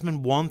it has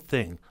been one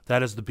thing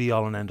that is the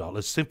be-all and end-all.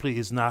 It simply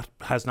has not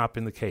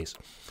been the case.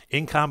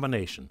 In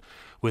combination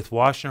with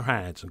washing your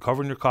hands and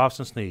covering your coughs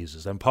and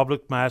sneezes and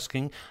public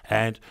masking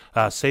and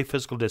safe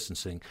physical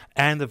distancing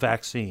and the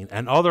vaccine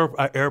and other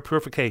air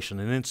purification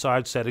in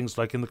inside settings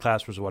like in the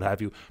classrooms or what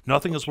have you,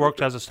 nothing has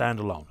worked as a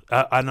standalone.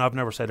 And I've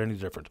never said any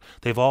different.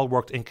 They've all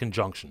worked in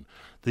conjunction.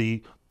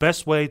 The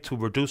best way to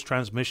reduce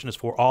transmission is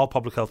for all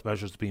public health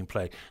measures to be in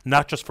play,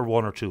 not just for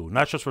one or two,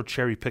 not just for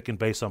cherry picking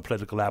based on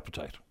political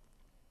appetite.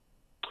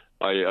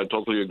 I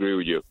totally agree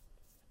with you.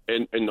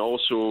 And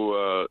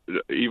also,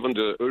 even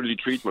the early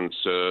treatments,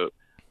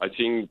 I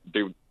think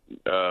there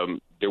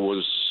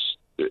was,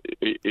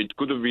 it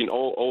could have been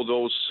all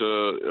those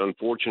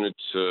unfortunate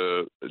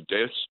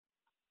deaths.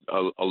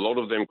 A lot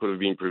of them could have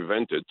been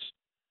prevented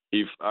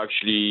if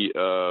actually,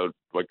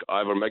 like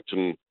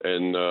ivermectin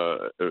and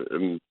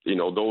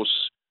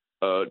those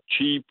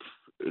cheap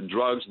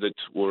drugs that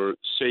were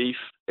safe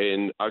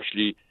and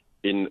actually,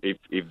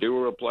 if they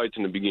were applied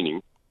in the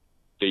beginning,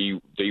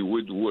 they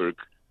would work.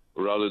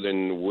 Rather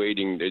than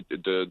waiting,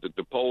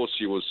 the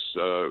policy was,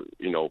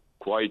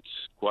 quite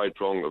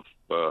wrong.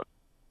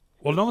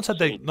 Well, no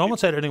one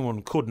said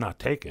anyone could not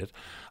take it,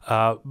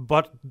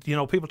 but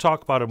people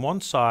talk about on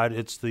one side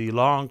it's the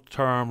long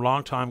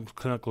time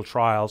clinical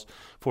trials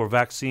for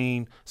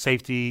vaccine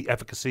safety,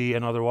 efficacy,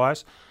 and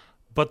otherwise.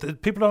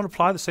 But people don't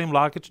apply the same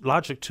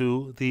logic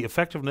to the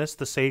effectiveness,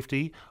 the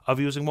safety of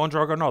using one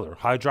drug or another,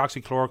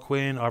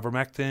 hydroxychloroquine,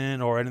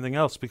 ivermectin, or anything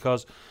else,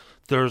 because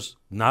there's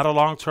not a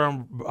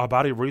long-term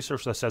body of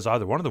research that says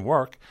either one of them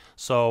work.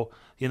 So,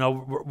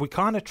 we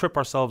kind of trip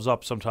ourselves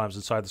up sometimes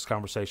inside this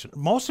conversation,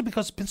 mostly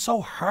because it's been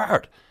so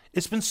hard.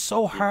 It's been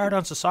so hard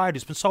on society.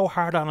 It's been so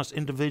hard on us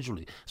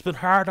individually. It's been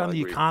hard on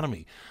the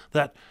economy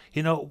that,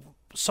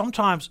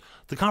 sometimes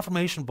the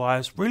confirmation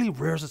bias really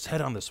rears its head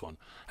on this one.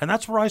 And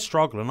that's where I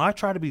struggle. And I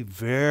try to be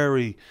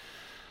very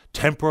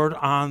tempered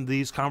on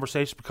these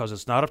conversations because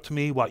it's not up to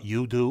me what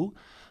you do.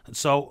 And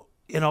so,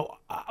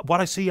 what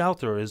I see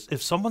out there is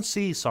if someone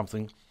sees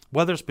something,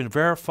 whether it's been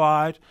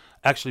verified,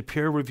 actually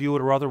peer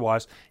reviewed or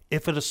otherwise,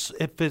 if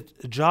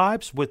it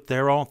jibes with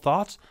their own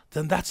thoughts,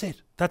 then that's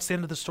it. That's the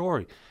end of the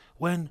story.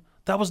 When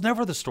that was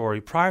never the story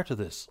prior to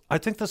this. I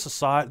think the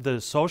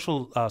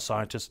social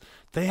scientists,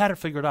 they had it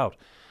figured out.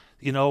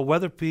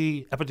 Whether it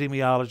be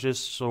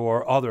epidemiologists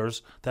or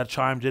others that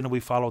chimed in and we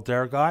followed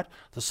their guide,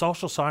 the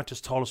social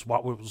scientists told us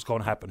what was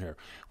going to happen here.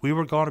 We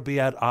were going to be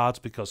at odds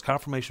because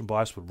confirmation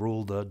bias would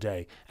rule the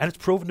day. And it's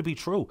proven to be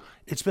true.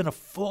 It's been a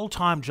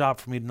full-time job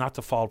for me not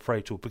to fall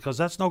prey to it because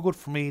that's no good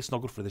for me. It's no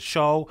good for the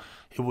show.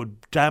 It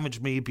would damage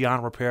me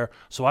beyond repair.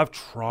 So I've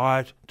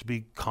tried to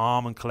be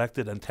calm and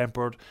collected and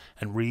tempered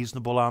and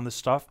reasonable on this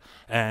stuff.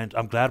 And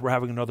I'm glad we're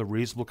having another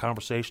reasonable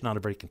conversation on a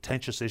very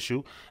contentious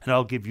issue. And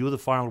I'll give you the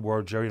final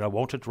word, Jerry, and I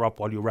won't interrupt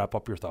while you wrap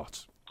up your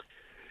thoughts.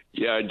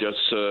 Yeah,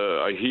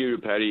 I hear you,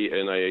 Patty,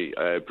 and I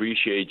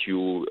appreciate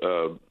you,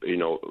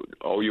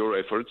 all your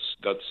efforts.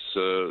 That's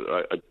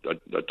I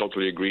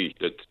totally agree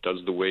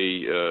that's the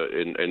way,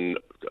 and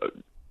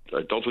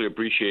I totally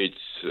appreciate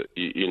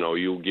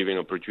you giving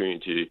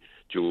opportunity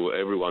to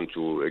everyone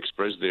to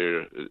express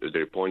their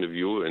point of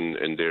view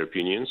and their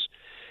opinions,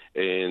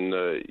 and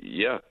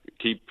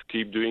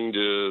keep doing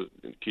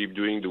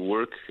the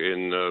work,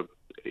 and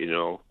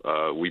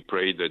we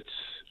pray that.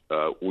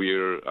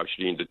 We're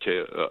actually in the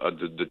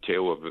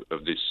tail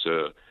of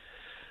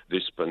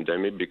this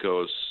pandemic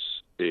because,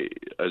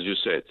 as you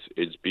said,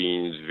 it's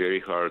been very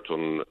hard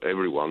on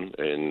everyone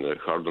and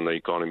hard on the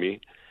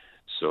economy.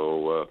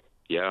 So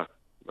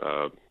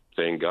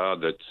thank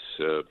God that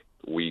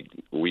we're.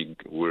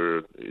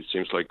 It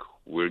seems like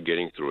we're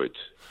getting through it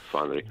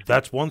finally.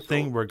 That's one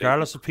thing,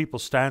 regardless of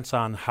people's stance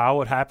on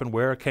how it happened,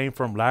 where it came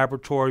from,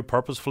 laboratory,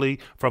 purposefully,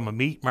 from a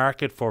meat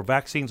market, for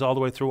vaccines all the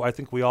way through. I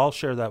think we all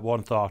share that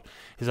one thought,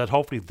 is that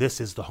hopefully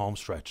this is the home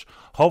stretch.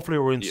 Hopefully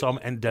we're in some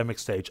endemic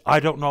stage. I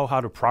don't know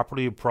how to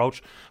properly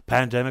approach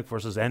pandemic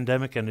versus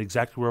endemic and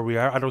exactly where we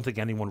are. I don't think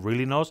anyone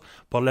really knows,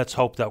 but let's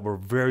hope that we're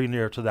very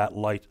near to that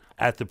light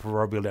at the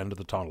proverbial end of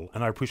the tunnel.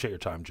 And I appreciate your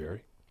time,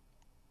 Jerry.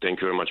 Thank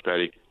you very much,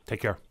 Patty.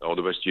 Take care. All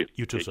the best to you.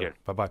 You too, Take sir. care.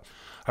 Bye-bye. All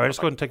right, let's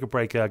go ahead and take a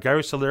break.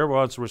 Gary Soler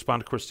wants to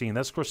respond to Christine.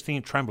 That's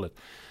Christine Tremblett.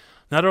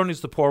 Not only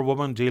is the poor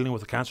woman dealing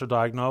with a cancer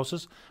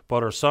diagnosis,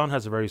 but her son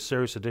has a very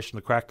serious addiction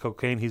to crack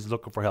cocaine. He's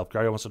looking for help.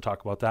 Gary wants to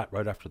talk about that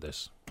right after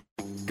this.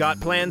 Got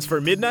plans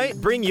for midnight?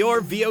 Bring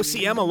your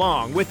VOCM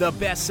along with the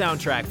best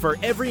soundtrack for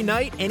every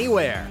night,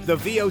 anywhere. The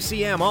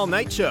VOCM All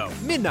Night Show,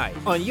 midnight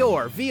on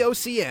your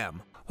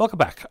VOCM. Welcome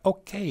back.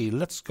 Okay,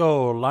 let's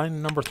go.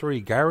 Line number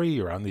 3. Gary,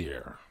 you're on the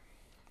air.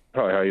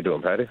 Hi, how you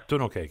doing, Patty?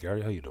 Doing okay,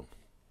 Gary. How you doing?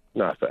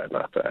 Not bad,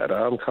 not bad.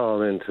 I'm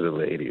calling in to the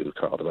lady who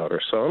called about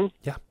her son.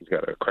 Yeah. He's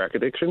got a crack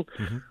addiction.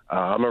 Mm-hmm.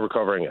 I'm a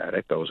recovering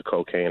addict. I was a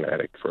cocaine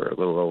addict for a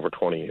little over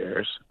 20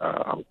 years.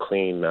 I'm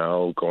clean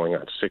now, going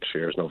on 6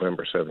 years,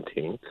 November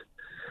 17th.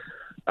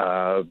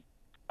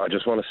 I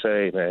just want to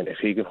say, man, if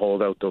he can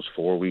hold out those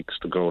 4 weeks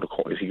to go to,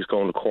 if he's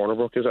going to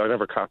Cornerbrook, I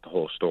never caught the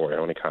whole story. I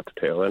only caught the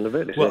tail end of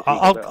it. Well,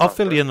 I'll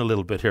fill you in a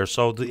little bit here.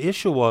 So the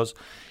issue was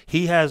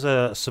he has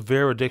a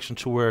severe addiction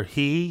to where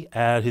he,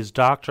 his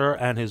doctor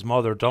and his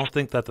mother don't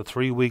think that the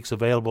 3 weeks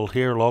available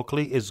here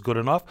locally is good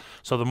enough.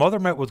 So the mother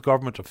met with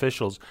government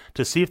officials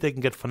to see if they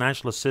can get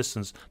financial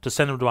assistance to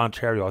send him to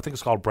Ontario. I think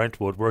it's called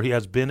Brentwood, where he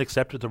has been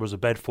accepted. There was a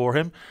bed for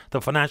him. The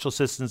financial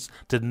assistance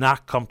did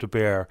not come to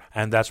bear,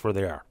 and that's where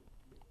they are.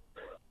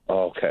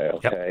 Okay.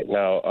 Yep.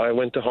 Now, I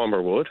went to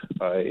Humberwood.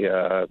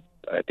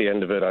 At the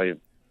end of it,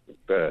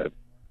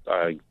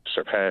 I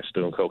surpassed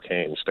doing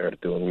cocaine and started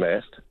doing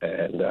meth.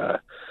 And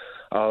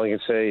all I can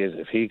say is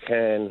if he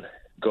can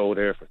go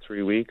there for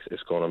 3 weeks,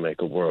 it's going to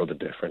make a world of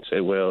difference.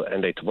 It will.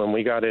 And when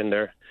we got in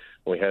there,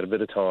 when we had a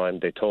bit of time,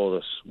 they told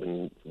us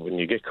when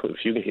you get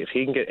if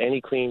he can get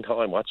any clean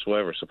time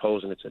whatsoever,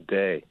 supposing it's a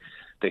day,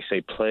 they say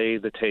play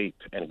the tape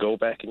and go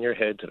back in your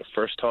head to the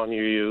first time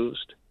you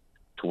used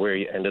to where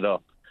you ended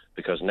up.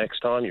 Because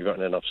next time you're going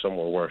to end up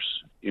somewhere worse.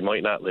 You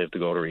might not live to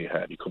go to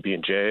rehab. You could be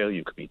in jail.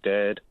 You could be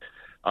dead.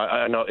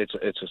 I know it's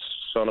a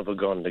son of a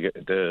gun to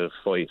get the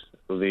fight.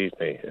 Believe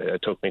me,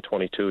 it took me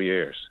 22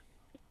 years.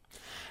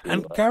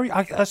 And Gary,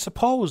 I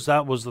suppose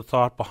that was the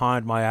thought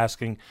behind my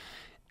asking.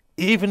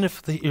 Even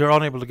if you're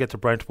unable to get to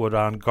Brentwood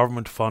on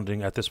government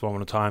funding at this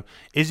moment in time,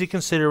 is he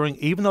considering,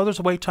 even though there's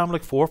a wait time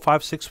like 4,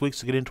 5, 6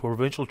 weeks to get into a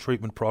provincial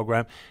treatment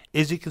program,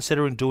 is he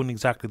considering doing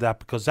exactly that?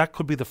 Because that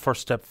could be the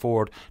first step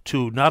forward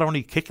to not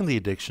only kicking the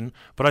addiction,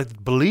 but I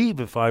believe,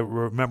 if I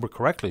remember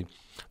correctly,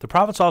 the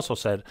province also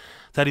said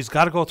that he's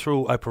got to go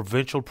through a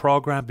provincial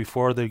program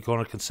before they're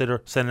going to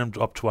consider sending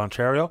him up to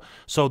Ontario.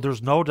 So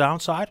there's no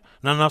downside.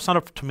 Now, that's not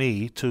up to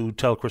me to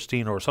tell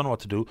Christine or her son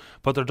what to do,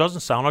 but there doesn't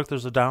sound like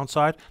there's a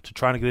downside to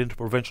trying to get into a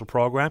provincial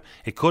program.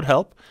 It could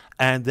help,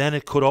 and then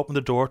it could open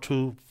the door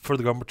for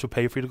the government to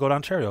pay for you to go to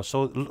Ontario.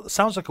 So it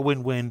sounds like a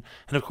win-win.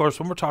 And, of course,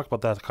 when we're talking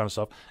about that kind of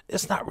stuff,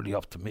 it's not really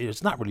up to me.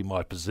 It's not really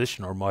my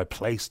position or my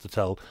place to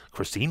tell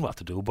Christine what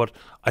to do, but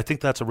I think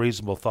that's a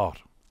reasonable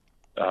thought.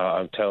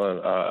 I'm telling,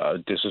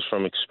 this is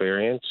from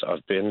experience.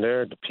 I've been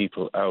there. The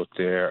people out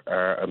there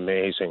are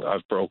amazing.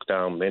 I've broke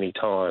down many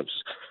times,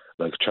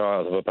 like a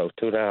child of about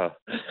 2 now.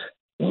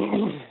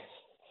 You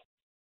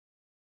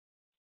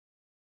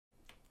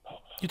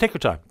take your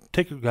time.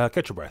 Catch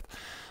your breath.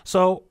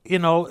 So,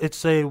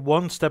 it's a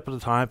one step at a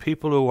time.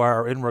 People who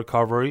are in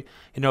recovery,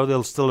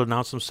 they'll still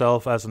announce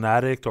themselves as an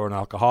addict or an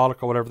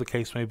alcoholic or whatever the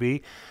case may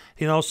be.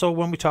 So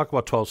when we talk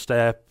about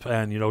 12-step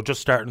and,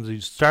 just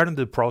starting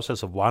the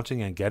process of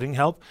wanting and getting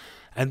help,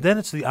 and then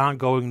it's the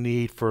ongoing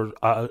need for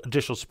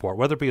additional support,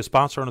 whether it be a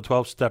sponsor on a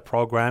 12-step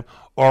program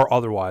or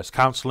otherwise,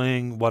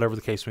 counseling, whatever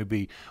the case may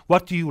be.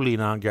 What do you lean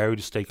on, Gary,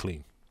 to stay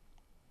clean?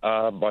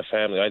 My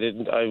family.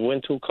 I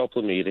went to a couple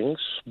of meetings,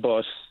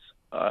 but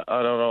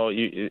I don't know.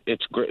 It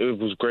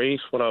was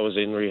great when I was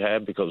in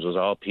rehab because it was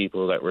all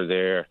people that were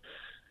there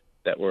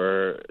that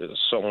were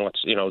somewhat,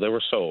 they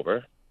were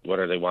sober,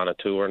 whether they wanted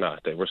to or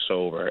not. They were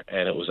sober,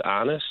 and it was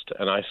honest.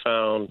 And I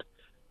found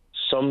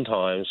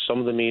sometimes some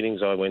of the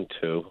meetings I went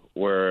to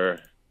there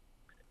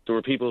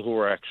were people who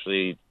were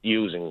actually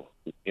using.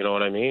 You know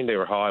what I mean? They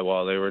were high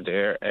while they were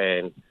there,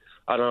 and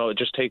I don't know. It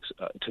just takes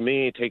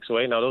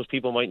away. Now those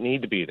people might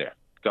need to be there.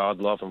 God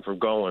love them for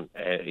going,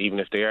 even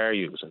if they are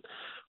using.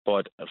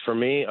 But for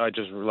me, I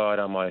just relied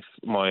on my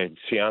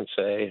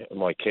fiance,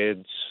 my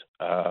kids,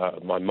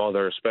 my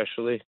mother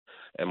especially,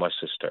 and my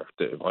sister.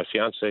 My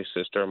fiance,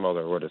 sister, and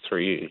mother were the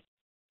three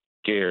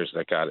gears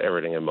that got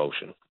everything in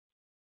motion.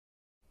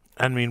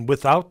 I mean,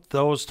 without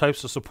those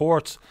types of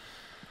supports,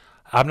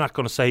 I'm not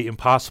going to say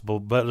impossible,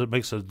 but it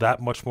makes it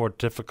that much more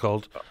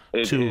difficult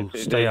to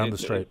stay on the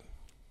straight.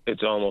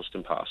 It's almost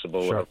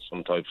impossible without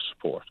some type of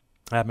support.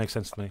 That makes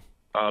sense to me.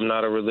 I'm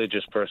not a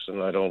religious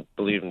person. I don't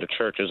believe in the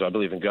churches. I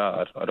believe in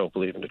God. I don't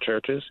believe in the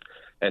churches,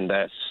 and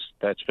that's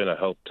been a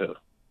help too.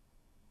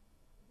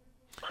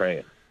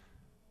 Praying.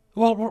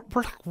 Well,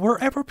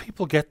 wherever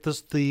people get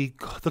the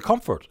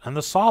comfort and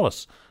the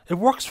solace, it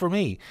works for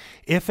me.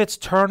 If it's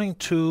turning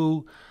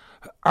to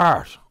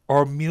art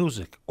or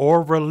music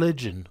or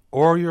religion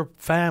or your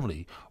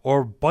family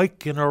or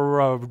biking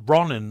or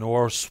running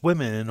or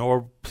swimming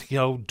or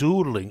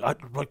doodling,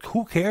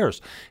 who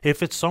cares?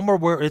 If it's somewhere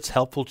where it's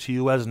helpful to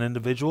you as an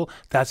individual,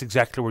 that's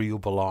exactly where you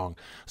belong.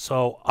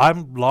 So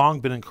I've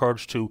long been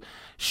encouraged to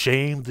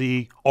shame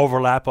the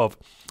overlap of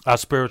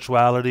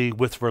spirituality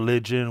with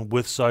religion,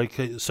 with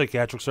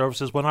psychiatric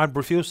services, when I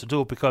refuse to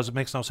do it because it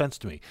makes no sense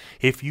to me.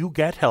 If you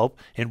get help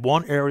in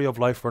one area of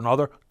life or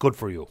another, good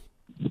for you.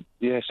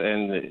 Yes,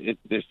 and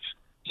it's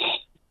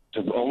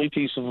the only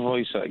piece of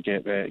advice I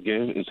give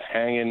is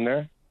hang in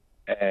there,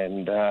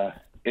 and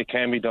it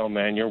can be done,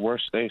 man. Your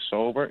worst day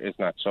sober is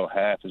not so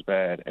half as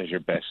bad as your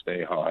best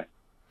day high.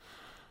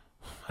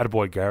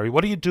 Attaboy, Gary.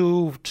 What do you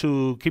do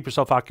to keep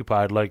yourself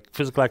occupied, like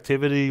physical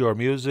activity or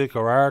music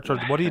or art? Or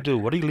what do you do?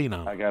 What do you lean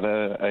on? I got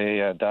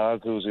a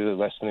dog who's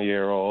less than a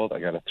year old. I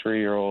got a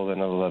 3-year-old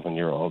and an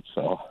 11-year-old.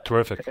 So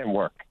terrific. And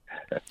work.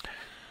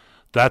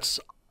 That's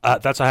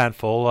That's a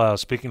handful,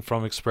 speaking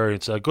from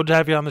experience. Good to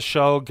have you on the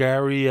show,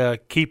 Gary.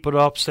 Keep it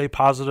up, stay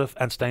positive,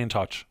 and stay in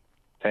touch.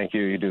 Thank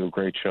you. You do a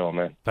great show,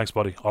 man. Thanks,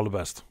 buddy. All the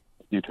best.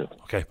 You too.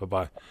 Okay,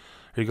 bye-bye.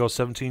 Here you go,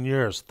 17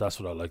 years. That's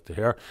what I like to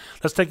hear.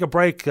 Let's take a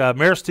break.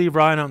 Mayor Steve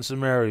Ryan out in St.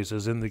 Mary's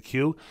is in the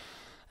queue.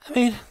 I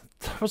mean,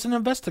 there was an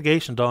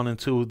investigation done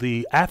into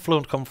the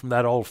effluent coming from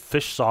that old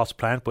fish sauce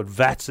plant with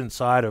vats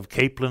inside of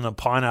capelin and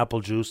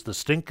pineapple juice. The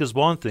stink is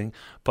one thing,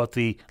 but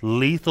the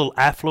lethal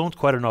effluent,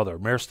 quite another.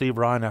 Mayor Steve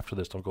Ryan after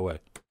this. Don't go away.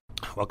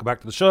 Welcome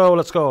back to the show.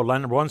 Let's go.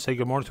 Line number one, say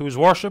good morning to His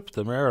Worship,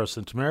 the Mayor of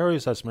St.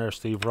 Mary's. That's Mayor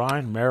Steve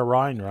Ryan. Mayor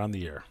Ryan, you're on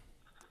the air.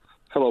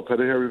 Hello,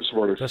 Penny. How are you this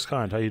morning? That's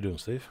kind. How you doing,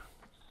 Steve?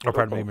 Oh,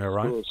 pardon me, Mayor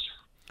Ryan.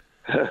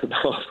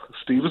 No,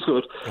 Steve is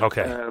good.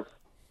 Okay.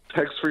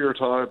 Thanks for your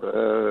time.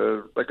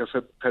 Like I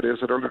said, Penny, I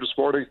said earlier this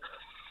morning,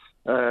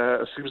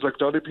 it seems like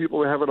the only people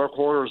we have in our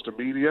corner is the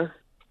media.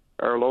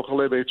 Our local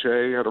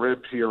MHA and our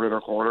MP are in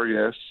our corner,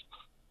 yes,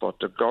 but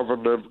the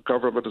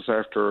government is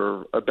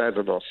after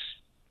abandoning us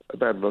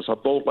on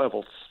both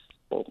levels.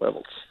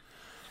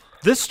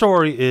 This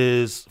story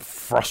is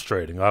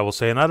frustrating, I will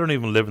say, and I don't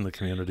even live in the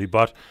community,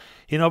 but,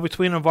 you know,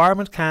 between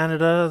Environment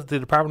Canada, the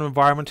Department of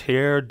Environment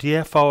here,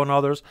 DFO and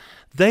others,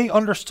 they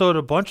understood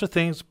a bunch of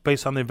things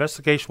based on the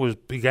investigation which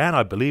began,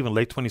 I believe, in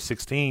late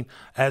 2016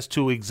 as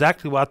to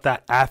exactly what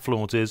that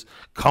effluent is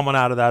coming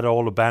out of that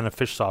old abandoned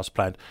fish sauce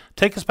plant.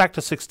 Take us back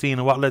to 16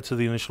 and what led to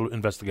the initial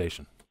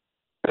investigation.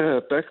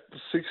 Back to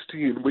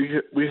 16,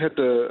 we had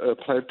a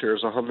plant there.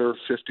 There's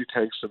 150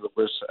 tanks in it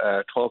with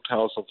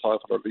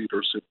 12,500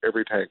 litres in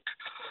every tank.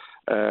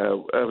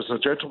 As a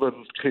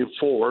gentleman came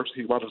forward,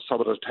 he wanted some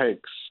of the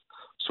tanks.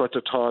 So at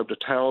the time, the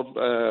town,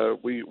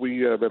 we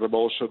made a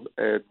motion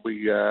and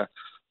we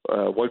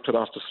wiped it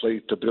off the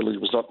slate. The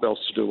building was nothing else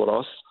to do with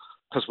us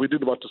because we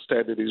didn't want to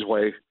stand in his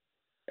way.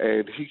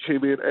 And he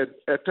came in, and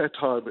at that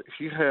time,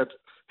 he had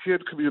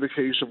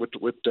communication with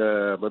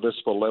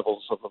municipal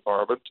levels of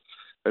environment,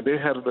 and they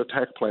had an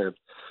attack plan.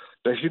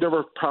 Now, he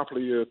never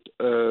properly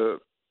done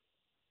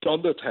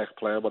the attack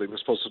plan, what he was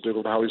supposed to do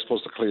and how he was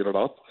supposed to clean it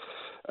up.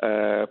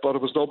 But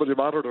it was nobody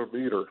monitored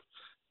him either.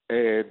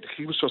 And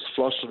he was just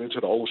flushing into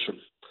the ocean.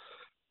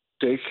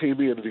 They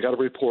came in, and he got a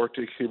report,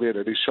 they came in,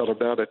 and he shut him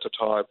down at the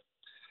time.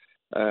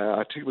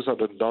 I think it was on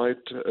the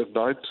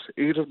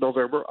 8th of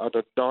November. On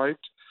the 9th,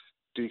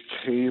 they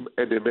came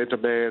and they made the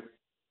man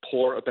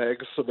pour a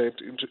bag of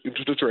cement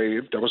into the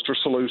drain. That was their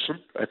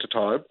solution at the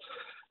time.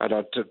 And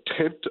on the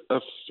 10th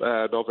of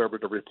November,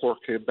 the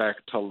report came back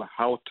telling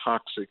how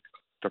toxic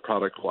the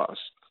product was.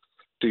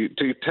 They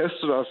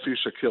tested on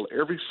fish that killed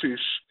every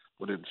fish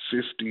within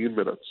 15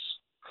 minutes.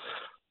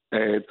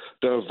 And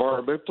the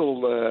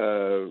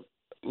environmental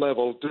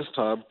level this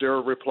time, their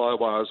reply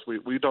was,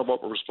 we done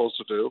what we were supposed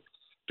to do.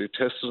 They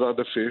tested on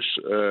the fish,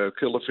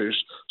 killed the fish,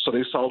 so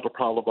they solved the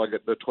problem by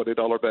getting a $20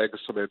 bag of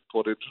cement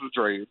put into the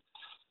drain.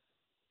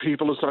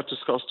 People is not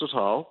discussed at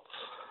all.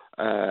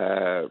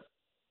 And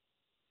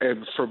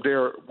from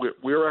there,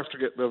 we're after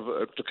getting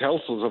the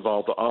councils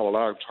involved all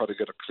along, trying to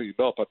get it cleaned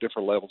up at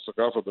different levels of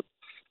government.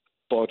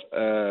 But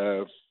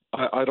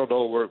I don't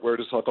know where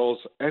this all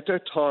goes. At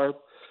that time,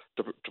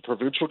 the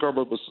provincial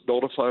government was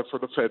notified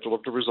from the federal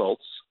of the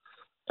results.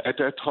 At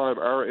that time,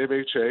 our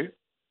MHA,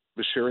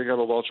 Ms.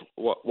 Sheringham Welch,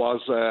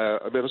 was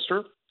a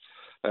minister.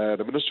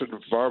 The Minister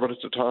of Environment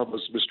at the time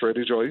was Mr.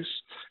 Eddie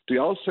Joyce. They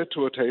all sat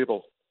to a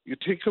table. You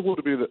think it would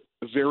have been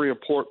very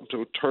important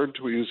to turn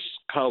to his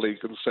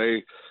colleague and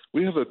say,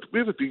 we have a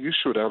big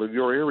issue down in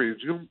your area.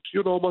 Do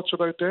you know much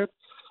about that?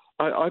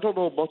 I don't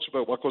know much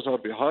about what goes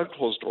on behind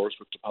closed doors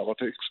with the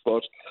politics,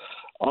 but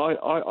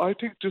I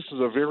think this is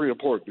a very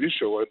important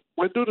issue. And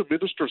when do the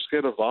ministers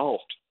get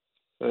involved?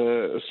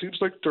 It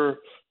seems like the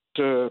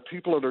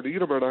people underneath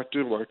them are not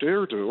doing what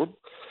they're doing.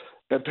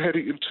 And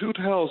Paddy, in 4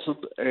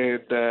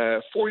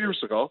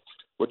 years ago,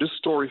 when this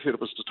story hit,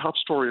 it was the top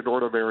story in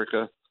North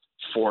America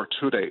for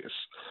 2 days.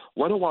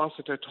 When it was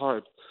at that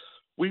time,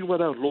 we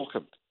went out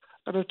looking.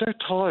 And at that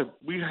time,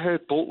 we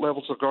had both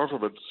levels of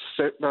government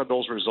sitting on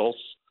those results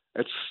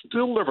and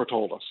still never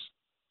told us.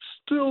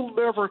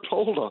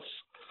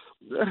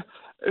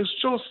 It's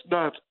just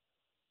not,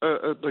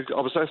 like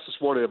I was asked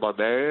this morning, am I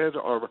mad?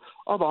 Or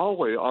I'm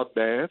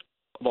mad.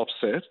 I'm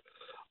upset.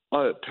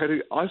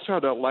 Penny, I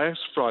found out last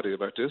Friday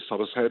about this. I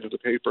was handed a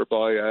paper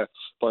by a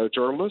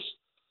journalist.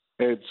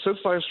 And since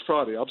last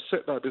Friday, I'm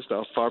sitting on this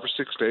now 5 or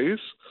 6 days.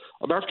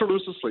 I'm after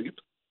losing sleep.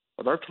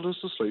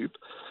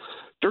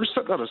 They're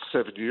sitting on it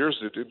 7 years.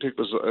 They didn't think it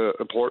was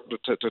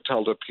important to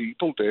tell the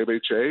people, the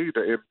MHA,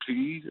 the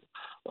MP.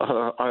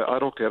 I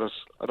don't get it.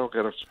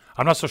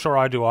 I'm not so sure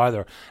I do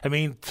either. I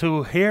mean,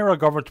 to hear a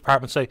government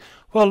department say,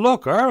 well,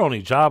 look, our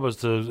only job is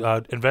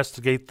to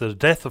investigate the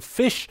death of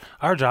fish.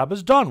 Our job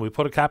is done. We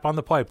put a cap on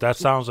the pipe. That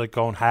sounds like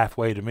going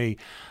halfway to me,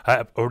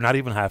 or not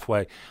even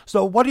halfway.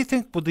 So what do you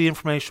think the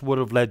information would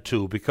have led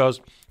to? Because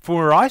from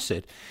where I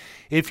sit,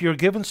 if you're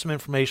given some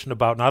information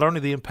about not only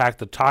the impact,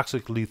 the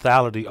toxic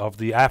lethality of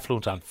the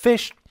effluent on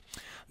fish,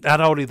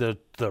 not only the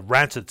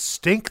rancid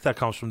stink that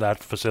comes from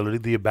that facility,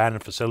 the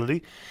abandoned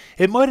facility,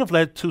 it might have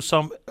led to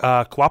some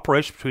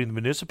cooperation between the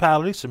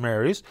municipality, St.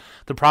 Mary's,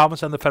 the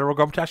province and the federal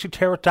government to actually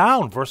tear it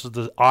down versus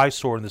the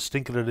eyesore and the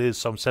stink that it is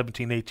some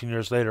 17, 18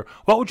 years later.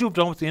 What would you have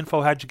done with the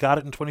info had you got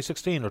it in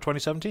 2016 or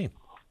 2017?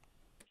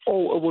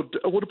 Oh, it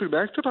would have been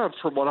acted on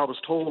from what I was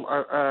told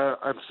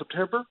in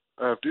September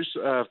of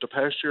the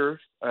past year,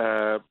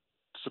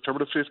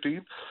 September the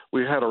 15th.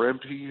 We had our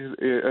MP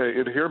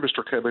in here,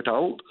 Mr. Ken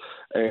McDonald,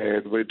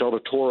 and we'd done a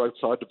tour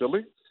outside the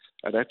building.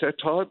 And at that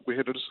time, we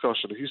had a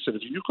discussion. He said,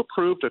 if you could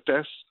prove that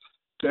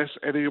that's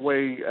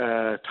anyway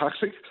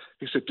toxic,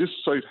 he said, this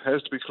site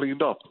has to be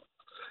cleaned up.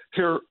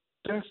 Here,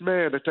 that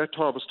man at that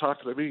time was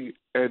talking to me,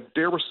 and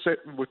they were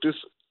sitting with this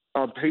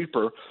on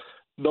paper.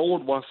 No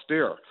one was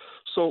there.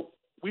 So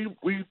we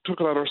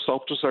took it on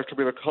ourselves just after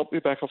being a company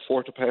back and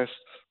forth the past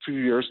few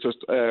years. Just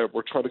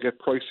we're trying to get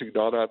pricing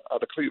done on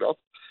a cleanup.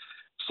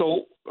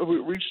 So we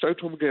reached out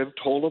to him again,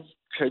 told him,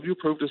 can you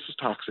prove this is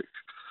toxic?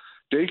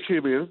 They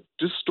came in.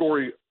 This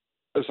story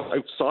is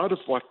outside of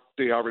what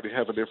they already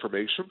have in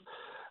information,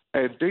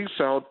 and they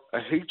found a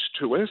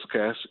H2S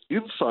gas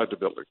inside the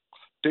building.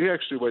 They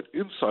actually went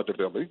inside the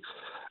building,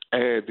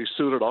 and they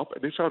suited it up,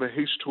 and they found a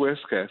H2S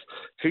gas.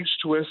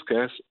 H2S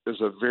gas is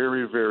a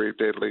very, very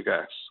deadly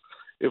gas.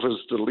 If it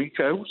was to leak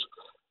out,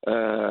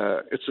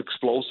 it's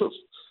explosive.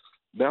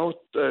 Now,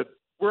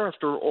 we're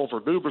after over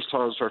numerous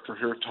times after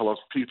hearing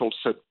people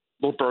said,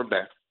 we'll burn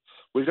that.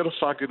 We got a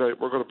foggy night,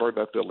 we're going to burn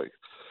that building.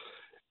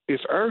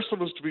 If arson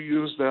was to be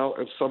used now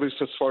and somebody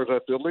sets fire to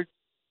that building,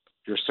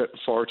 you're setting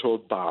fire to a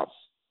bomb.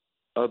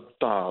 A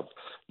bomb.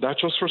 Not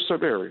just for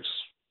St. Mary's.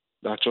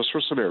 Not just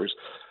for St. Mary's.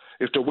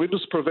 If the wind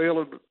is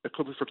prevailing, it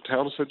could be for the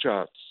town of St.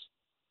 John's.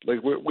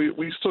 Like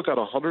we still got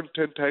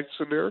 110 tanks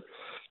in there.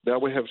 Now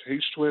we have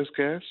H2S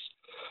gas.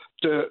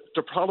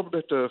 The problem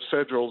that the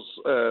federal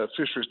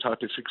fisheries thought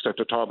they fixed at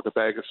the time of the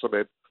bag of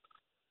cement,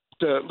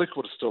 the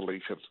liquid is still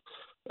leaking.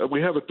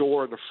 We have a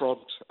door in the front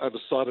and the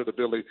side of the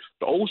building.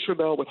 The ocean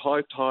now with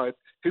high tide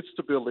hits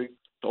the building.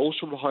 The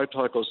ocean with high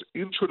tide goes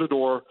in through the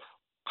door,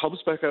 comes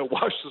back out,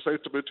 washes out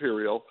the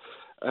material.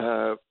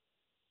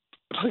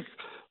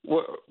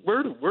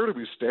 Where do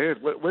we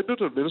stand? When did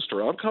the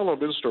minister, I'm calling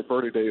Minister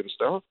Bernie Davis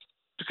now,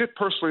 to get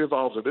personally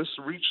involved in this,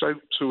 reach out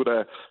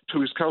to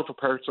his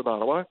counterparts in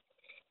Ottawa,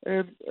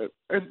 and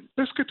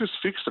let's get this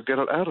fixed and get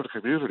it out of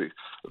the community.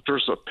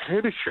 There's a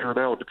panic here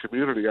now in the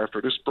community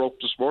after this broke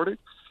this morning.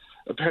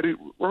 A panic,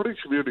 we're in a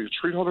community of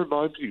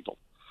 309 people,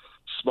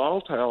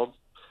 small town.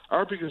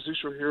 Our biggest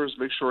issue here is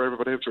make sure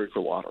everybody has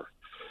drinking water.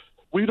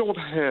 We don't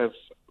have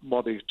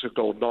money to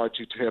go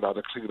 90-10 on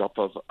a cleanup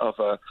of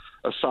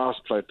a sauce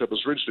plant that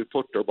was originally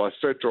put there by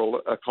federal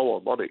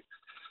COA money.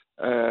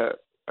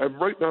 And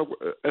right now,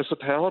 as a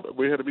town,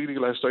 we had a meeting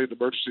last night, an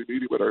emergency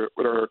meeting with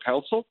our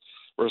council.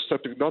 We're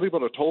accepting not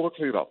even a total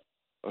cleanup,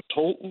 a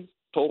total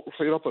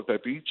cleanup of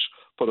that beach,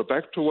 put it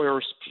back to where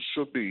it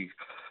should be,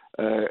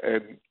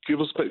 and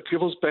give us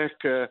back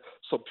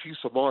some peace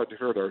of mind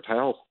here in our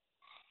town.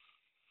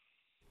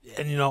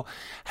 And,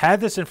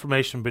 had this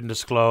information been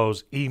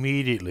disclosed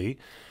immediately,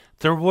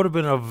 there would have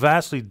been a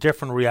vastly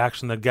different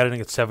reaction than getting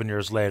it 7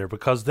 years later,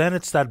 because then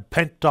it's that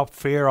pent-up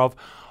fear of,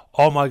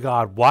 oh my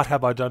God, what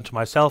have I done to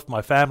myself,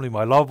 my family,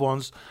 my loved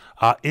ones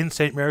in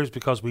St. Mary's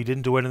because we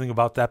didn't do anything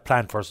about that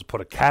plant versus put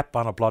a cap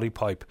on a bloody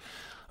pipe.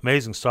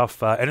 Amazing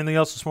stuff. Anything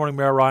else this morning,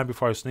 Mayor Ryan,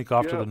 before I sneak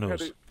off to the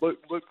news? Look,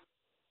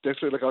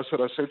 definitely, like I said,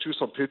 I sent you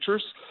some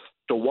pictures.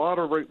 The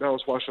water right now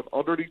is washing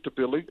underneath the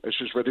building, and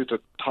she's ready to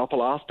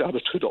topple off down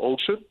into the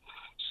ocean.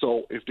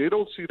 So if they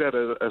don't see that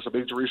as a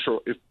major issue,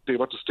 if they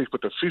want to stick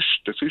with the fish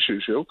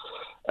issue,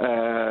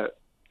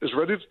 is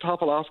ready to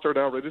topple off there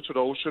now, ready to the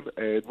ocean,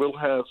 and we'll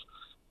have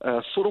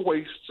foot of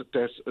waste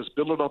that is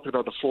building up in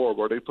on the floor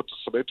where they put the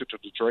cement into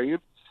the drain,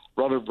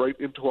 running right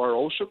into our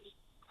ocean.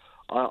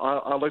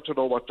 I'd like to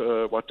know what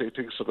they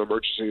think an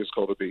emergency is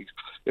going to be.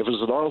 If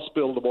there's an oil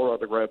spill, the more on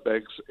the Grand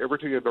Banks,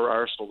 everything in their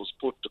arsenal is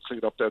put to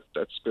clean up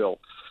that spill.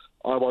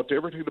 I want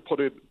everything to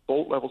put in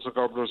both levels of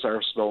governor's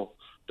arsenal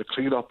to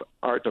clean up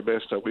the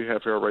mess that we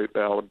have here right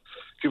now, and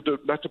give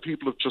not the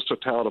people of just a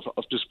town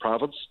of this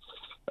province,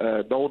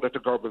 knowing that the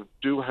government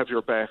do have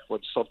your back when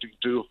something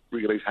do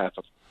really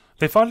happen.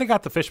 They finally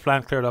got the fish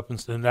plant cleared up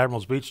in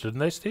Admiral's Beach, didn't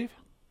they, Steve?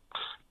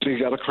 They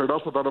got it cleared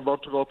up about a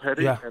month ago,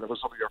 Paddy, yeah. And it was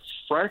only a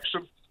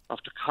fraction of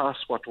the cost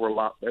what were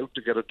allotted out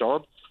to get it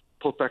done,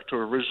 put back to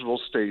original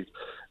state.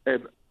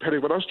 And Paddy,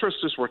 when I stress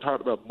this, we're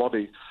talking about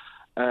money.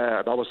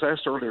 And I was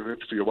asked earlier in the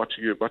interview, what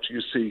do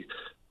you see?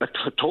 A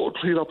total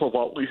cleanup of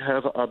what we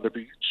have on the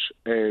beach,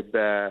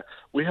 and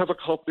we have a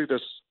company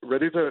that's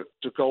ready to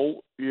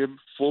go in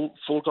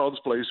full guns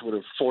blazing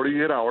within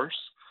 48 hours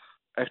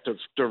at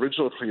the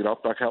original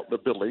cleanup back out in the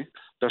building.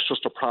 That's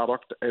just a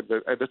product and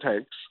the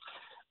tanks,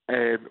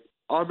 and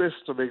I'm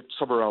estimating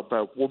somewhere around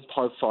about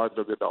 $1.5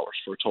 million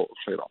for a total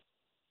cleanup.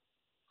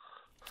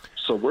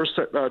 So we're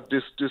setting on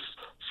this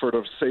for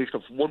the sake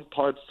of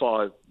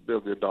 $1.5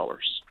 million.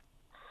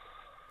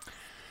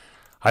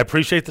 I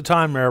appreciate the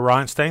time, Mayor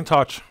Ryan. Stay in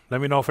touch.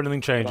 Let me know if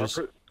anything changes.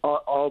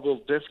 I I will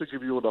definitely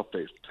give you an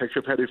update. Thank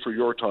you, Penny, for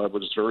your time.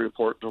 It is very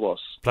important to us.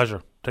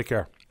 Pleasure. Take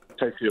care.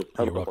 Thank you.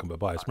 You're welcome.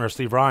 Bye-bye. It's Mayor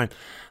Steve Ryan,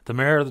 the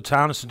Mayor of the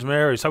town of St.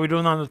 Mary's. How are we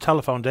doing on the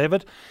telephone,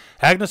 David?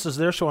 Agnes is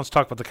there. She wants to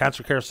talk about the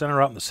Cancer Care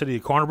Centre out in the city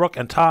of Corner Brook.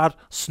 And Todd,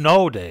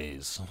 snow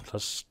days.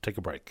 Let's take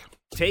a break.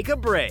 Take a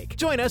break.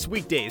 Join us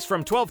weekdays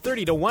from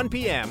 12:30 to 1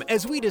 p.m.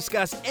 as we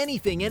discuss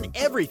anything and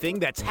everything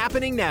that's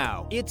happening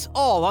now. It's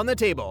all on the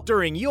table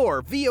during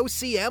your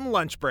VOCM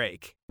lunch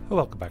break.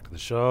 Welcome back to the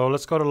show.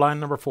 Let's go to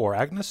line number 4.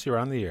 Agnes, you're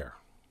on the air.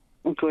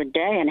 Good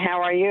day, and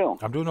how are you?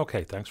 I'm doing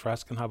okay. Thanks for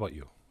asking. How about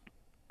you?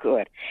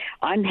 Good.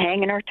 I'm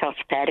hanging her tough,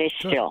 Patty,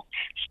 still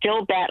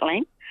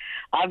battling.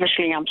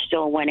 Obviously, I'm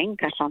still winning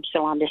because I'm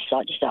still on this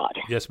side.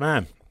 Yes,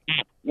 ma'am.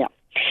 Yeah.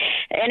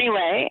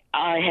 Anyway,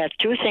 I have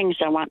two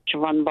things I want to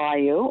run by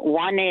you.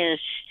 One is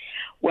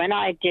when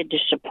I did the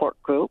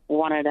support group,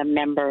 one of the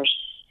members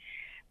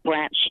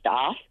branched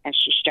off and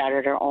she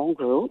started her own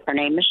group. Her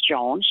name is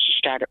Joan. She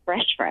started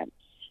Breast Friends.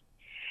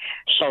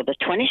 So the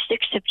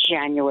 26th of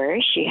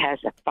January, she has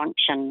a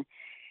function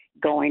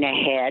going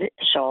ahead.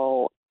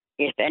 So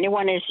if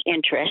anyone is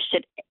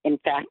interested, in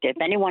fact, if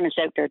anyone is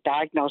out there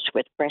diagnosed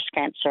with breast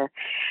cancer,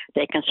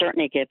 they can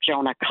certainly give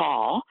Joan a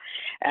call.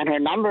 And her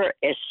number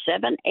is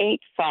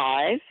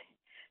 785-7465.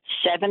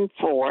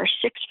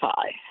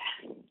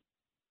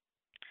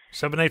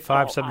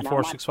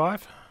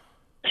 785-7465?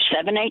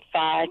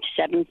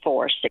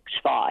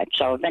 785-7465.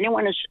 So if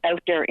anyone is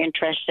out there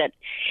interested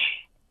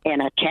in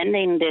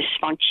attending this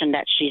function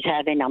that she's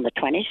having on the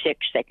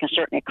 26th, they can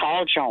certainly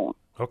call Joan.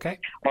 Okay.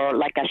 Or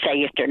like I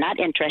say, if they're not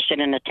interested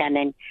in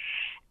attending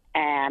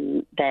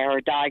and they're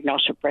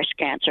diagnosed with breast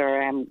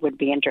cancer and would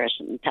be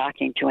interested in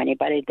talking to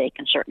anybody, they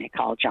can certainly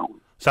call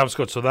Joan. Sounds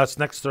good. So that's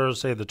next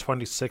Thursday, the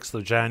 26th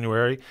of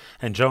January,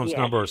 and Joan's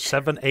number is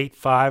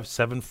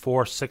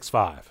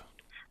 785-7465.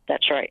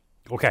 That's right.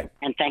 Okay.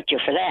 And thank you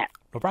for that.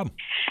 No problem.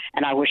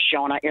 And I wish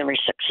Joan every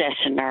success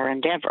in her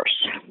endeavors.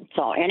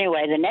 So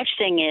anyway, the next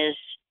thing is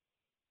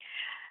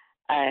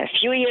a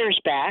few years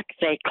back,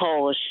 they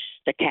closed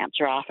the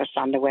cancer office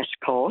on the West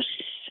Coast,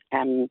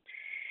 and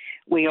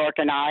we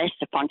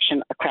organized a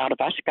function. A crowd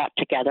of us got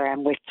together,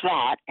 and we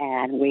fought,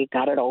 and we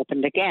got it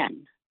opened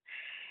again.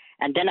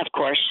 And then, of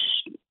course,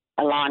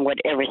 along with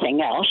everything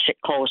else, it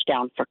closed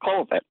down for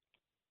COVID.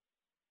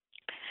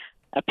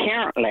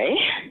 Apparently,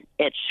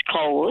 it's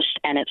closed,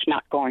 and it's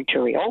not going to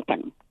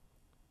reopen.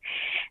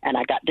 And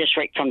I got this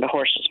right from the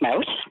horse's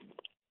mouth.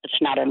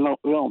 It's not a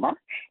rumor.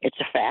 It's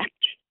a fact.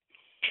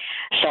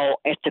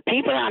 So if the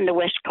people on the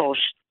West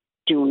Coast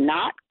do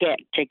not get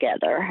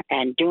together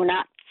and do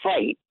not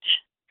fight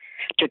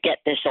to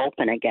get this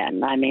open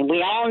again, I mean,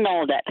 we all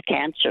know that the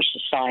Cancer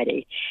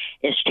Society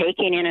is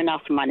taking in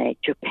enough money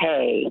to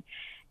pay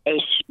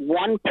a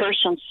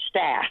one-person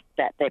staff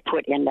that they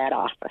put in that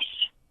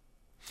office.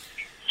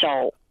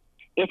 So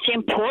it's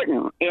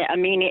important. I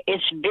mean,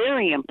 it's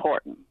very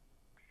important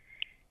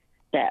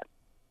that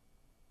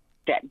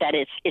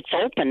it's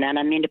open. And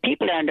I mean, the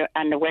people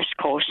on the West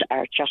Coast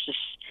are just as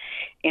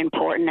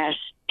important as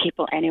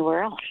people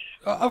anywhere else.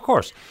 Of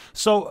course.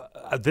 So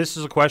this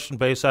is a question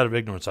based out of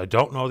ignorance. I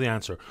don't know the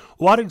answer.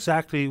 What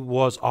exactly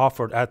was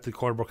offered at the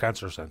Corner Brook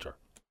Cancer Centre?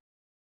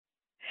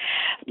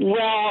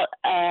 Well,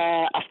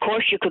 of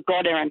course, you could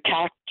go there and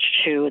talk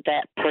to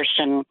that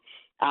person.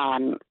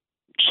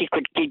 She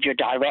could give you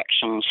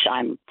directions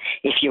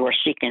if you were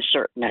seeking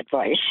certain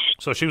advice.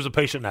 So she was a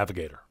patient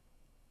navigator?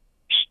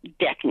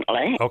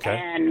 Definitely. Okay.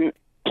 And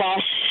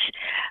plus,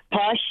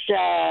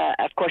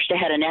 of course, they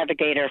had a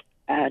navigator,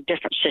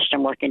 different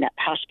system working at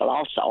the hospital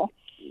also.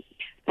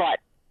 But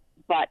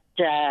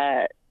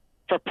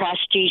for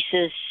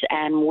prosthesis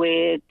and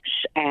wigs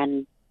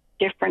and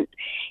different,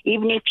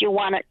 even if you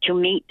wanted to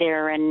meet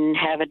there and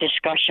have a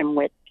discussion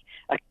with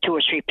 2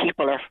 or 3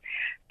 people, or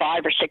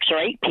 5 or 6 or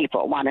 8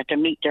 people wanted to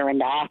meet there in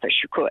the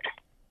office, you could.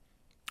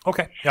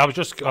 Okay. Yeah, I was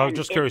just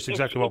curious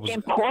exactly what was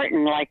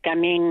important. Like, I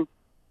mean,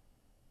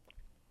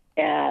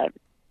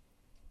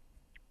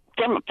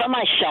 for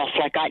myself,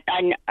 like I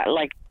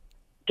like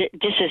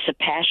this is a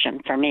passion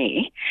for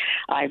me.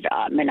 I've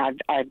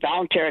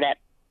volunteered at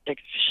the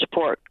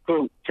support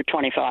group for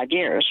 25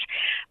 years,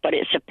 but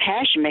it's a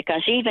passion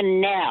because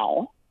even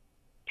now,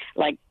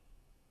 like,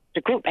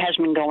 the group has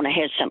been going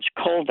ahead since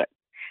COVID.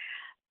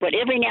 But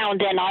every now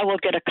and then I will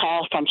get a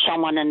call from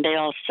someone and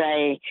they'll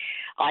say,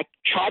 I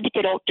tried to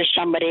get out to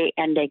somebody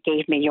and they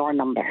gave me your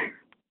number.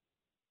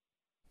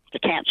 The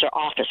cancer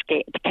office,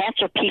 the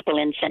cancer people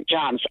in St.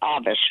 John's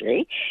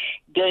obviously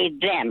gave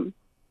them,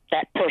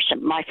 that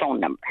person, my phone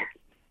number.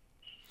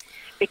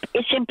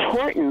 It's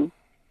important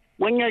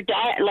when you're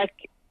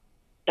like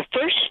the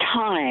first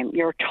time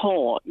you're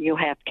told you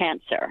have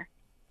cancer,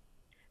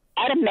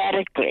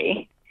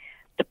 automatically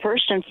the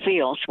person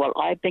feels, well,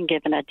 I've been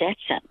given a death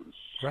sentence.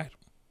 Right.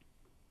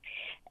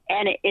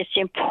 And it's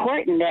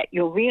important that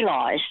you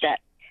realize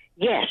that,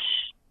 yes,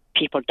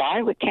 people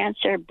die with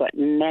cancer, but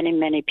many,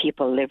 many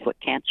people live with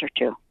cancer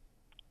too.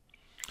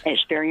 And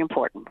it's very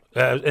important.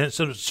 And it's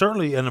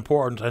certainly an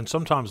important and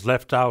sometimes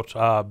left out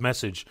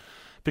message,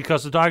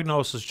 because the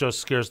diagnosis just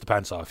scares the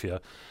pants off you.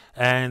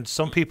 And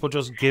some people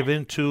just give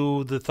in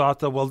to the thought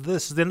that, well,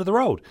 this is the end of the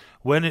road,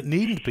 when it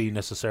needn't be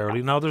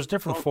necessarily. Now, there's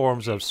different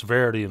forms of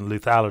severity and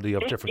lethality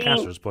of different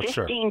cancers, but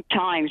 15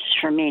 times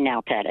for me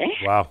now, Patty.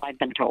 Wow. I've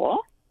been told.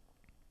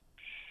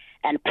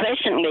 And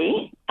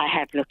presently, I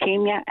have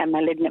leukemia and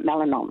malignant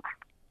melanoma.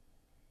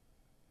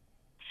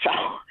 So,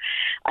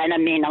 and I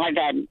mean, I've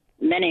had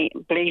many,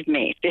 believe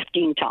me,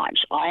 15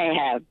 times. I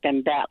have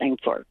been battling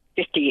for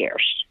 50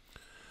 years.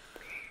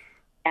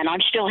 And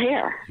I'm still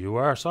here. You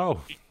are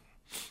so.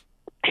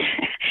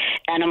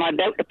 And I'm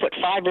about to put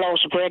 5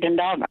 loaves of bread in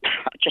the oven.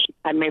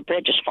 I made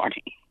bread this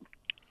morning.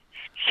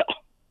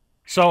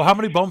 So how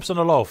many bumps in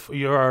a loaf?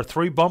 You're a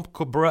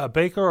 3-bump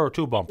baker or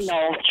 2 bumps?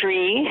 No,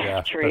 3.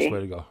 Yeah, 3. best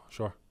way to go.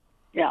 Sure.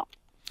 Yeah.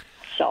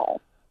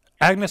 So.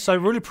 Agnes, I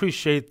really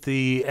appreciate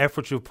the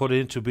effort you've put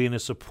into being a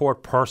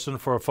support person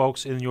for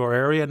folks in your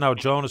area. Now,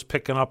 Joan is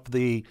picking up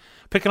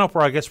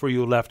where I guess where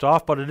you left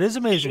off, but it is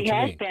amazing to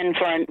me. She has been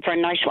for a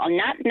nice while.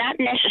 Not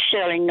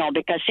necessarily, no,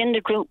 because in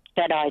the group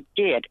that I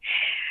did,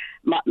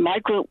 my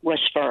group was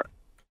for,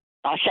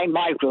 I'll say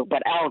my group,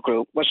 but our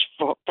group was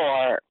for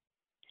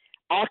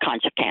all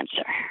kinds of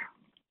cancer.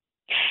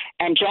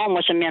 And Joan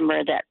was a member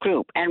of that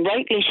group, and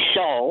rightly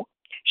so.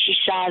 She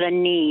saw the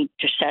need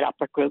to set up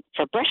a group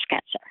for breast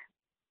cancer.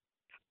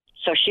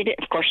 So she did.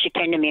 Of course, she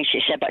came to me and she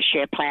said, but she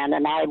had planned,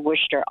 and I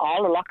wished her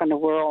all the luck in the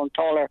world and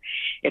told her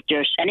if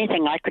there's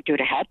anything I could do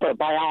to help her,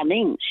 by all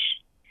means.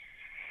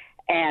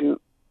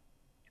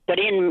 But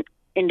in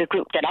the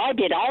group that I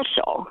did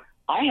also,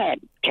 I had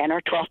 10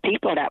 or 12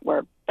 people that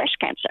were breast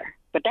cancer,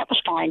 but that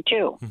was fine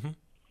too. Mm-hmm.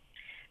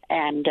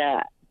 And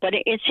but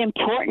it's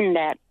important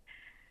that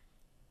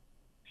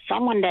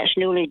someone that's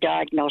newly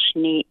diagnosed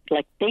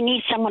they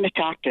need someone to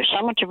talk to,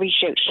 someone to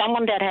reach out,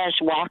 someone that has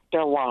walked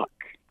their walk.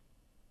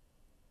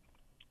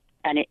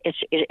 And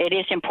it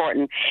is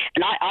important.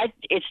 And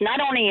it's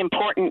not only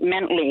important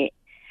mentally,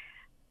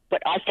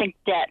 but I think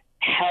that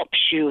helps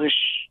you.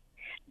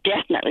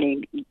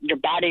 Definitely, your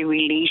body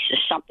releases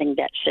something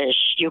that says,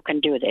 you can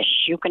do this,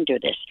 you can do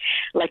this.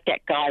 Like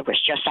that guy was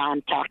just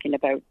on talking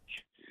about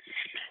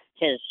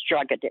his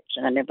drug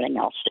addiction and everything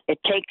else.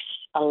 It takes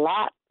a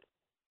lot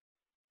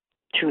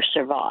to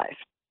survive,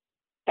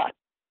 but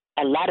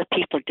a lot of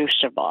people do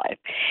survive.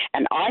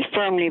 And I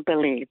firmly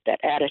believe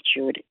that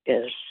attitude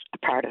is a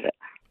part of it.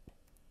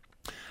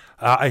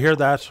 I hear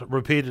that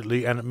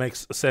repeatedly, and it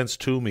makes sense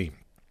to me.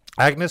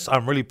 Agnes,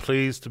 I'm really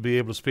pleased to be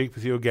able to speak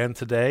with you again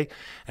today.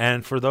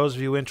 And for those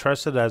of you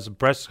interested, as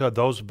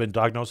those who've been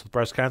diagnosed with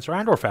breast cancer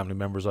and or family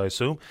members, I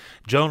assume,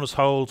 Joan is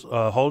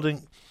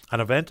holding an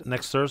event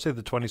next Thursday,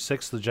 the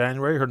 26th of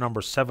January. Her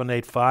number is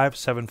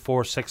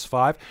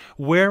 785-7465.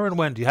 Where and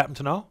when? Do you happen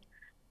to know?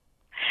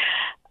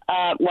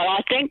 Well,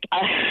 I think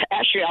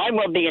actually I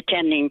will be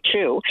attending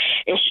too.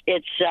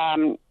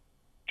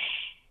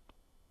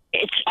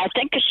 I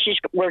think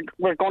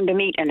we're going to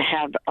meet and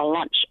have a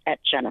lunch at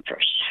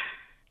Jennifer's.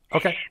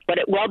 Okay. But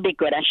it will be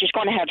good, and she's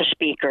going to have a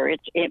speaker.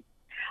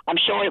 I'm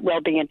sure it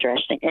will be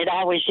interesting. It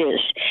always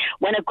is.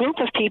 When a group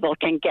of people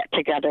can get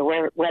together,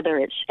 whether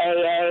it's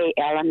AA,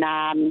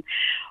 Al-Anon,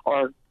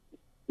 or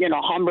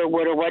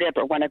Humberwood or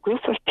whatever, when a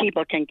group of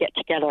people can get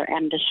together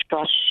and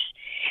discuss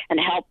and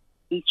help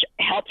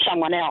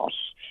someone else,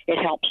 it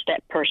helps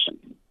that person.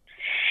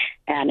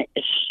 And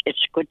it's a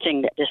good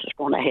thing that this is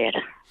going ahead.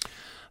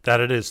 That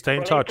it is. Stay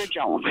in touch.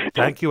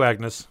 Thank you,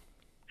 Agnes.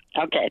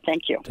 Okay,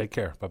 thank you. Take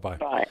care. Bye-bye.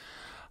 Bye.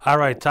 All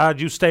right,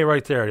 Todd, you stay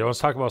right there. You want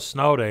to talk about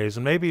snow days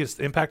and maybe its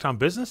impact on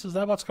business? Is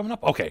that what's coming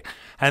up? Okay.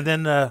 And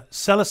then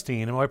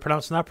Celestine. Am I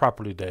pronouncing that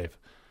properly, Dave?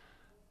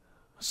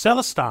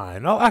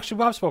 Celestine. Oh,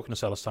 actually, I've spoken to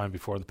Celestine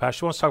before in the past.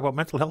 She wants to talk about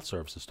mental health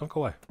services. Don't go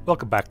away.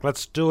 Welcome back.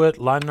 Let's do it.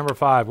 Line number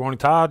 5. Morning,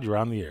 Todd. You're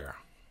on the air.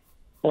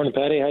 Morning,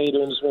 Patty. How you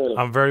doing this morning?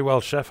 I'm very well,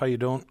 Chef. How you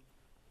doing?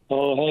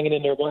 Oh, hanging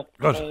in there, boy.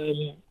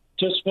 Good.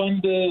 Just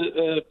wanted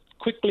to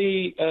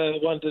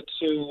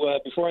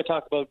before I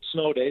talk about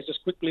snow days,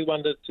 just quickly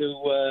wanted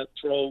to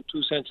throw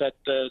 2 cents at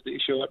the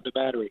issue of the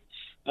battery.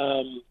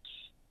 I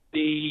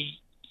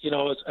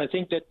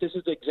think that this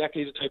is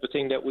exactly the type of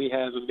thing that we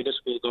have a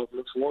municipal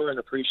government for, and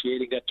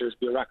appreciating that there's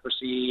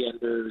bureaucracy and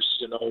there's,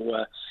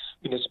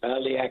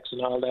 municipality acts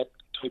and all that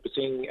type of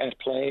thing at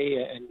play,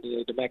 and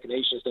the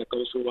machinations that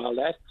go through all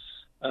that.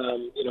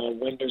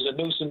 When there's a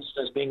nuisance,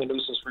 there's being a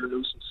nuisance for a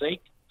nuisance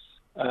sake.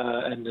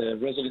 And the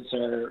residents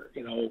are,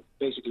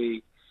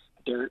 basically,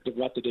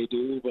 what do they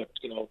do? But,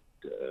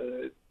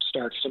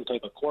 start some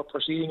type of court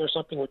proceeding or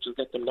something, which will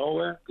get them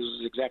nowhere. This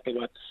is exactly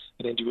what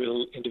an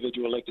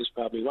individual like this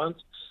probably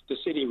wants. The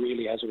city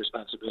really has a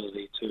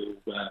responsibility to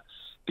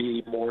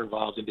be more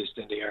involved in this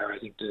than they are. I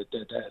think that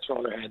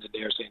throwing their hands in the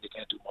air saying they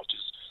can't do much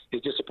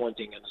is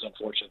disappointing and is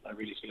unfortunate. I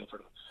really feel for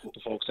the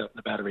folks out in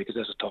the Battery, because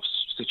there's a tough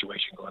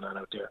situation going on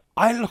out there.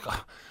 I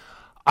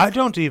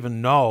don't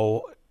even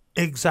know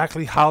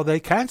exactly how they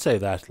can say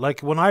that.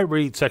 Like when I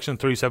read Section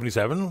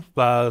 377,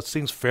 it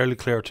seems fairly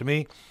clear to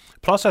me.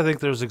 Plus, I think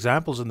there's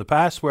examples in the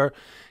past where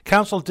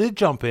council did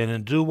jump in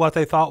and do what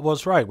they thought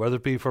was right, whether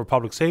it be for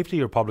public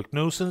safety or public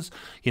nuisance.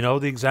 You know,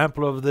 the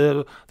example of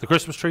the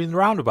Christmas tree in the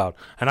roundabout.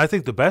 And I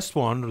think the best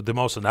one, the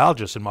most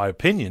analogous in my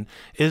opinion,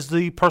 is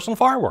the personal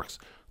fireworks.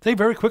 They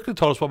very quickly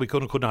told us what we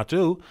could and could not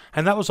do,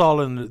 and that was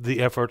all in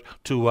the effort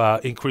to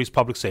increase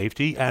public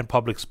safety and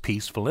public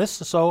peacefulness.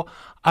 So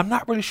I'm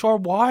not really sure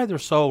why they're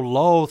so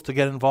loath to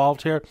get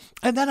involved here.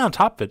 And then on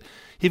top of it,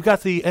 you've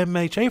got the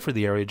MHA for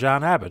the area,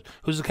 John Abbott,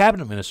 who's the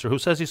cabinet minister, who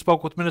says he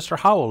spoke with Minister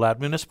Howell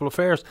at Municipal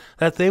Affairs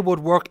that they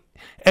would work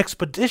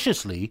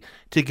expeditiously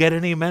to get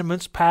any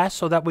amendments passed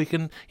so that we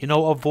can,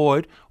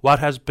 avoid what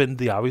has been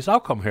the obvious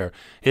outcome here.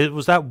 It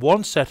was that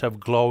one set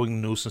of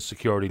glowing nuisance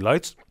security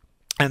lights.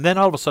 And then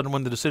all of a sudden,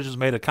 when the decision was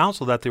made at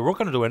council that they weren't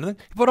going to do anything,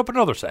 he put up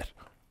another set.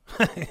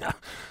 Yeah.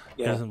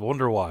 I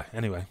wonder why.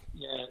 Anyway.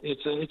 Yeah,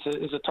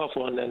 it's a tough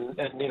one, and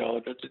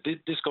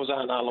this goes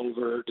on all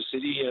over the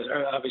city.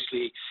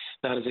 Obviously,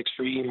 not as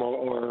extreme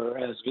or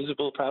as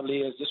visible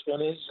probably as this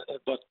one is,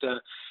 but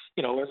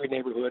every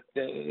neighborhood,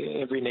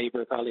 every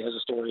neighbor probably has a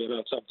story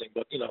about something.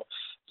 But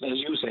as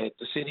you said,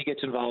 the city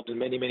gets involved in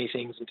many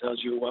things and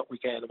tells you what we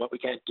can and what we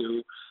can't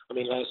do. I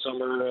mean, last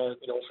summer,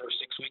 for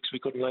 6 weeks we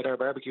couldn't light our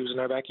barbecues in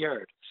our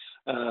backyard.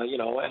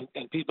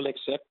 And people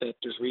accept that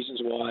there's reasons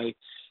why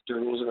there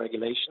are rules and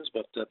regulations,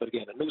 but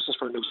again, a nuisance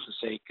for a nuisance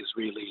sake is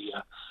really,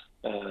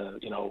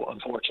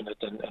 unfortunate,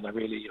 and I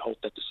really hope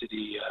that the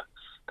city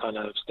kind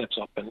of steps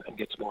up and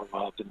gets more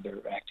involved in their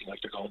acting like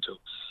they're going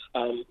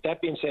to.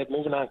 That being said,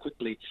 moving on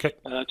quickly,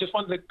 just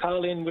wanted to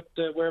call in with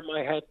wear my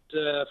hat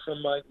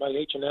from my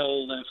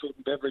H&L food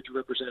and beverage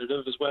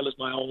representative, as well as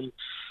my own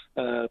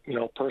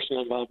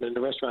personal involvement in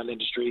the restaurant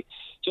industry.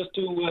 Just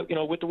to,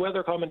 with the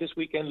weather coming this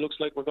weekend, looks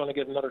like we're going to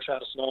get another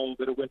shot of snow, a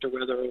bit of winter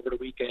weather over the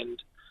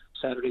weekend,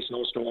 Saturday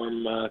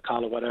snowstorm,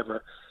 call it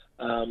whatever.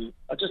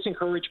 I just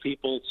encourage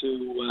people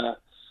to,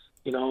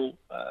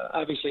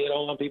 obviously I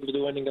don't want people to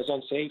do anything that's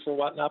unsafe or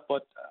whatnot,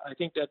 but I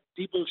think that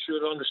people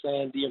should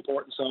understand the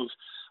importance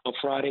of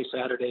Friday,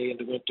 Saturday in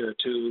the winter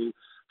to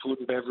food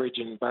and beverage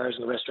and bars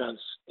and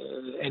restaurants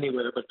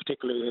anywhere, but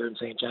particularly here in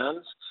St.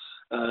 John's.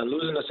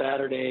 Losing a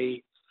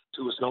Saturday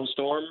to a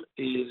snowstorm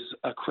is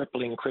a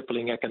crippling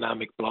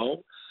economic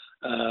blow.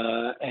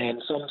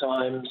 And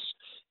sometimes,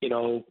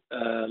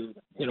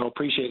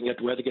 appreciating that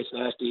the weather gets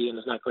nasty and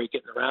it's not great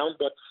getting around,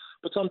 but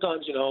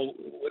sometimes,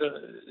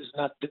 it's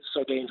not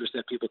so dangerous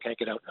that people can't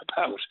get out and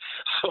about.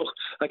 So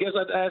I guess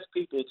I'd ask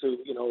people to,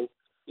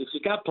 if you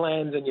got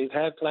plans and you've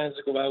had plans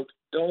to go out,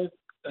 don't,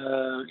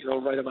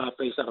 write them off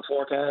based on a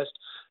forecast.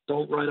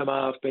 Don't write them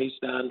off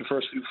based on the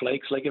first few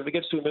flakes. Like if it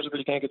gets too miserable,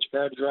 you can't get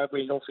your car to the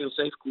driveway, you don't feel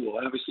safe, cool.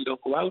 Obviously,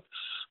 don't go out.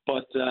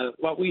 But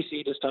what we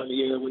see this time of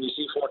year, when you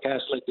see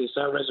forecasts like this,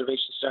 our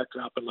reservations start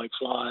dropping like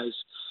flies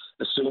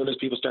as soon as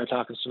people start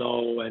talking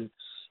snow. And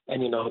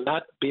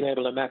not being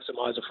able to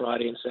maximize a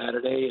Friday and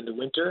Saturday in the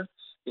winter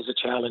is a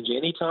challenge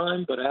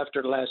anytime. But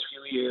after the last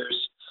few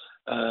years,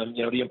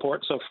 the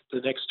importance of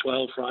the next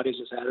 12 Fridays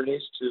and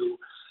Saturdays to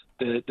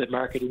the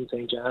market in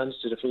St. John's,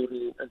 to the food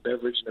and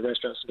beverage and the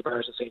restaurants and the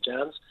bars in St.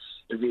 John's,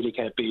 it really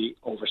can't be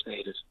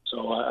overstated.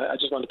 So I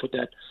just want to put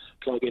that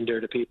plug in there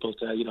to people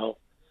to,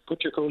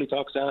 put your coolie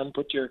talks on,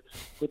 put your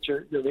mitts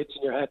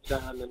and your hats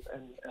on and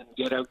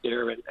get out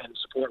there and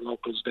support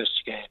locals as best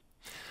you can.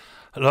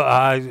 Look,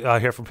 I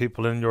hear from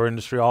people in your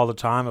industry all the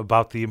time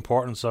about the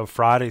importance of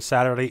Friday,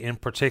 Saturday in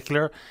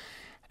particular.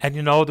 And,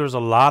 there's a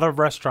lot of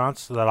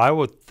restaurants that I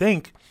would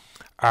think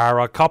are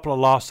a couple of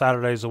lost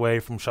Saturdays away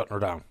from shutting her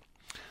down.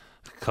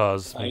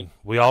 Because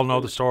we all know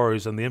the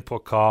stories and the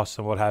input costs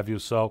and what have you.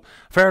 So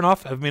fair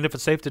enough. I mean, if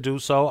it's safe to do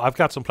so, I've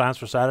got some plans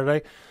for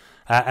Saturday.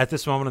 At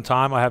this moment in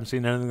time, I haven't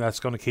seen anything that's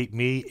going to keep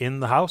me in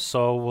the house,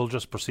 so we'll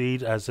just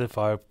proceed as if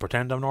I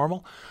pretend I'm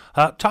normal.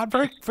 Todd,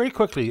 very, very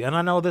quickly, and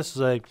I know this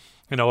is a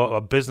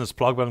business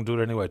plug, but I'm going to do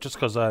it anyway, just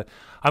because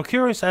I'm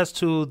curious as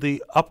to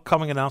the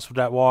upcoming announcement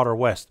at Water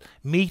West.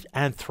 Meat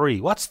and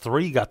 3. What's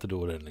 3 got to do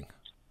with anything?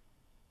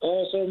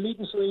 So Meat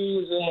and 3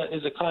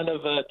 is a kind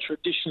of a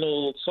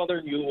traditional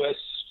southern U.S.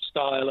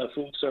 style of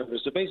food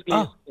service. So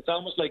basically, it's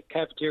almost like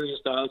cafeteria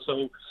style.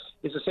 So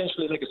it's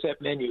essentially like a set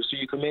menu. So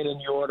you come in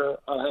and you order,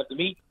 I'll have the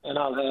meat, and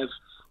I'll have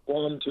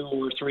 1, 2,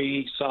 or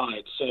 3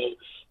 sides. So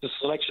the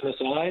selection of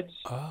sides,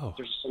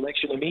 there's a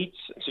selection of meats.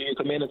 So you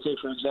come in and say,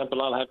 for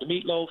example, I'll have the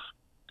meatloaf,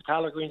 the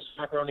collard greens,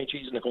 macaroni,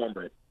 cheese, and the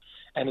cornbread.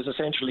 And it's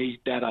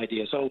essentially that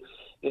idea. So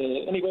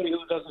anybody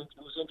who's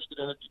interested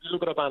in it, you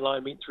look it up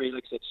online, Meat and 3,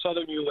 like I said,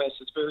 southern U.S.,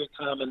 it's very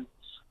common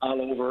all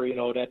over,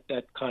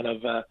 that kind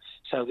of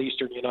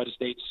southeastern United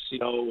States,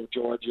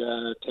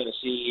 Georgia,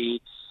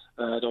 Tennessee,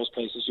 those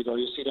places,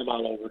 you see them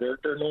all over.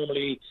 They're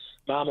normally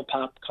mom and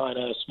pop kind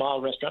of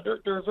small restaurant.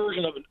 They're a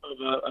version of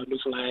a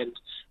Newfoundland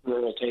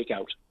rural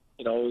takeout,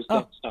 is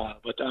that style.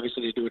 But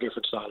obviously they do a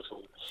different style of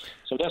food.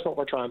 So that's what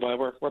we're trying by.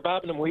 We're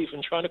bobbing and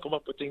weaving, trying to come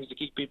up with things to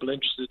keep people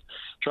interested,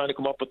 trying to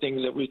come up with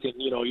things that we can,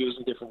 use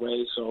in different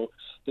ways. So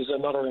there's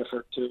another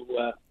effort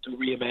to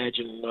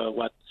reimagine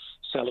what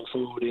selling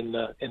food in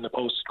the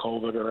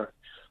post-COVID or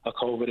a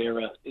COVID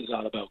era is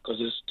all about,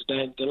 because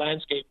the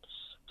landscape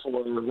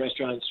for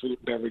restaurants, food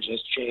and beverage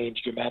has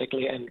changed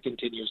dramatically and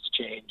continues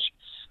to change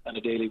on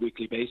a daily,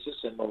 weekly basis,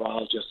 and we're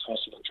all just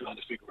hustling, trying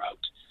to figure out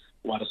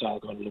what it's all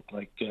going to look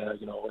like, in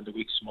the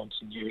weeks, months,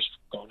 and years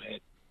going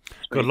ahead.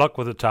 Good luck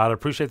with it, Todd. I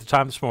appreciate the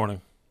time this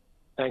morning.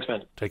 Thanks,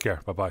 man. Take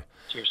care. Bye-bye.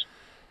 Cheers.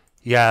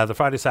 Yeah, the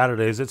Friday,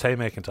 Saturdays, it's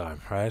haymaking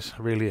time, right? It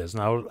really is.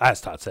 Now,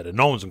 as Todd said,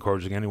 no one's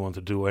encouraging anyone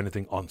to do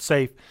anything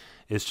unsafe.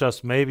 It's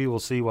just maybe we'll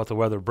see what the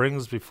weather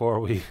brings before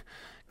we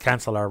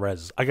cancel our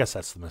reses. I guess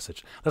that's the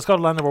message. Let's go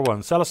to line number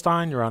 1.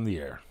 Celestine, you're on the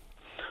air.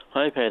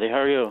 Hi, Paddy. How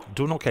are you?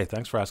 Doing okay.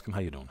 Thanks for asking. How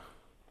you doing?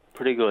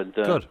 Pretty good.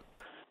 Good.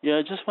 Yeah,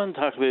 I just want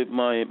to talk about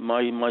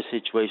my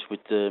situation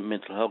with the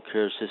mental health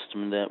care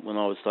system. That when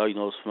I was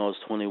diagnosed when I was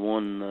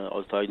 21, I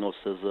was diagnosed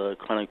as a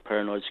chronic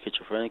paranoid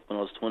schizophrenic when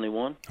I was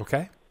 21.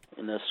 Okay.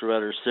 And that's a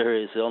rather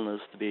serious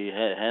illness to be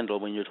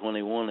handled when you're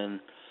 21. And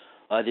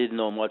I didn't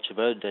know much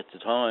about it at the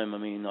time. I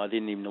mean, I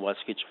didn't even know what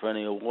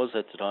schizophrenia was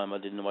at the time. I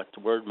didn't know what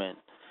the word meant.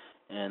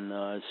 And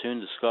I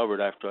soon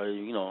discovered after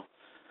I,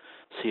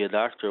 see a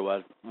doctor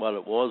what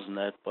it was and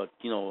that. But,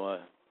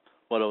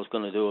 what I was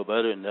going to do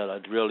about it and that I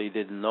really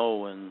didn't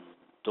know. And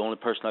the only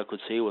person I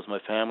could see was my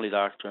family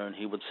doctor, and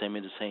he would send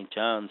me to St.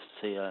 John's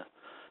to see a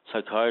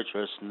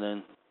psychiatrist. And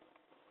then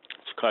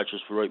the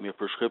psychiatrist would write me a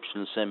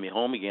prescription and send me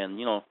home again,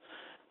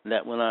 And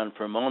that went on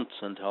for months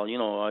until,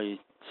 I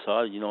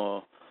decided,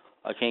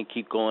 I can't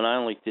keep going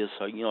on like this.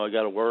 I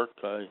got to work.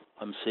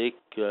 I'm sick.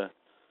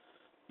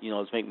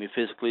 It's making me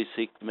physically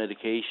sick, the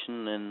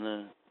medication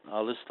and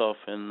all this stuff.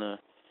 And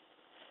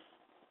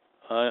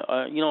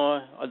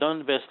I done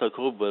the best I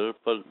could with it.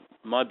 But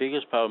my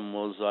biggest problem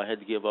was I had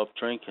to give up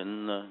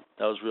drinking.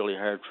 That was really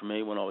hard for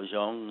me when I was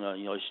young. I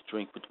used to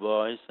drink with the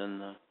boys,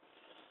 and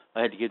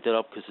I had to give that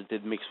up because it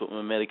did mix with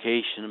my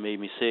medication. It made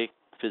me sick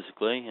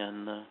physically,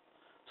 and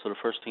so the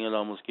first thing I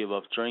done was give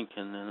up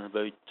drinking. And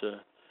about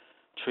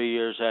 3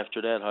 years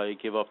after that, I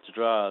gave up the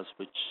draws,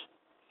 which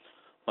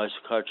my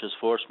psychiatrist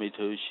forced me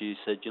to. She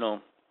said,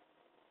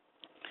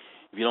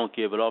 if you don't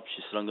give it up,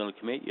 she said, I'm going to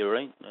commit you,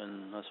 right?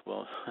 And I said,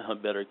 well, I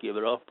better give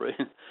it up, right?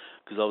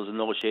 Because I was in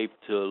no shape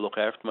to look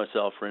after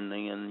myself or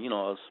anything, and I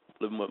was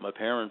living with my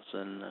parents,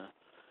 and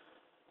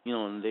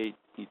and they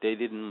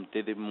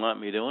didn't want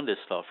me doing this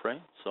stuff,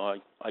 right? So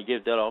I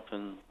gave that up,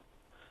 and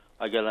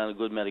I got on a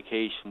good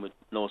medication with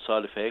no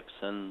side effects,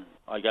 and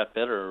I got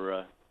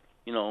better,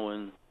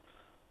 and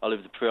I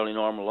lived a fairly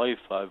normal life.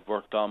 I've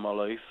worked all my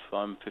life.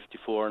 I'm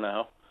 54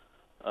 now.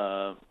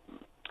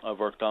 I've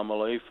worked all my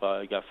life.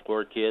 I got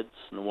 4 kids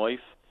and a wife.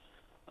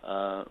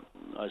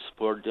 I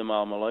supported them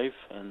all my life,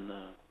 and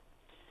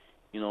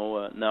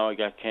now I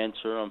got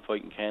cancer. I'm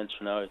fighting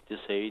cancer now at this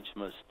age,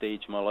 my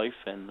stage of my life,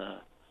 and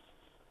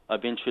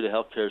I've been through the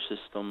healthcare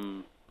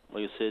system,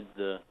 like I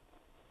said,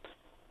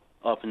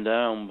 up and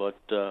down. But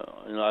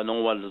I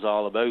know what it's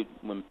all about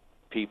when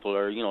people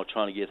are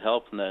trying to get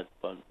help and that.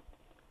 But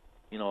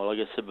like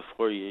I said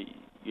before,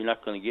 you're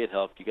not going to get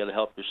help. You got to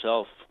help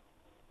yourself,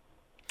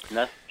 and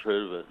that's the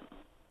truth of it.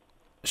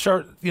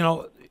 Sure,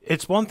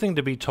 it's one thing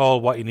to be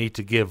told what you need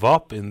to give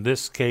up. In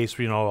this case,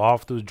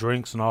 off the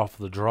drinks and off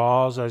the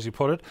draws, as you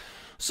put it.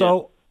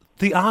 So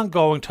the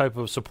ongoing type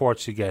of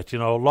supports you get,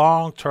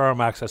 long-term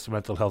access to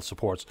mental health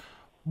supports,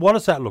 what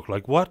does that look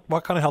like? What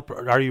kind of help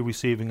are you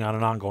receiving on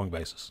an ongoing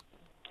basis?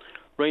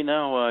 Right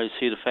now, I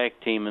see the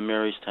FACT team in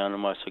Marystown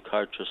and my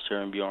psychiatrist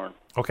here in Bjorn.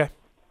 Okay.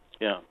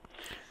 Yeah.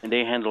 And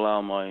they handle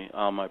all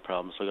my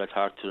problems. Like I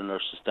talk to the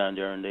nurses down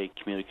there, and they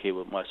communicate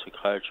with my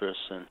psychiatrist,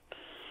 and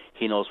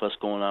he knows what's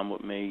going on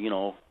with me,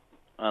 on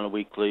a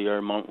weekly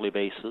or monthly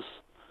basis.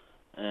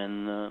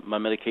 And my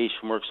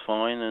medication works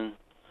fine, and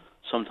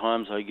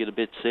sometimes I get a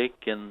bit sick,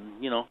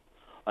 and,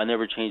 I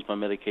never change my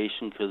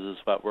medication because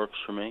it's what works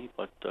for me.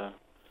 But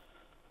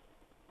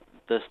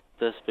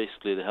that's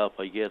basically the help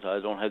I get. I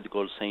don't have to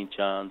go to St.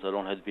 John's. I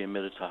don't have to be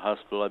admitted to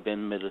hospital. I've been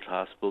admitted to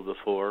hospital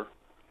before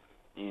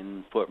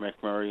in Fort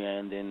McMurray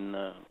and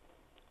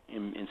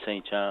in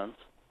St. John's.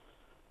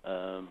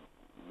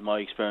 My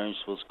experience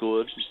was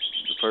good.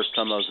 The first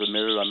time I was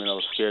admitted, I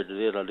was scared to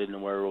death. I didn't know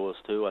where I was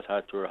to. I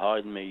thought they were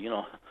hiding me,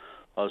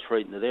 I was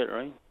frightened to death,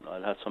 right?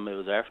 I had somebody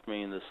was after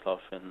me and this stuff,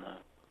 and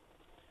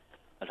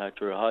I thought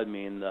they were hiding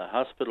me in the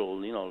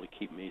hospital, to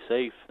keep me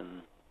safe.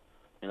 And,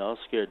 I was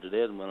scared to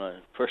death. And when I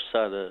first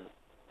saw the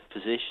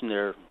physician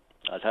there,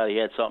 I thought he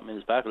had something in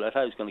his pocket. I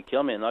thought he was going to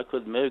kill me, and I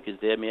couldn't move because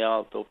they had me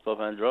all doped up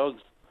on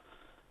drugs.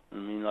 I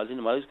didn't know what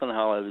he was going to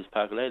haul out of his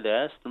pocket. I had to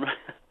ask him.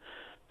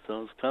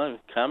 So it's kind of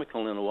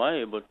comical in a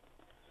way, but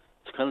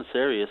it's kind of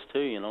serious too,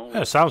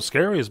 Yeah, it sounds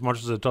scary as much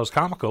as it does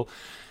comical.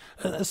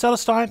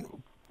 Celestine,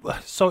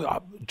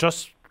 so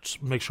just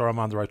make sure I'm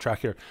on the right track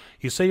here.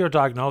 You say your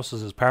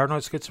diagnosis is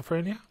paranoid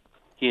schizophrenia?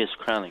 Yes,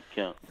 chronic,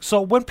 yeah.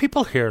 So when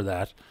people hear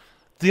that,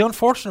 the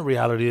unfortunate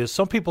reality is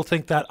some people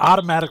think that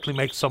automatically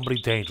makes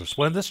somebody dangerous,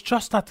 when that's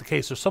just not the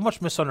case. There's so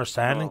much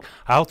misunderstanding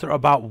out there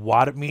about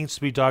what it means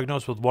to be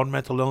diagnosed with one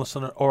mental illness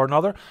or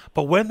another.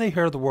 But when they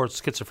hear the word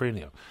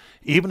schizophrenia,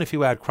 even if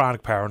you add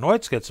chronic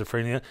paranoid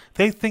schizophrenia,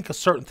 they think a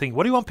certain thing.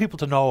 What do you want people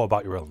to know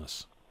about your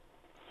illness?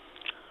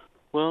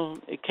 Well,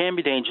 it can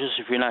be dangerous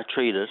if you're not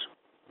treated.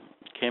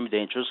 It became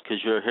dangerous because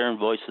you're hearing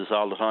voices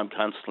all the time,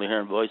 constantly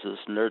hearing voices,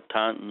 and they're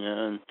taunting you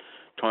and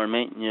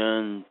tormenting you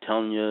and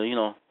telling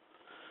you,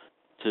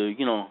 to,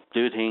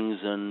 do things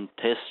and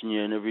testing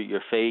you and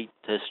your faith,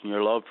 testing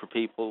your love for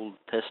people,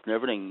 testing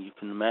everything you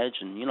can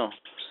imagine,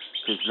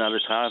 because another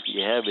thought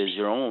you have is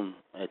your own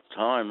at the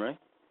time, right?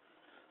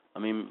 I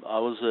mean, I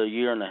was a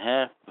year and a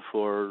half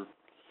before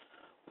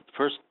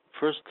the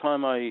first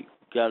time I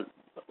had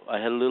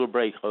a little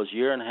break. I was a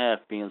year and a half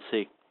being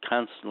sick,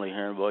 constantly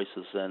hearing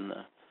voices, and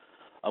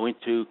I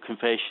went to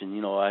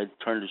confession. I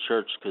turned to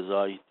church because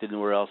I didn't know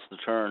where else to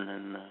turn,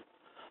 and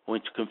I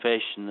went to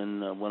confession,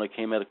 and when I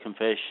came out of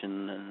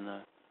confession and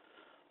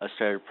I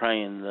started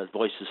praying, the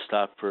voices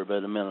stopped for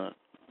about a minute.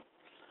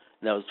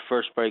 And that was the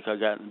first break I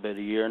got in about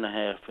a year and a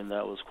half, and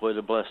that was quite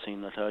a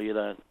blessing, I tell you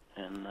that.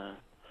 And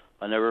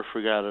I never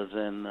forgot it,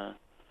 and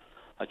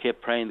I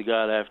kept praying to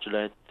God after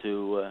that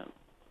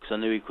because I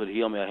knew He could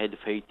heal me. I had the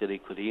faith that He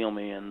could heal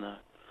me, and I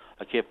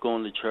kept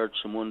going to church.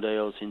 And one day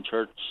I was in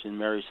church in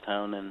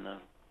Marystown, and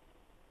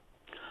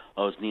I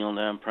was kneeling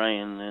down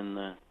praying,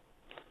 and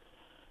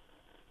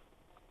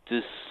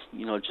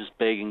just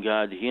begging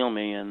God to heal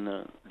me, and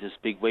this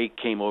big weight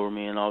came over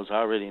me, and I was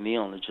already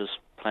kneeling. It just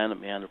planted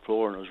me on the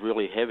floor, and it was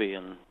really heavy,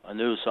 and I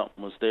knew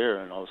something was there,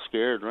 and I was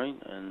scared, right?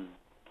 And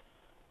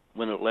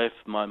when it left,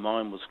 my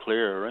mind was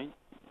clear, right?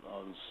 I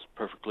was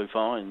perfectly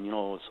fine,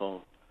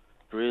 So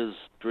there is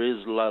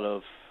a lot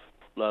of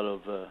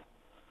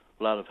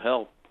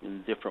help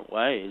in different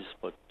ways,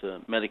 but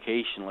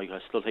medication, like I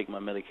still take my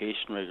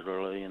medication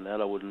regularly, and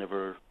that I would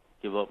never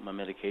give up my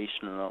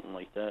medication or nothing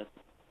like that.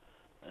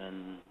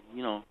 And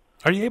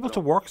Are you able to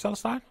work,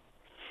 Celestine?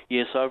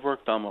 Yes, I've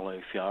worked all my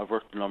life. Yeah, I've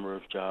worked a number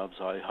of jobs.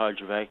 I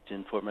hydrovaced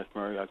in Fort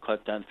McMurray. I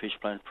cut down the fish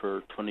plant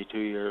for 22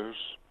 years.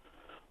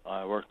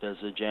 I worked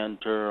as a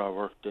janitor. I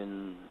worked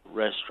in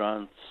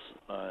restaurants.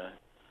 I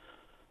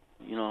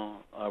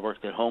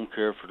worked at home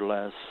care for the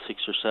last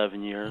 6 or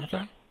 7 years.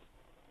 Okay.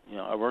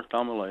 I worked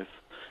all my life.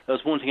 That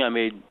was one thing I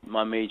made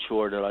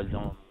sure that I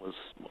done was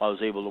I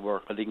was able to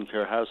work. I didn't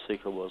care how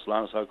sick I was. As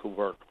long as I could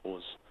work, it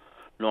was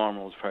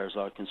normal as far as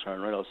I was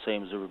concerned. Right, I was the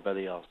same as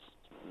everybody else.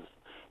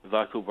 If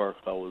I could work,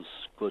 I was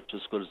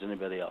just good as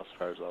anybody else as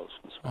far as I was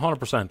concerned.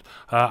 100%.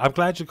 I'm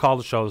glad you called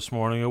the show this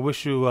morning. I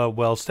wish you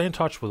well. Stay in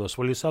touch with us,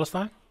 will you,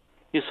 Celestine?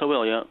 Yes, I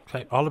will, yeah.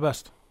 Okay, all the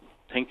best.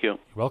 Thank you. You're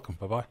welcome.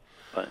 Bye-bye.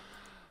 Bye.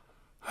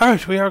 All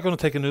right, we are going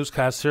to take a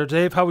newscast here.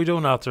 Dave, how are we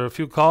doing out there? A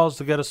few calls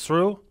to get us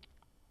through?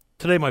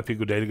 Today might be a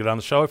good day to get on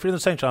the show. If you're in the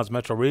St. John's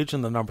metro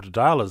region, the number to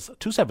dial is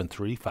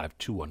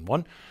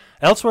 273-5211.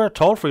 Elsewhere,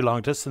 toll-free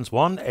long distance,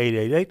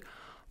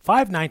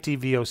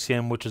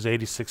 1-888-590-VOCM, which is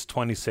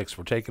 8626.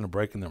 We're taking a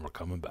break, and then we're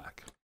coming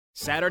back.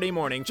 Saturday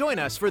morning, join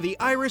us for the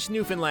Irish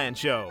Newfoundland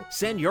Show.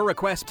 Send your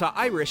request to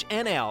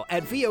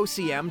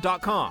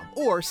irishnl@vocm.com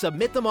or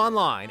submit them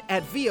online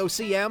at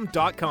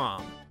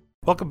vocm.com.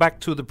 Welcome back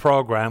to the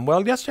program.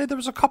 Well, yesterday there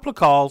was a couple of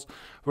calls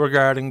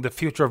regarding the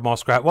future of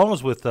Muskrat. One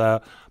was with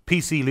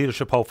PC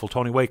leadership hopeful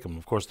Tony Wakeham,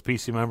 of course, the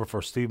PC member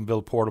for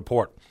Stephenville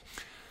Port-au-Port.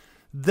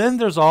 Then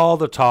there's all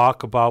the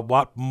talk about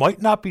what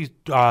might not be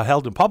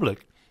held in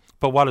public,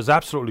 but what is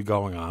absolutely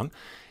going on,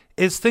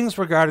 is things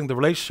regarding the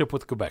relationship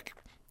with Quebec.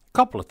 A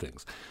couple of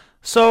things.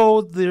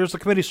 So there's a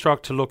committee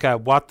struck to look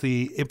at what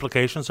the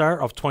implications are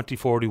of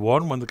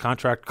 2041 when the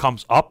contract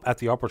comes up at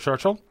the Upper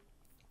Churchill.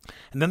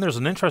 And then there's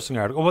an interesting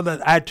article, well, that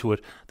add to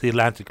it the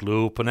Atlantic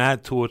Loop, and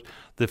add to it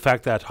the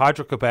fact that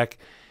Hydro-Quebec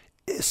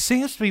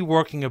seems to be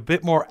working a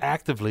bit more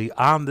actively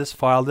on this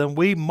file than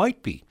we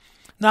might be.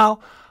 Now,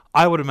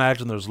 I would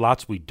imagine there's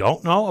lots we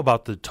don't know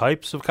about the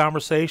types of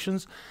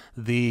conversations,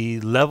 the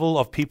level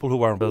of people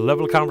who are, the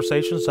level of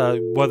conversations,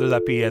 whether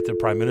that be at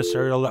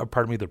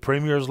the the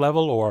Premier's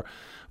level or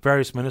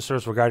various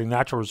ministers regarding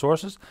natural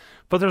resources.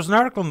 But there's an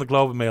article in the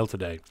Globe and Mail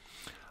today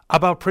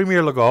about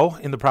Premier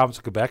Legault in the province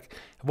of Quebec.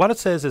 What it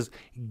says is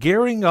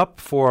gearing up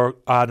for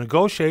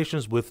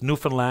negotiations with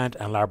Newfoundland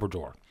and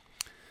Labrador.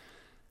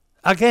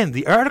 Again,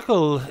 the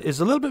article is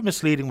a little bit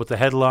misleading with the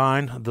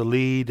headline, the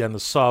lead, and the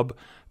sub,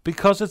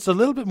 because it's a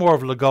little bit more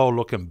of Legault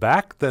looking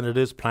back than it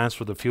is plans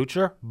for the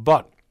future,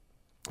 but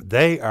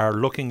they are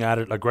looking at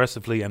it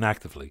aggressively and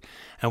actively.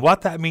 And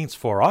what that means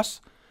for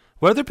us,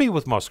 whether it be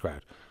with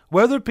Muskrat,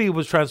 whether it be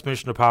with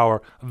transmission of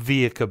power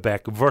via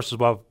Quebec versus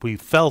what we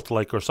felt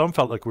like, or some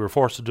felt like we were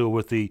forced to do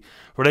with the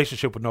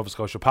relationship with Nova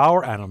Scotia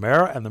Power and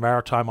Elmera and the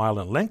Maritime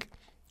Island Link.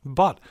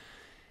 But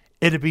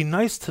it'd be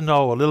nice to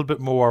know a little bit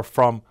more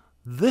from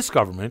this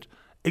government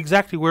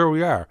exactly where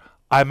we are.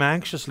 I'm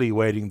anxiously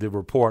awaiting the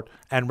report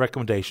and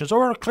recommendations,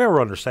 or a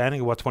clearer understanding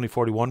of what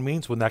 2041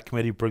 means when that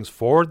committee brings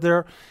forward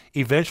their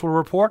eventual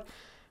report,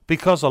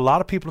 because a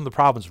lot of people in the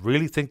province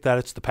really think that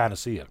it's the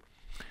panacea.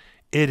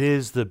 It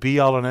is the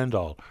be-all and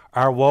end-all.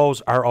 Our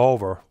woes are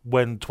over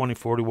when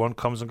 2041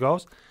 comes and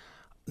goes.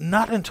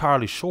 Not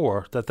entirely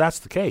sure that that's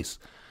the case.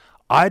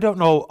 I don't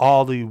know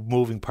all the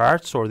moving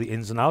parts or the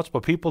ins and outs,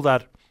 but people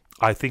that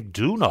I think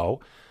do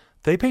know,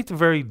 they paint a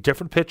very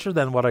different picture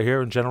than what I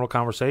hear in general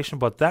conversation.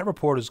 But that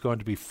report is going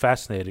to be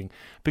fascinating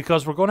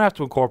because we're going to have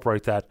to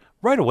incorporate that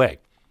right away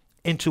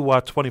into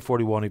what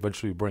 2041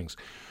 eventually brings.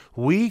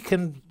 we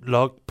can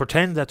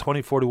pretend that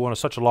 2041 is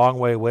such a long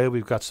way away.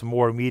 We've got some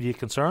more immediate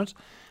concerns.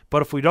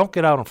 But if we don't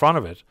get out in front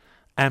of it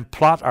and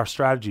plot our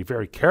strategy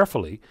very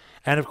carefully,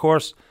 and of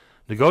course,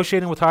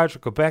 negotiating with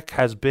Hydro-Quebec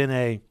has been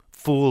a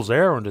fool's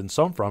errand in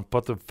some front,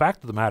 but the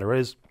fact of the matter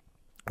is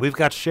we've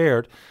got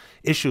shared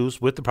issues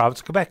with the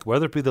province of Quebec,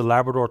 whether it be the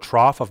Labrador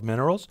Trough of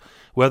minerals,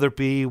 whether it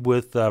be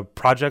with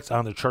projects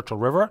on the Churchill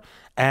River,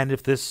 and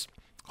if this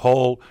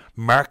whole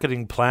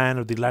marketing plan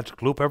of the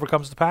Atlantic Loop ever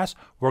comes to pass,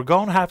 we're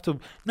going to have to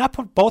not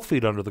put both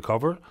feet under the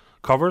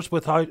covers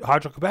with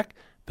Hydro-Quebec,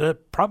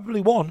 but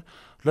probably one.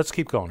 Let's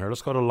keep going here.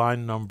 Let's go to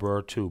line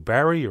number 2.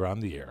 Barry, you're on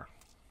the air.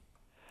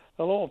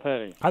 Hello,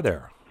 Paddy. Hi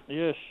there.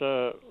 Yes,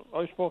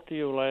 I spoke to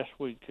you last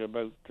week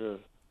about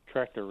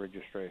tractor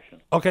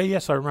registration. Okay,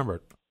 yes, I remember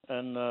it.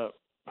 And I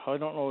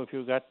don't know if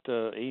you got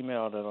the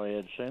email that I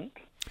had sent.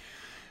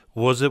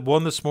 Was it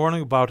one this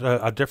morning about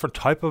a different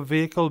type of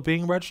vehicle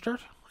being registered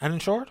and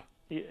insured?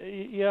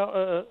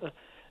 Yeah,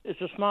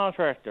 it's a small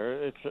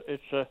tractor.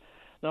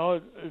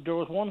 Now there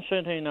was one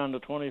sent in on the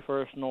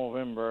 21st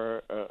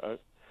November.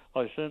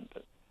 I sent,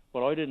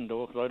 well, I didn't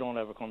do it because I don't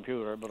have a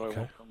computer, but I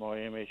went to my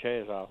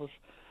MHA's office.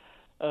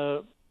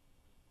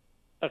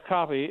 A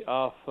copy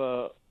of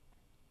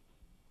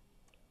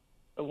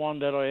one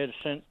that I had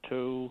sent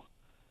to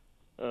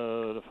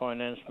the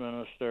finance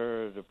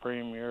minister, the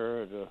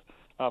premier, the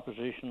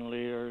opposition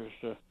leaders,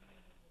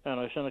 and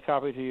I sent a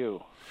copy to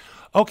you.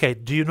 Okay,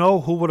 do you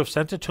know who would have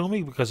sent it to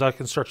me? Because I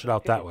can search it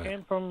out that way.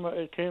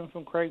 It came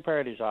from Craig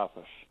Pardy's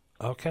office.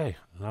 Okay,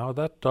 now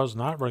that does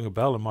not ring a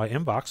bell in my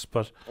inbox,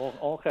 but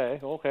okay,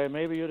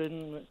 maybe you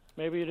didn't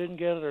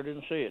get it or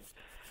didn't see it.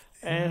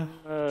 And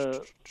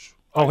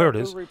here it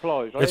is.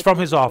 Replies. It's from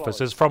his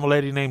office. It's from a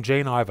lady named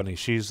Jane Ivany.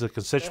 She's the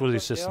constituency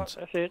assistant. Yeah,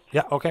 that's it.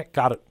 Yeah, okay,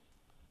 got it.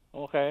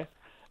 Okay,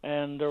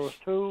 and there was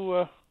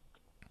two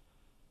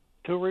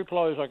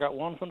replies. I got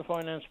one from the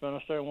finance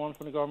minister and one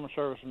from the government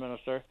services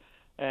minister,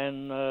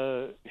 and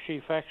she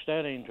faxed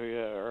that into you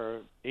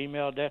or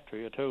emailed that to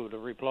you too, the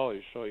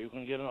replies, so you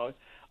can get an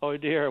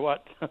idea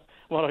what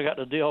I got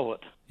to deal with.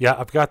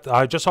 Yeah,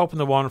 I just opened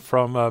the one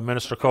from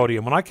Minister Cody,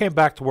 and when I came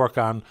back to work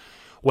on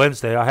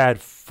Wednesday, I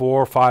had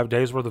 4 or 5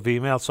 days worth of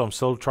emails, so I'm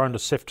still trying to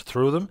sift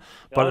through them.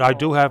 But I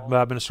do have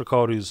Minister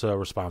Cody's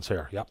response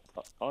here. Yep.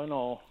 I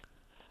know.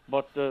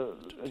 But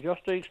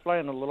just to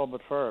explain a little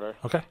bit further.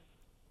 Okay.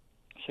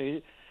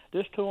 See,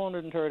 this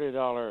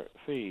 $230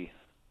 fee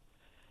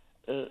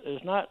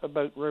is not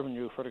about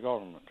revenue for the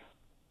government.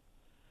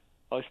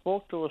 I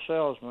spoke to a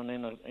salesman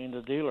in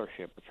the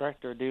dealership, a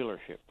tractor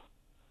dealership,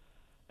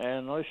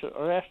 and I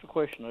asked the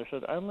question. I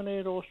said, "How many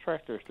of those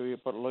tractors do you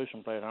put a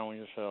license plate on when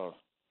you sell?"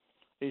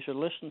 He said,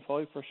 "Less than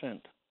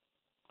 5%."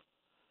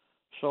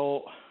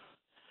 So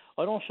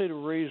I don't see the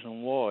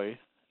reason why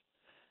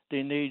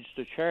they needs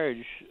to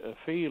charge a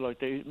fee like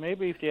they.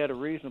 Maybe if they had a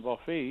reasonable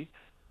fee,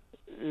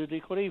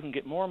 they could even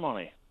get more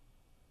money.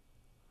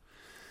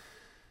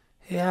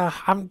 Yeah,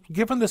 I'm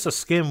giving this a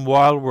skim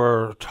while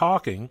we're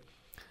talking,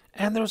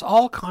 and there's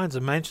all kinds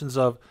of mentions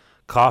of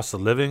cost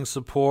of living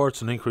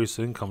supports and increased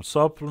income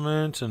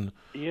supplement, and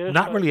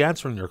not really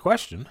answering your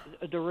question.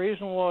 The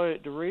reason why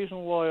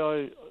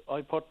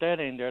I put that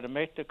in there to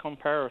make the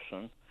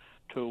comparison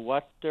to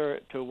what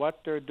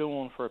they're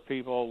doing for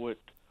people with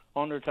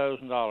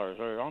 $100,000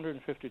 or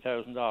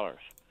 $150,000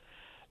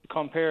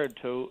 compared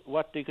to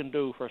what they can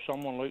do for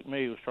someone like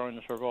me who's trying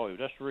to survive.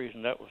 That's the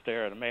reason that was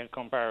there, to make a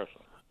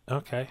comparison.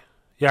 Okay.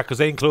 Yeah, because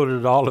they included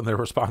it all in their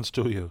response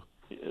to you.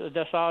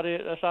 That's how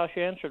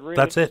she answered. Really.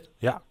 That's it.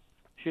 Yeah.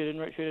 She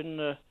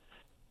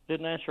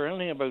didn't answer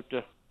anything about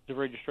the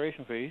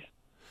registration fees.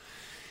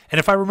 And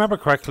if I remember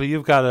correctly,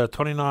 you've got a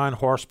 29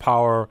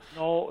 horsepower...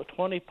 No,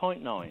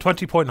 20.9.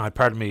 20.9,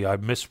 pardon me, I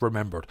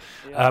misremembered.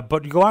 Yeah.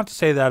 But you go on to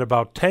say that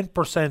about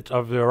 10%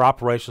 of your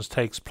operations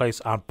takes place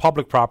on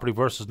public property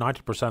versus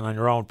 90% on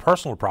your own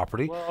personal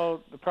property.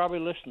 Well, probably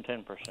less than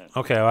 10%.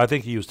 Okay, well, I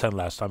think you used 10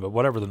 last time, but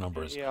whatever the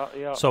number is.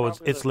 Yeah. So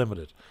it's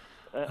limited.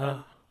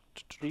 The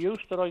use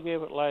that I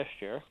gave it last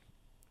year,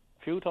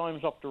 a few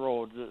times up the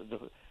road, the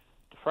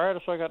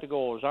farthest I got to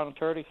go is on a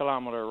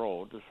 30-kilometre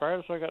road. The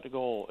farthest I got to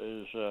go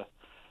is...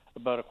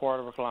 about a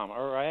quarter of a kilometre,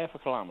 or a half a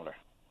kilometre.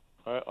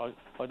 I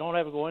don't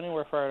have to go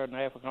anywhere farther than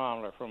half a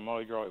kilometre from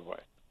my driveway.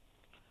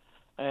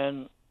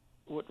 And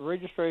with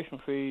registration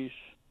fees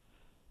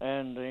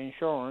and the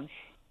insurance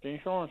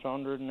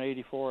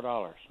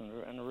 $184,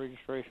 and the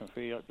registration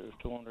fee is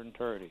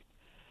 $230.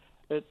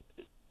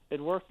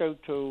 It worked out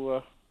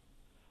to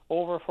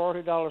over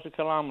 $40 a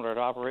kilometre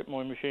to operate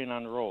my machine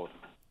on the road.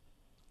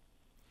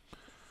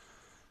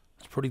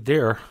 It's pretty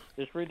dear.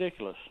 It's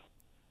ridiculous.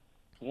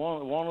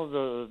 One of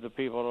the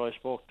people that I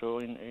spoke to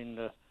in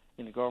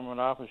the government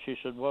office, she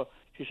said,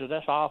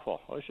 that's awful.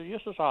 I said,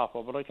 yes, it's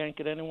awful, but I can't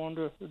get anyone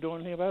to do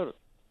anything about it.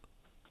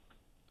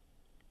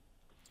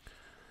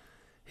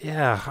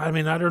 Yeah, I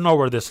mean, I don't know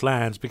where this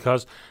lands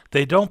because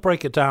they don't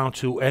break it down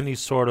to any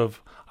sort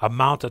of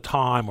amount of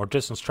time or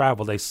distance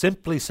traveled. They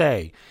simply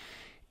say,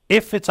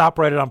 if it's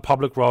operated on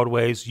public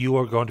roadways, you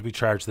are going to be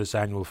charged this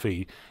annual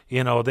fee.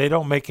 You know, they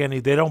don't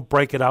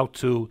break it out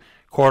to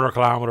quarter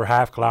kilometre,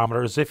 half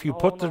kilometre, is if you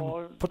put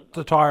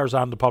the tyres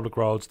on the public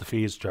roads, the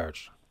fee is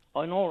charged.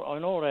 I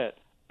know that,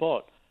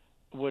 but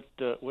with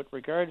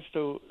regards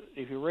to,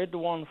 if you read the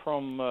one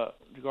from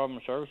the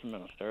Government Service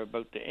Minister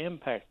about the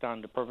impact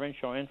on the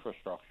provincial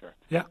infrastructure,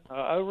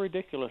 how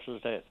ridiculous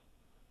is that?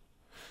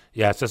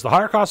 Yeah, it says the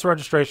higher cost of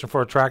registration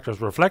for a tractor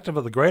is reflective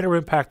of the greater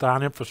impact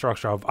on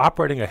infrastructure of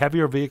operating a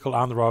heavier vehicle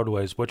on the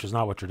roadways, which is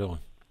not what you're doing.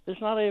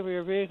 It's not a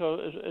heavier vehicle.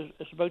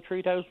 It's about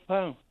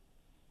 £3,000,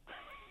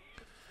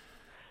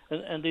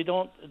 and they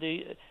don't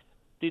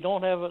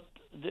have it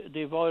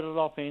divided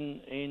up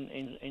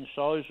in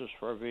sizes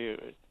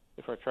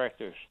for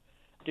tractors.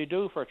 They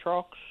do for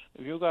trucks.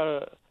 If you got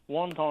a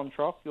 1-ton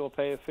truck, you'll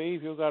pay a fee.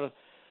 If you got a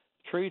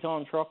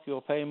 3-ton truck,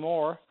 you'll pay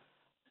more.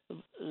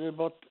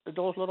 But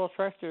those little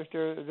tractors,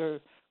 they're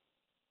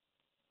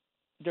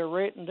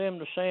rating them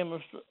the same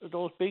as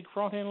those big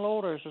front-end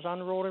loaders that's on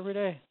the road every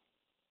day.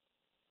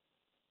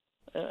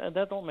 And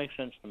that don't make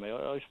sense to me.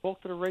 I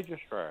spoke to the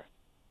registrar,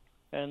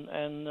 and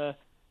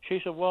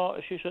she said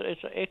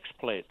it's an X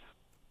plate.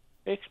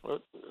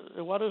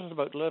 What is it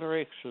about letter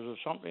X? Is it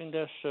something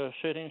that's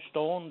set in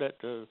stone that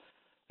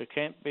it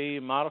can't be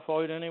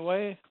modified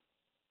anyway?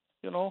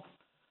 You know,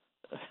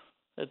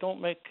 it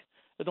don't make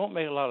a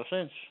lot of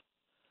sense.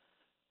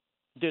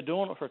 They're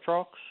doing it for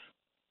trucks.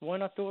 Why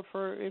not do it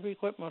for heavy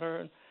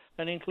equipment,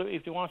 and include,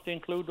 if they want to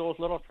include those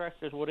little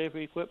tractors with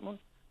heavy equipment?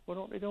 Why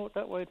don't they do it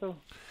that way too?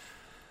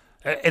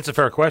 It's a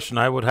fair question.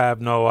 I would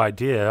have no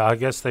idea. I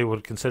guess they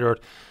would consider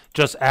it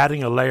just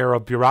adding a layer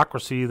of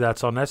bureaucracy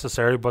that's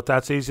unnecessary, but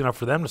that's easy enough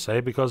for them to say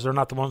because they're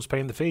not the ones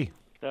paying the fee.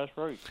 That's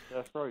right.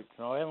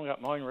 No, I haven't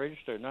got mine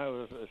registered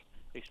now. It's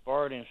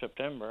expired in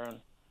September,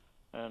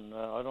 and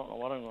I don't know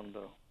what I'm going to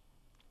do.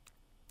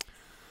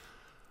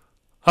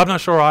 I'm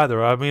not sure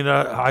either. I mean,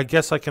 I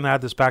guess I can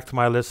add this back to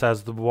my list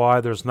as to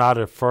why there's not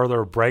a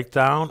further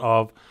breakdown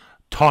of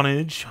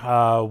tonnage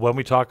when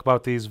we talk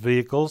about these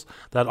vehicles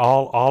that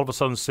all of a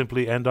sudden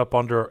simply end up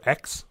under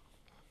X.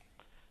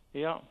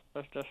 Yeah,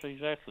 that's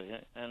exactly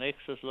it. And X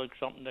is like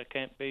something that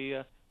can't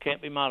be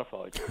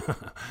modified.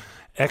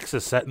 X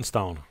is set in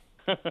stone.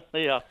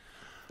 Yeah.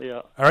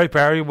 All right,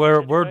 Barry,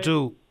 we're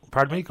due.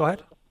 Pardon me. Go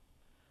ahead.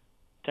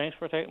 Thanks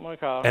for taking my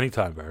call.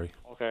 Anytime, Barry.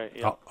 Okay.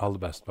 Yeah. All the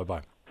best.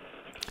 Bye-bye.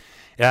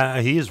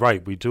 Yeah, he is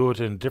right. We do it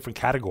in different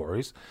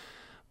categories.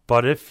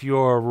 But if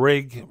your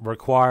rig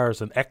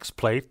requires an X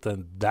plate,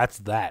 then that's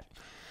that.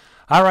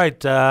 All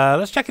right,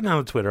 let's check in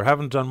on Twitter.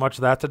 Haven't done much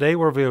of that today.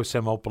 We're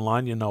VOCM Open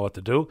Line. You know what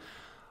to do.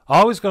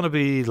 Always going to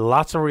be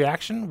lots of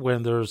reaction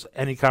when there's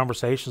any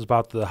conversations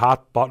about the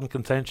hot button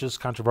contentious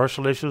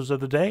controversial issues of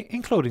the day,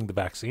 including the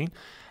vaccine,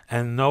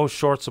 and no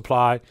short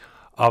supply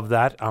of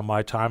that on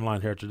my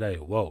timeline here today.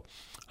 Whoa.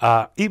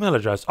 Email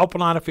address,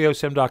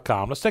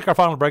 openline@vocm.com. Let's take our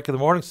final break of the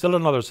morning. Still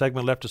another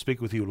segment left to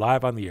speak with you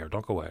live on the air.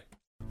 Don't go away.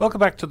 Welcome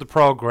back to the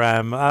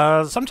program.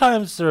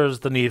 Sometimes there's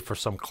the need for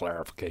some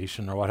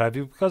clarification or what have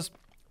you, because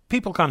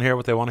people can't hear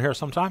what they want to hear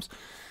sometimes.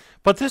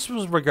 But this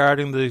was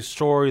regarding the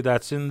story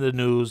that's in the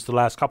news the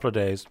last couple of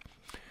days,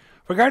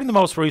 regarding the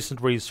most recent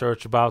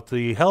research about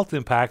the health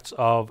impacts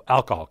of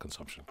alcohol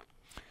consumption.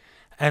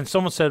 And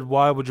someone said,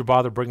 why would you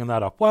bother bringing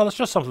that up? Well, it's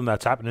just something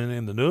that's happening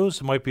in the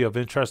news. It might be of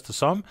interest to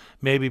some,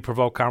 maybe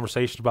provoke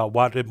conversation about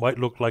what it might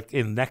look like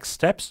in next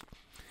steps.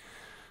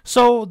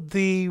 So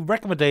the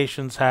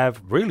recommendations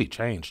have really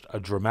changed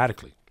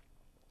dramatically.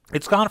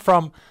 It's gone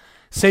from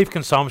safe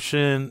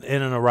consumption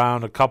in and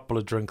around a couple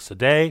of drinks a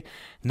day.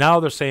 Now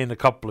they're saying a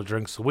couple of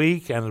drinks a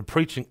week, and they're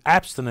preaching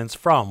abstinence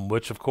from,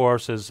 which of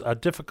course is a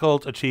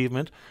difficult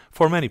achievement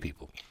for many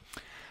people.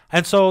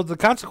 And so the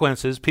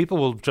consequence is people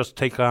will just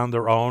take on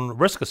their own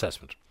risk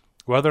assessment.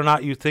 Whether or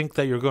not you think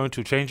that you're going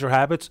to change your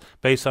habits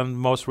based on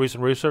most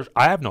recent research,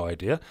 I have no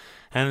idea.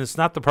 And it's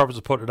not the purpose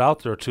of putting it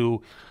out there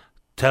to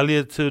tell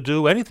you to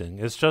do anything.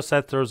 It's just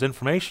that there's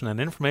information, and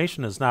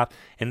information is not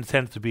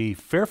intended to be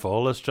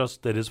fearful. It's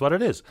just, it is what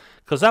it is.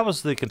 Because that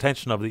was the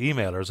contention of the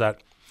emailers,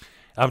 that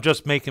I'm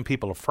just making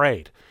people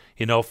afraid.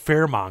 You know,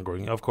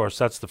 fear-mongering. Of course,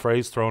 that's the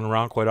phrase thrown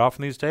around quite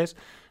often these days.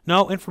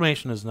 No,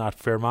 information is not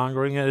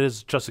fear-mongering. It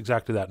is just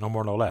exactly that, no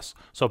more, no less.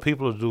 So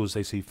people will do as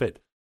they see fit.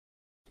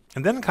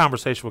 And then in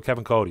conversation with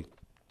Kevin Cody,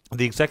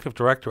 the executive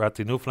director at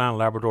the Newfoundland and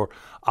Labrador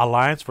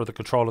Alliance for the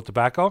Control of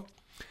Tobacco,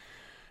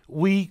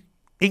 we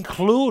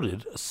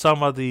included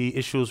some of the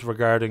issues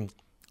regarding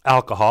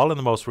alcohol in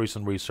the most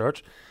recent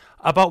research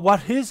about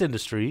what his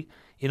industry,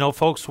 you know,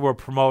 folks who are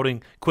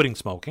promoting quitting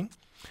smoking,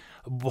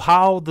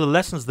 how the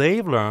lessons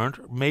they've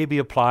learned may be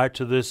applied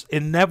to this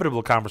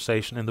inevitable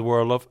conversation in the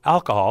world of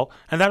alcohol,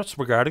 and that's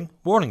regarding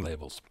warning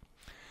labels.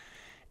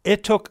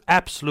 It took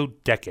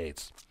absolute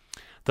decades.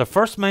 The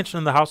first mention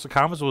in the House of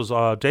Commons was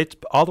dates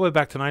all the way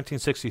back to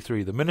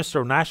 1963. The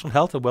Minister of National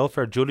Health and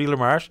Welfare, Judy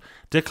LaMarche,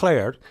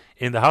 declared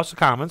in the House of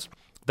Commons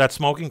that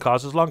smoking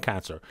causes lung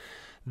cancer.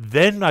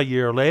 Then a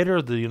year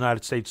later, the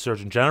United States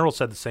Surgeon General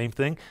said the same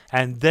thing,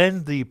 and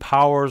then the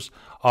powers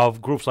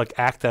of groups like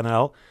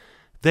ACT-NL,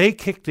 they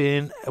kicked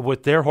in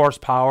with their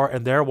horsepower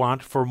and their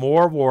want for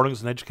more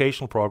warnings and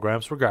educational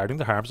programs regarding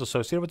the harms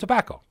associated with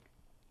tobacco.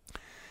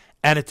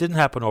 And it didn't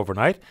happen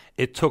overnight.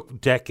 It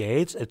took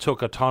decades. It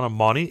took a ton of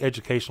money,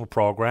 educational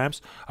programs,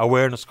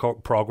 awareness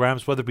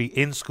programs, whether it be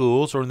in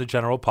schools or in the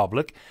general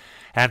public,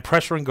 and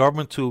pressuring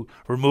government to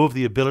remove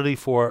the ability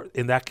for,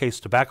 in that case,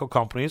 tobacco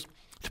companies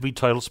to be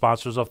title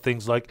sponsors of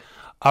things like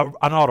an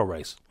auto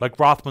race, like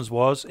Rothmans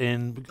was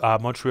in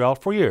Montreal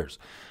for years,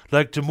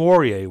 like Du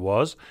Maurier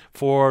was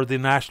for the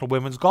National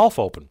Women's Golf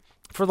Open.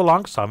 For the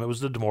longest time, it was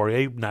the Du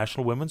Maurier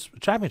National Women's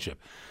Championship.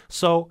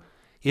 So,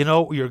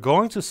 you're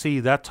going to see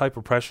that type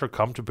of pressure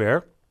come to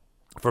bear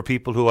for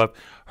people who have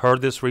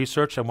heard this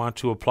research and want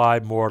to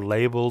apply more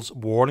labels,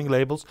 warning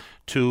labels,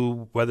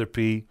 to whether it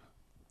be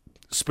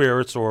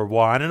spirits or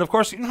wine. And of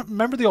course,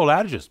 remember the old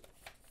adages.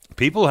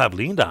 People have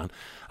leaned on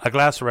a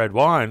glass of red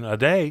wine a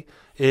day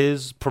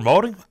is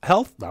promoting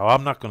health. Now,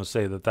 I'm not going to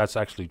say that that's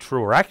actually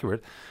true or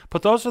accurate,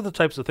 but those are the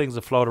types of things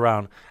that float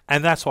around,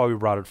 and that's why we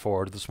brought it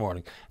forward this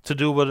morning, to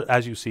do with it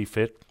as you see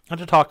fit and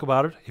to talk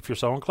about it if you're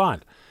so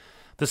inclined.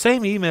 The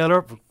same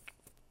emailer,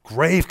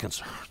 grave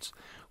concerns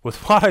with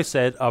what I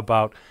said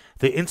about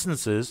the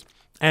instances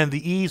and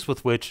the ease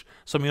with which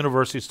some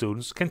university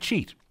students can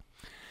cheat.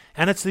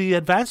 And it's the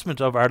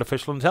advancement of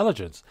artificial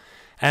intelligence.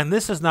 And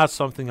this is not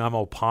something I'm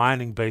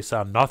opining based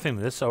on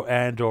nothingness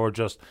or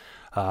just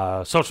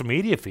social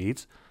media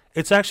feeds.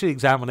 It's actually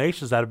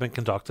examinations that have been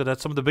conducted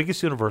at some of the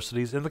biggest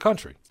universities in the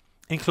country,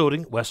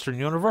 including Western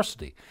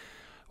University.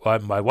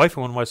 My wife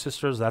and one of my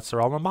sisters, that's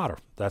their alma mater.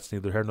 That's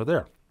neither here nor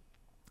there.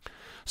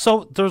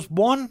 So there's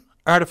one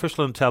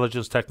artificial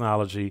intelligence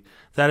technology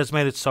that has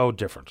made it so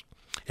different.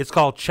 It's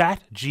called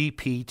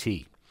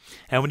ChatGPT.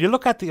 And when you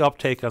look at the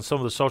uptake on some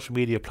of the social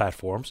media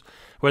platforms,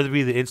 whether it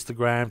be the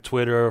Instagram,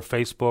 Twitter,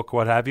 Facebook,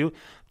 what have you,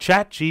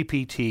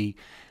 ChatGPT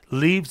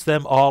leaves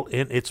them all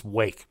in its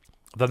wake.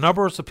 The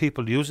numbers of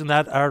people using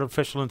that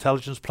artificial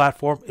intelligence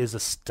platform is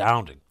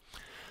astounding.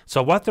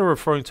 So what they're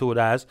referring to it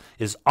as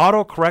is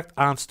autocorrect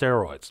on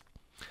steroids.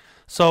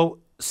 So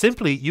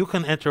simply, you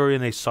can enter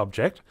in a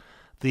subject.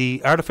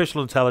 The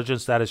artificial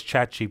intelligence that is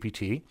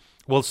ChatGPT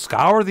will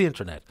scour the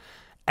internet,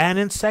 and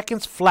in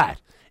seconds flat,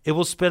 it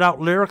will spit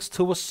out lyrics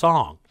to a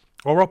song,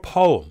 or a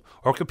poem,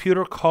 or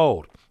computer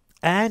code,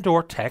 and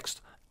or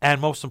text,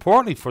 and most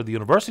importantly for the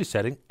university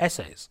setting,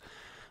 essays.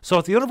 So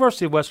at the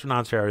University of Western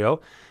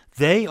Ontario,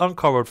 they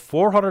uncovered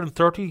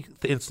 430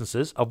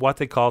 instances of what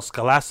they call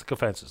scholastic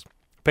offences,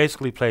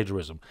 basically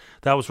plagiarism,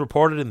 that was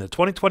reported in the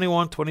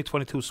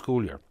 2021-2022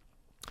 school year.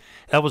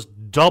 That was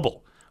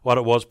double what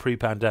it was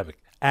pre-pandemic,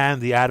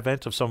 and the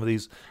advent of some of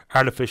these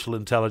artificial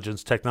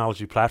intelligence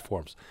technology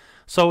platforms.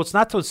 So it's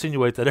not to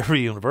insinuate that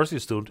every university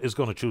student is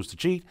going to choose to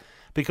cheat,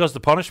 because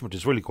the punishment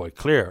is really quite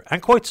clear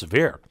and quite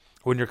severe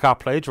when you're caught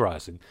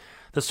plagiarizing.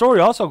 The story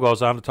also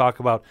goes on to talk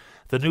about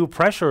the new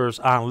pressures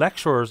on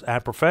lecturers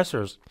and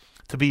professors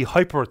to be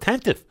hyper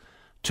attentive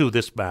to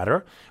this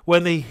matter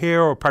when they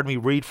hear or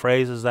read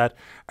phrases that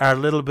are a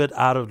little bit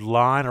out of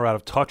line or out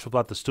of touch with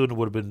what the student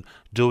would have been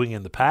doing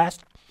in the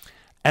past.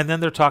 And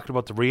then they're talking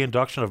about the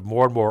reintroduction of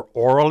more and more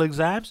oral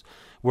exams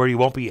where you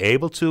won't be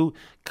able to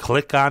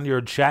click on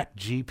your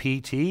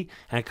ChatGPT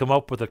and come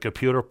up with a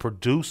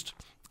computer-produced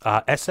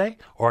essay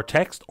or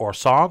text or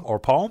song or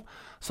poem.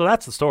 So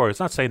that's the story. It's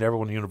not saying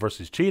everyone in the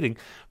university is cheating,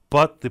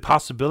 but the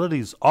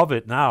possibilities of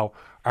it now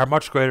are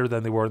much greater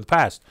than they were in the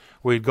past,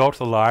 where you'd go to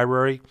the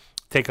library,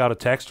 take out a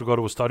text or go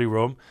to a study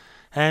room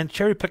and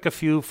cherry pick a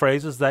few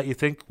phrases that you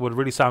think would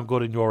really sound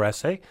good in your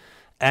essay.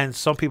 And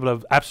some people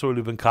have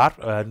absolutely been caught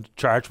and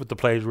charged with the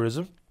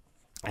plagiarism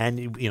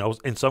and,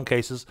 in some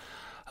cases,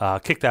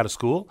 kicked out of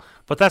school.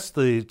 But that's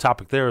the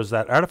topic there, is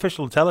that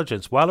artificial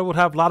intelligence, while it would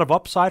have a lot of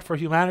upside for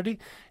humanity,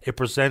 it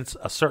presents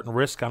a certain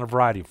risk on a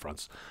variety of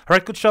fronts. All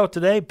right, good show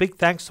today. Big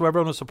thanks to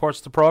everyone who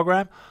supports the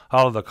program.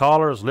 All of the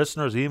callers,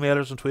 listeners,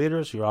 emailers, and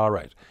tweeters, you're all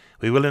right.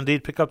 We will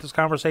indeed pick up this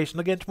conversation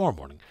again tomorrow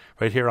morning,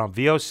 right here on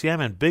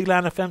VOCM and Big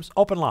Land FM's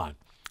Open Line.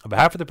 On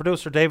behalf of the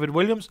producer, David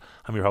Williams,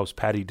 I'm your host,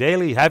 Paddy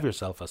Daly. Have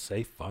yourself a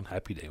safe, fun,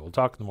 happy day. We'll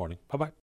talk in the morning. Bye-bye.